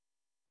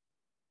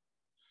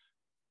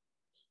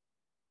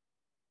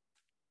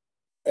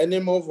 Any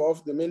move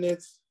of the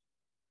minutes?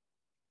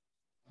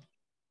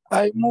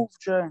 I move,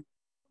 Chair.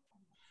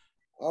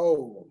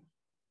 Oh,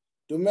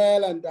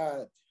 Dumela and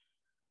Dad.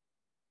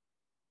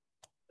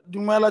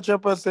 Dumela,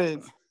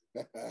 Chairperson.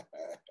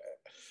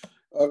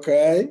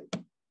 Okay.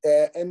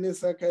 Any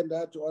second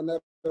that to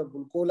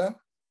Honorable Kula?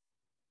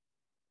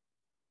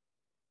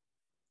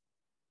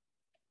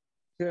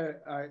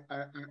 Chair, I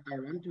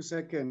want to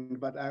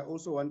second, but I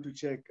also want to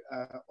check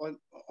on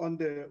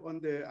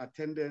the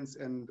attendance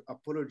and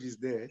apologies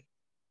there.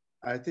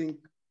 I think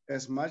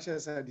as much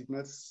as I did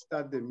not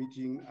start the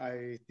meeting,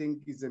 I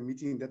think it's a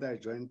meeting that I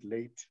joined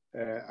late.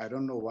 I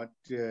don't know what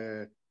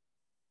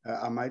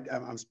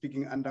I'm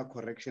speaking under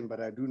correction, but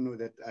I do know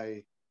that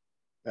I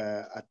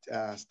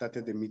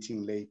started the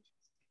meeting late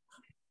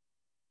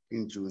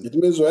in June. It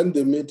means when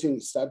the meeting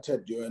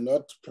started, you were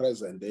not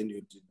present, and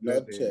you did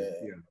not.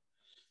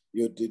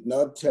 You did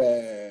not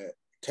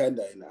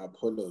tender an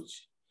apology.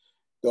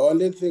 The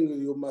only thing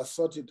you must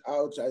sort it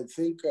out, I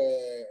think,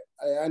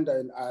 Ayanda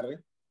and Ari,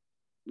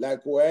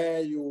 like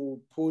where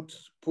you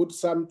put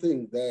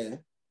something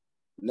there,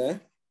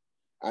 né?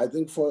 I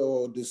think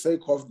for the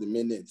sake of the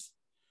minutes,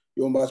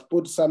 you must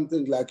put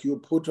something like you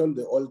put on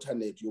the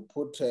alternate, you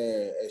put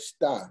a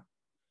star,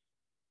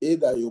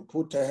 either you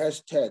put a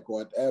hashtag,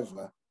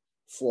 whatever,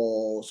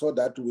 so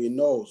that we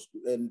know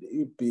and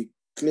it be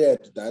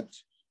cleared that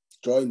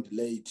joined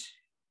late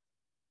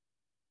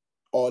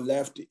or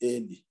left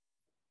early.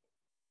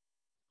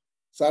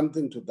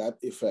 Something to that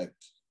effect.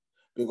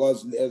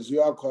 Because as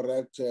you are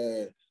correct,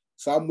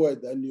 somewhere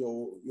then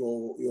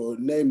your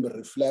name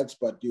reflects,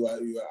 but you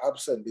are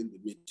absent in the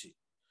meeting.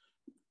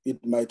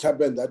 It might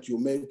happen that you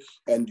make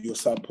and you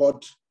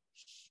support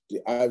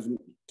the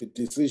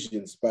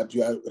decisions, but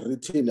you are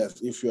written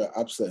as if you are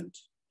absent.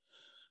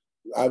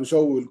 I'm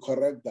sure we'll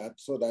correct that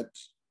so that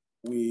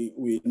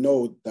we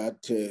know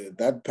that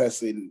that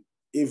person,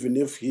 even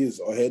if his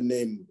or her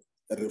name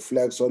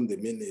reflects on the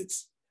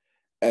minutes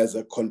as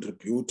a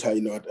contributor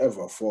in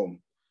whatever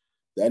form,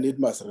 then it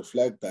must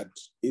reflect that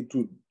it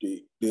would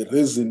be, the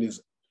reason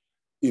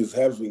is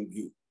having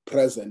you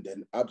present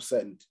and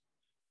absent.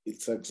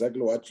 It's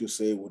exactly what you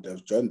say, would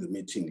have joined the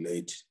meeting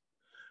late.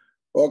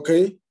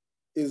 Okay,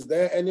 is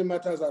there any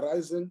matters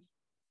arising?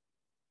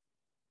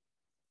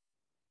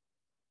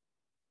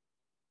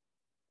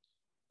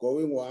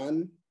 Going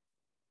 1,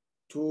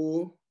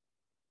 2,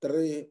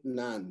 3,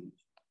 none.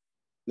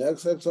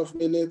 Next set of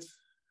minutes.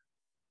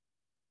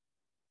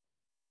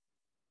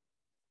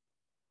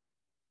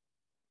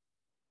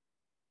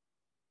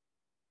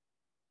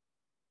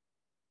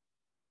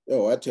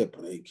 Oh, what a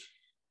break.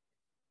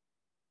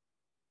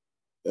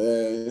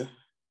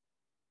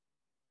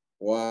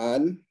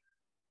 1,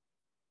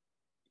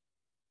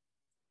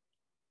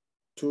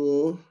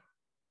 2,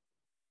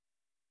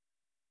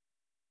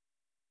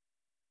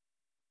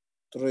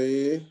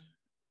 3,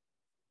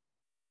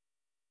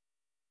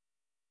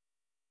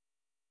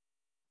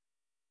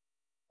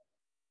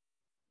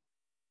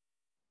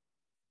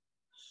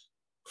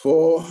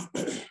 4.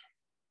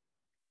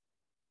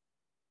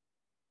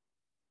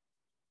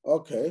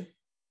 Okay.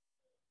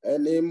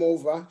 Any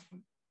mover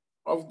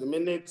of the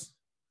minutes?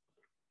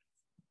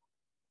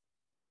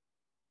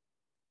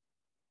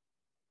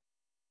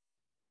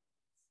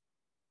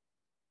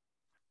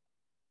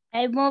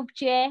 I move,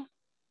 Chair.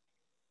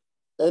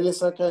 Any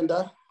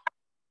seconder?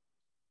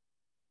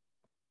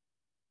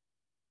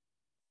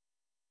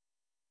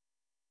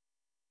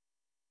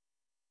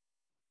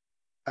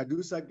 I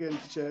do second,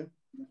 Chair.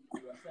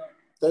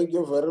 Thank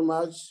you very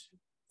much,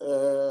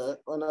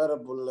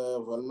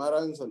 Honorable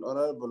Volmarans and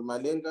Honorable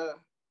Malinga.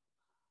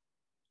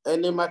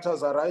 Any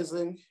matters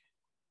arising?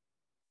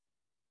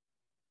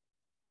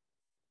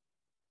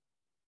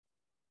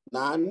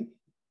 None.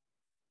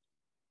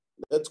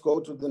 Let's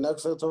go to the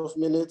next set of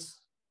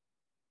minutes.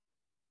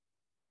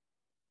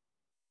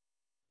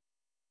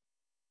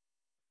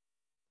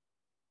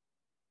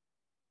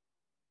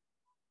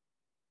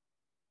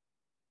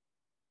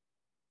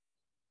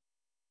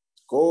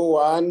 Go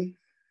 1,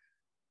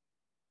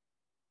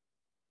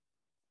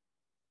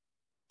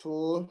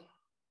 2,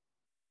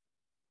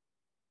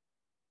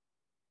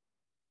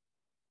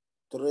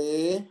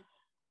 3,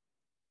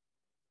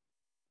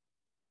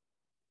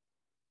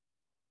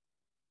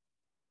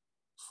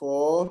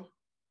 4,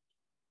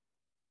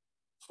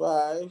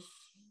 5,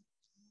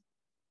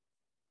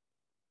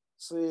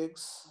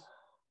 6,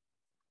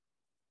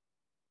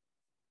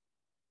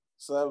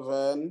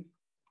 7.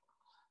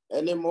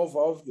 Any move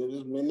of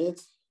the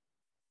minutes?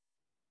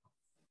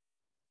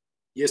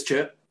 Yes,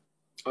 Chair.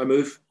 I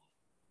move.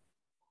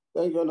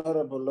 Thank you,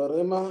 Honorable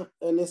Lorema.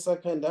 Any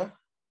seconder?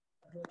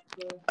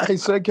 I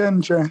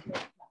second, Chair.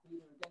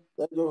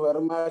 Thank you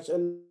very much.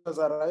 Any others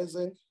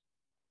arising?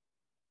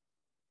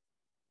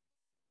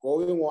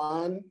 Going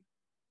 1,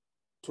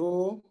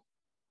 2,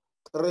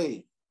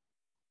 3.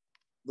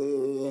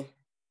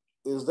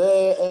 Is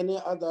there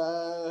any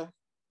other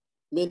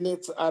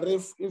minutes,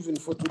 Arif, even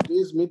for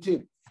today's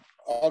meeting?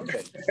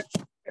 Okay.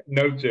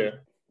 No,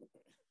 Chair.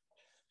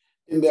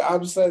 In the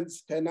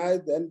absence, can I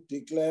then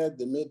declare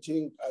the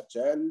meeting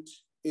adjourned?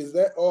 Is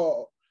there,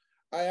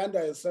 I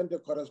understand the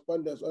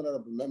correspondence,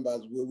 honorable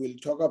members. We will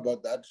talk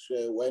about that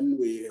when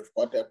we have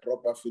got a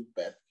proper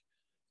feedback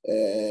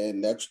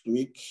next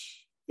week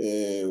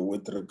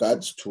with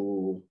regards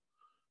to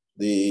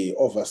the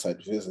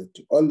oversight visit.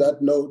 On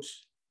that note,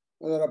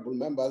 honorable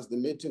members, the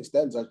meeting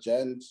stands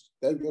adjourned.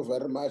 Thank you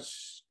very much.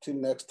 Till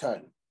next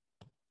time.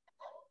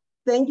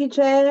 Thank you,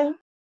 Chair.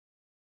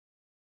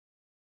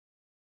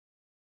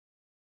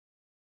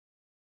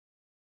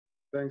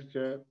 Thanks,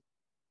 Chair.